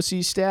getting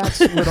pussy stats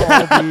would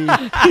all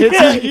be.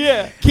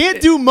 It's can't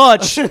do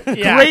much.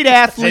 Great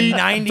athlete. It's a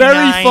 99,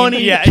 Very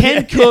funny. yeah,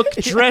 Can cook.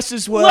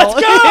 Dresses well. Let's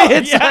go!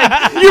 It's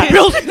like You're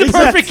building the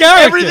perfect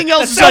character. everything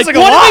else is sounds like,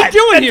 like a what am I lot.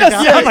 doing here?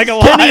 That sounds like a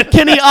lot.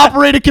 Can he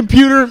operate a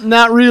computer?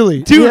 Not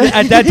really. Dude, Yeah.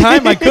 at that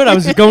time I could. I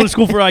was going to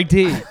school for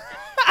IT.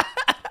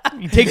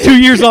 You take 2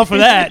 years off of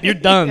that, you're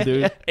done,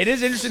 dude. It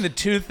is interesting. The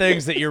two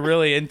things that you're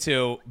really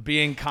into,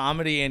 being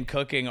comedy and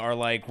cooking, are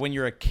like when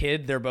you're a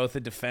kid, they're both a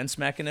defense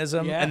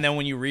mecunism, Yeah. and then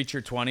when you reach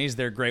your 20s,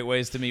 they're great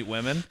ways to meet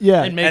women.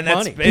 Yeah. And make And that's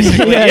money.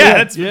 basically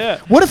Yeah, that's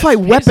What if I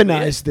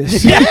weaponize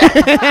this?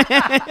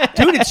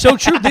 Dude, it's so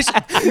true. This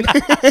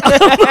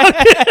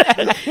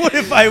what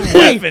if I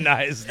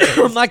weaponized this?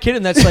 I'm not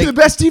kidding. That's like The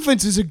best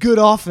defense is a good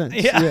offense.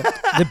 Yeah.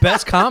 the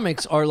best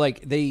comics are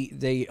like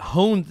they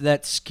honed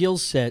that skill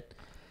set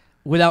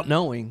without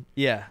knowing,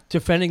 Yeah,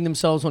 defending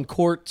themselves on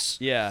courts,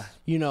 yeah,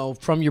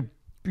 from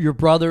your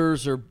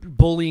brothers or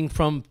bullying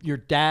from your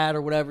dad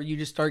or whatever. You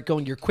just start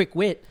going, your quick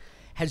wit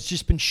has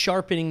just been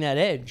sharpening that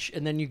edge,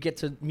 and then you get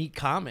to meet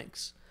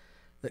comics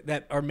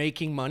that are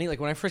making money. Like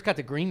when I first got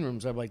to Green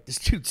Rooms, I'm like, this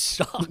dude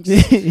sucks.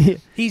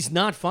 He's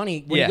not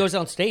funny. When Yeah. he goes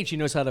on stage, he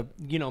knows how to,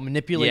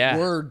 manipulate Yeah.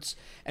 words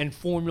and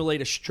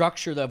formulate a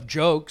structure of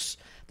jokes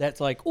that's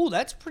like, oh,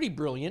 that's pretty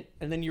brilliant.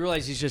 And then you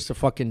realize he's just a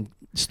fucking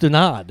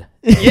stunad.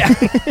 yeah.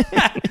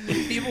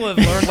 People have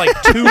learned like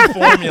 2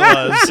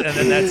 formulas, and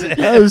then that's it.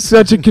 That was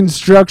such a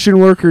construction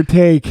worker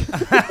take.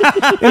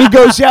 And he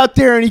goes out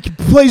there and he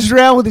plays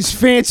around with his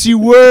fancy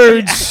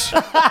words.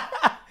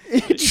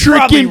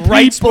 Tricking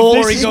writes people.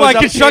 before he This is goes why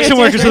up construction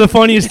workers are the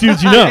funniest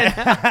dudes you know.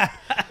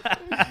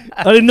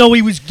 I didn't know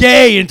he was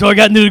gay until I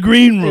got into the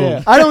green room.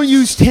 Yeah. I don't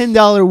use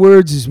 $10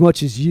 words as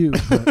much as you.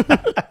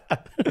 But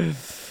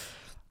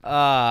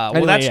Well,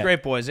 Anyway, that's yeah.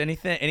 great, boys.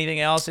 Anything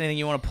else? Anything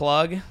you want to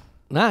plug?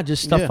 Nah,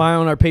 just stuff Yeah.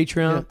 on our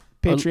Patreon.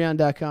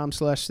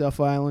 Patreon.com/Stuff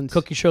Island.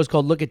 Cooking shows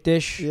called Look at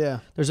Dish. Yeah.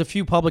 There's a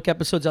few public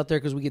episodes out there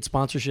because we get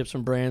sponsorships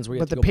from brands. We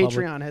have But to the go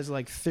public. Patreon has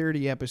like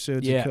 30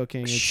 episodes Yeah, of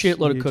cooking. It's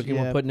shitload of huge, cooking.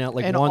 yeah. We're putting out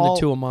like And 1 all-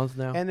 to 2 a month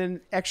now. And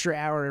then extra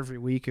hour every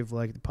week of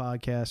like the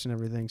podcast and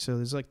everything. So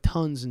there's like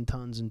tons and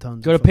tons and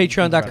tons. Go of to fucking things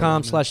about it.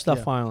 patreon.com/Stuff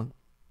Yeah. Island.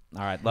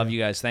 All right, love you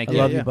guys. Thank I you.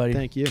 love you, buddy.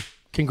 Thank you.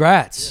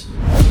 Congrats.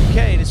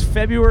 Okay, it is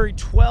February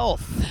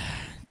 12th,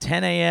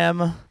 10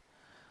 a.m.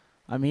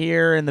 I'm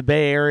here in the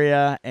Bay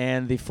Area,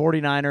 and the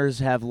 49ers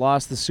have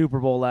lost the Super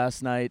Bowl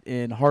last night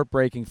in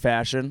heartbreaking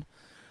fashion.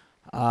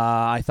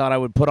 I thought I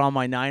would put on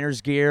my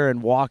Niners gear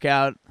and walk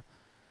out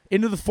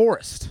into the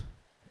forest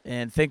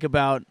and think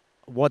about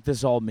what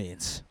this all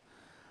means.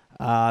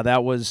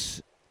 That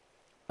was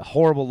a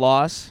horrible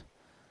loss.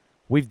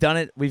 We've done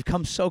it. We've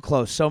come so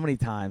close so many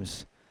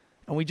times,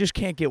 and we just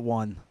can't get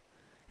one.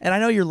 And I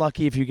know you're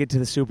lucky if you get to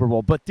the Super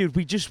Bowl, but, dude,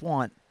 we just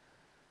want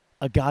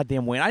a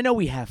goddamn win. I know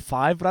we have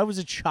 5, but I was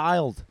a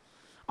child.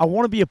 I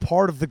want to be a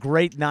part of the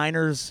great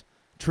Niners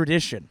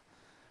tradition.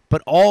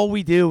 But all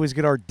we do is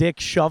get our dick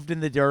shoved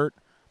in the dirt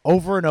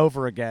over and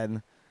over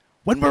again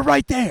when we're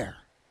right there.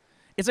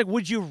 It's like,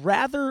 would you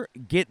rather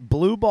get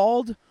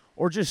blue-balled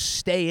or just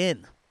stay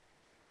in?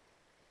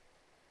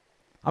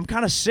 I'm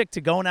kind of sick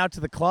to going out to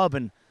the club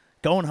and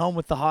going home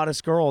with the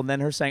hottest girl and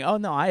then her saying, oh,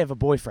 no, I have a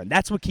boyfriend.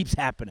 That's what keeps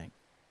happening.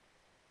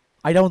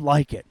 I don't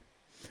like it.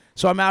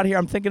 So I'm out here.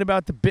 I'm thinking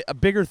about the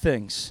bigger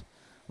things,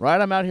 right?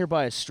 I'm out here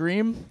by a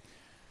stream.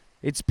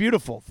 It's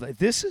beautiful.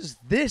 This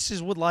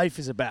is what life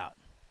is about.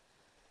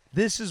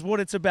 This is what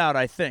it's about,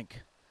 I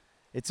think.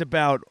 It's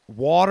about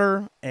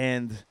water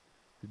and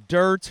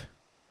dirt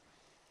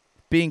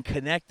being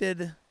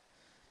connected.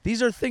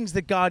 These are things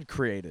that God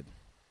created.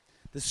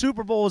 The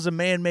Super Bowl is a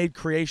man-made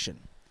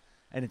creation,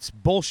 and it's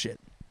bullshit,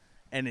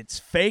 and it's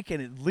fake,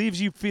 and it leaves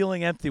you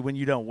feeling empty when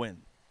you don't win.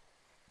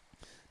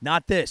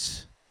 Not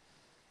this.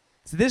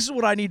 So this is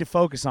what I need to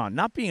focus on.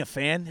 Not being a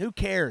fan. Who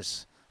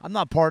cares? I'm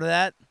not part of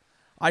that.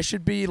 I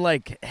should be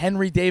like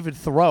Henry David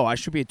Thoreau. I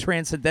should be a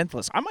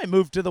transcendentalist. I might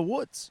move to the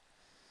woods.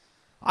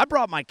 I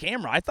brought my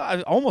camera.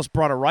 I almost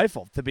brought a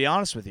rifle, to be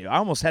honest with you. I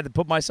almost had to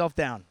put myself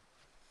down.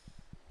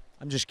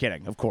 I'm just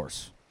kidding, of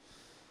course.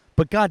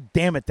 But God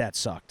damn it, that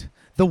sucked.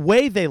 The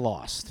way they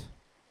lost.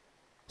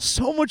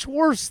 So much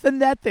worse than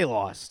that they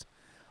lost.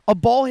 A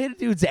ball hit a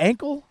dude's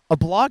ankle. A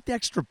blocked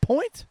extra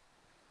point.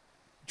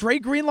 Dre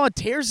Greenlaw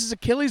tears his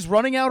Achilles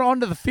running out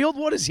onto the field.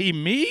 What is he,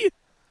 me?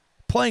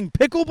 Playing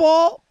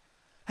pickleball?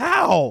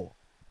 How?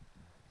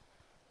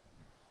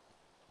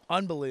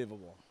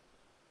 Unbelievable.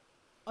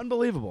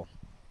 Unbelievable.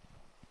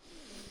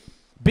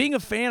 Being a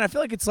fan, I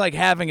feel like it's like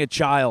having a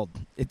child.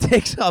 It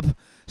takes up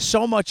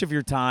so much of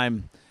your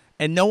time,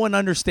 and no one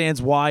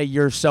understands why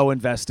you're so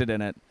invested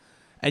in it.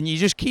 And you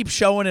just keep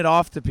showing it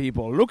off to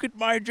people. Look at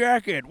my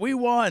jacket. We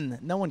won.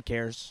 No one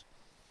cares.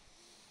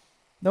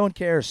 No one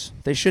cares.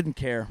 They shouldn't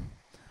care.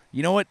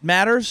 You know what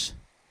matters?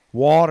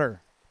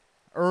 Water,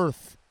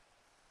 earth,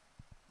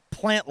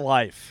 plant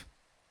life.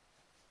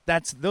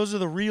 Those are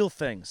the real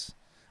things.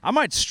 I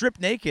might strip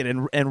naked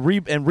and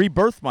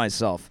rebirth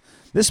myself.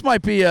 I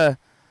might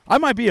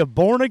be a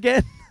born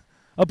again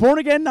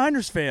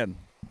Niners fan.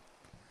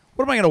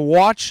 What am I going to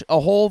watch a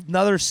whole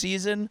nother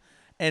season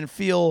and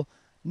feel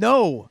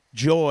no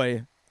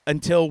joy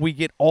until we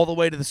get all the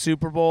way to the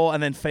Super Bowl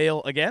and then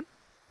fail again?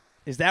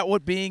 Is that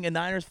what being a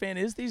Niners fan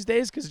is these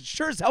days? Because it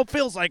sure as hell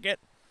feels like it.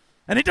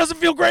 And it doesn't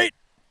feel great.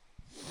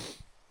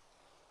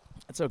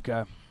 That's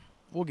okay.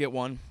 We'll get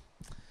one.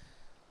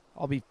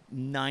 I'll be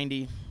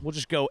 90. We'll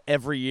just go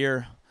every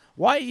year.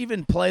 Why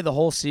even play the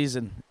whole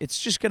season? It's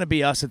just going to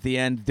be us at the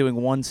end doing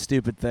one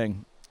stupid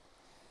thing.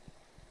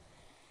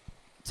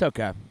 It's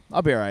okay.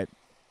 I'll be all right.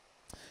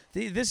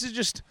 This is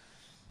just,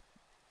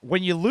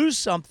 when you lose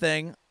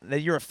something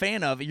that you're a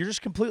fan of, you're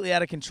just completely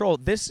out of control.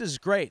 This is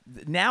great.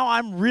 Now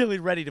I'm really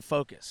ready to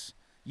focus.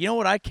 You know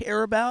what I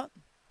care about?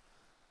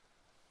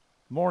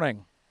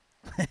 Morning.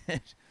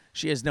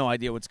 She has no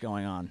idea what's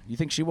going on. You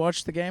think she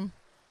watched the game?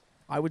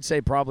 I would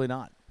say probably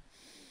not.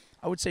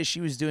 I would say she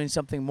was doing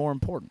something more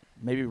important.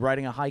 Maybe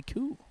writing a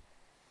haiku.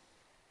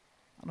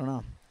 I don't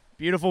know.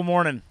 Beautiful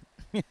morning.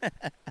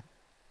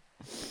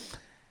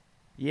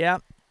 Yeah.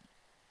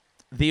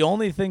 The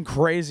only thing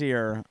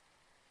crazier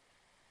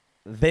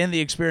than the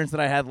experience that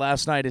I had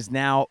last night is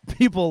now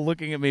people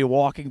looking at me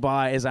walking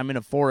by as I'm in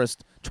a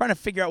forest trying to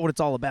figure out what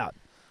it's all about.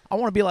 I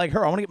want to be like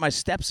her. I want to get my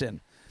steps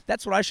in.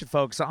 That's what I should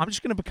focus on. I'm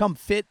just going to become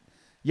fit,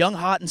 young,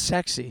 hot, and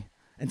sexy,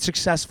 and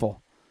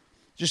successful.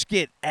 Just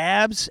get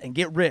abs and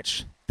get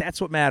rich.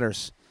 That's what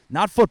matters.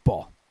 Not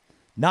football.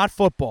 Not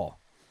football.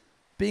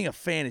 Being a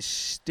fan is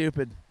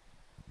stupid.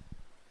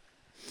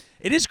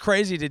 It is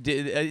crazy to do.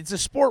 It's a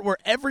sport where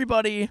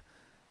everybody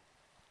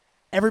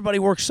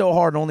works so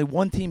hard and only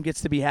one team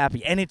gets to be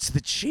happy, and it's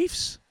the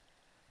Chiefs.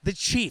 The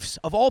Chiefs,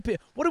 of all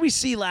people. What did we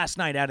see last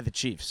night out of the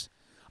Chiefs?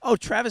 Oh,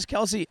 Travis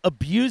Kelce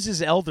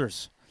abuses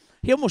elders.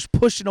 He almost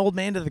pushed an old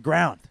man to the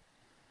ground.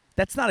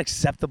 That's not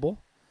acceptable.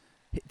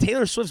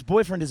 Taylor Swift's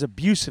boyfriend is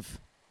abusive.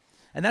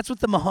 And that's what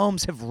the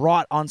Mahomes have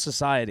wrought on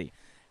society.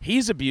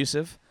 He's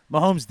abusive.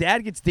 Mahomes'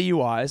 dad gets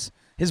DUIs.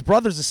 His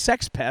brother's a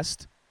sex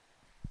pest.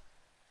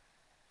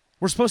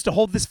 We're supposed to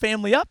hold this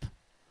family up?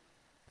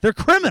 They're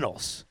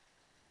criminals.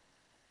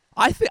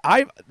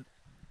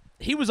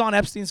 He was on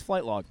Epstein's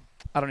flight log.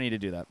 I don't need to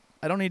do that.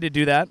 I don't need to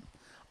do that.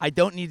 I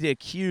don't need to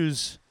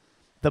accuse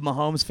the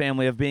Mahomes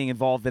family of being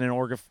involved in an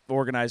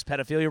organized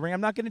pedophilia ring.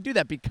 I'm not going to do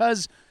that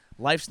because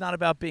life's not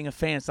about being a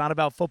fan. It's not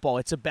about football.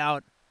 It's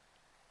about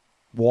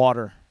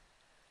water,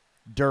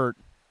 dirt,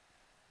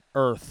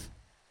 earth.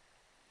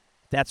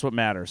 That's what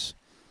matters.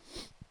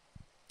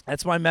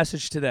 That's my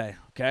message today,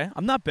 okay?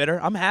 I'm not bitter.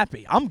 I'm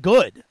happy. I'm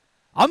good.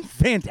 I'm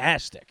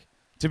fantastic,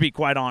 to be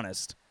quite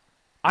honest.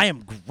 I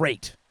am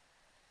great.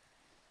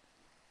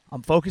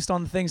 I'm focused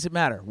on the things that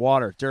matter.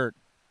 Water, dirt,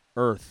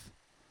 earth.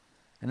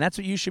 And that's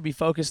what you should be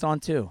focused on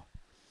too.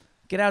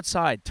 Get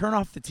outside. Turn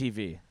off the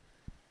TV.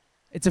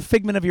 It's a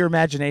figment of your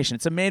imagination.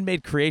 It's a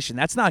man-made creation.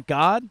 That's not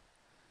God.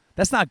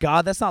 That's not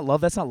God. That's not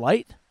love. That's not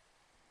light.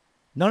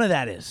 None of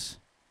that is.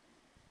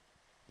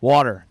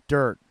 Water,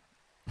 dirt,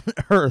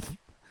 earth.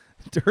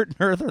 Dirt and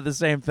earth are the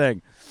same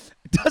thing.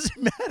 It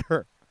doesn't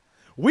matter.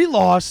 We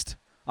lost.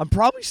 I'm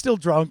probably still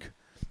drunk.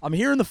 I'm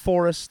here in the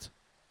forest.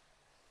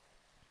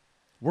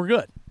 We're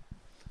good.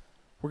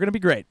 We're going to be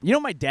great. You know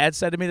what my dad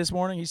said to me this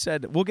morning? He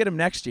said, we'll get him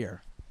next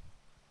year.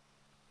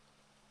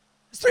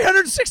 It's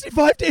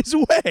 365 days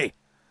away.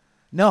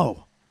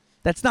 No,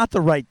 that's not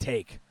the right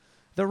take.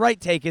 The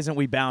right take isn't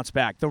we bounce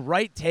back. The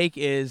right take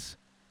is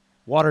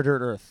water,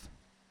 dirt, earth.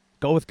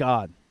 Go with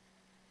God.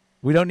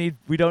 We don't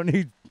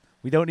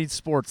need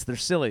sports. They're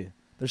silly.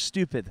 They're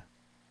stupid.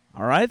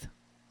 All right?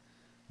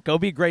 Go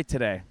be great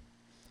today.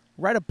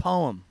 Write a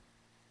poem.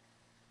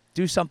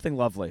 Do something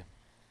lovely.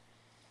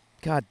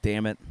 God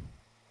damn it.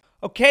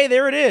 Okay,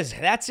 there it is.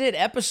 That's it.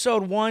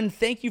 Episode 1.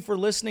 Thank you for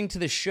listening to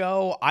the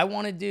show. I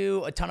want to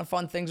do a ton of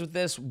fun things with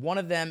this. One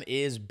of them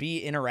is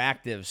be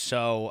interactive.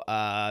 So,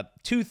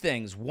 2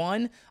 things.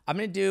 One, I'm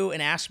going to do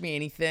an Ask Me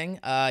Anything.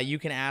 You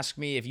can ask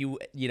me if you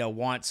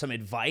want some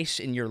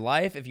advice in your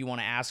life, if you want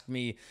to ask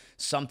me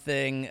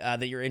something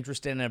that you're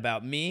interested in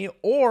about me,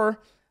 or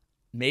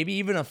maybe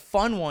even a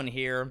fun one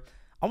here.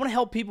 I want to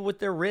help people with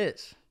their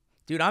Riz.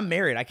 Dude, I'm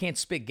married. I can't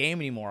spit game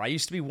anymore. I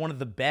used to be one of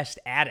the best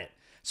at it.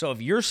 So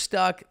if you're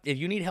stuck, if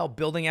you need help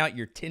building out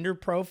your Tinder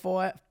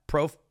profile,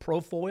 your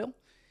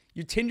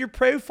Tinder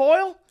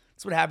profile,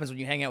 that's what happens when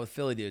you hang out with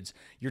Philly dudes.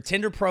 Your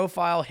Tinder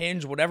profile,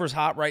 Hinge, whatever's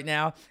hot right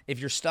now, if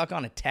you're stuck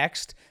on a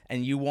text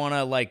and you want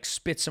to like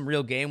spit some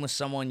real game with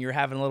someone you're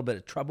having a little bit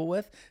of trouble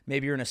with,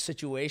 maybe you're in a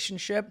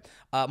situationship,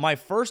 my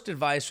first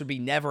advice would be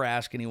never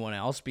ask anyone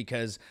else,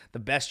 because the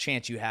best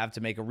chance you have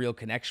to make a real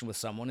connection with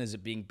someone is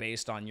it being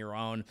based on your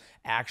own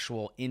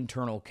actual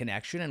internal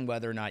connection and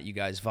whether or not you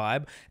guys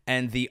vibe.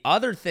 And the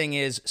other thing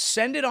is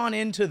send it on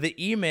into the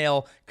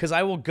email, because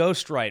I will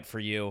ghostwrite for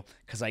you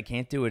because I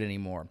can't do it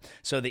anymore.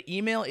 So the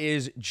email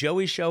is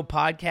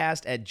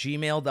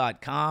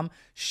joeyshowpodcast@gmail.com.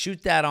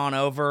 Shoot that on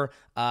over.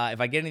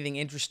 If I get anything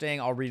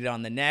interesting, I'll read it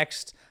on the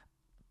next.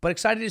 But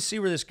excited to see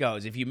where this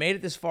goes. If you made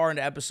it this far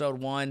into episode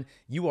 1,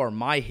 you are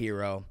my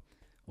hero.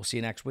 We'll see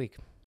you next week.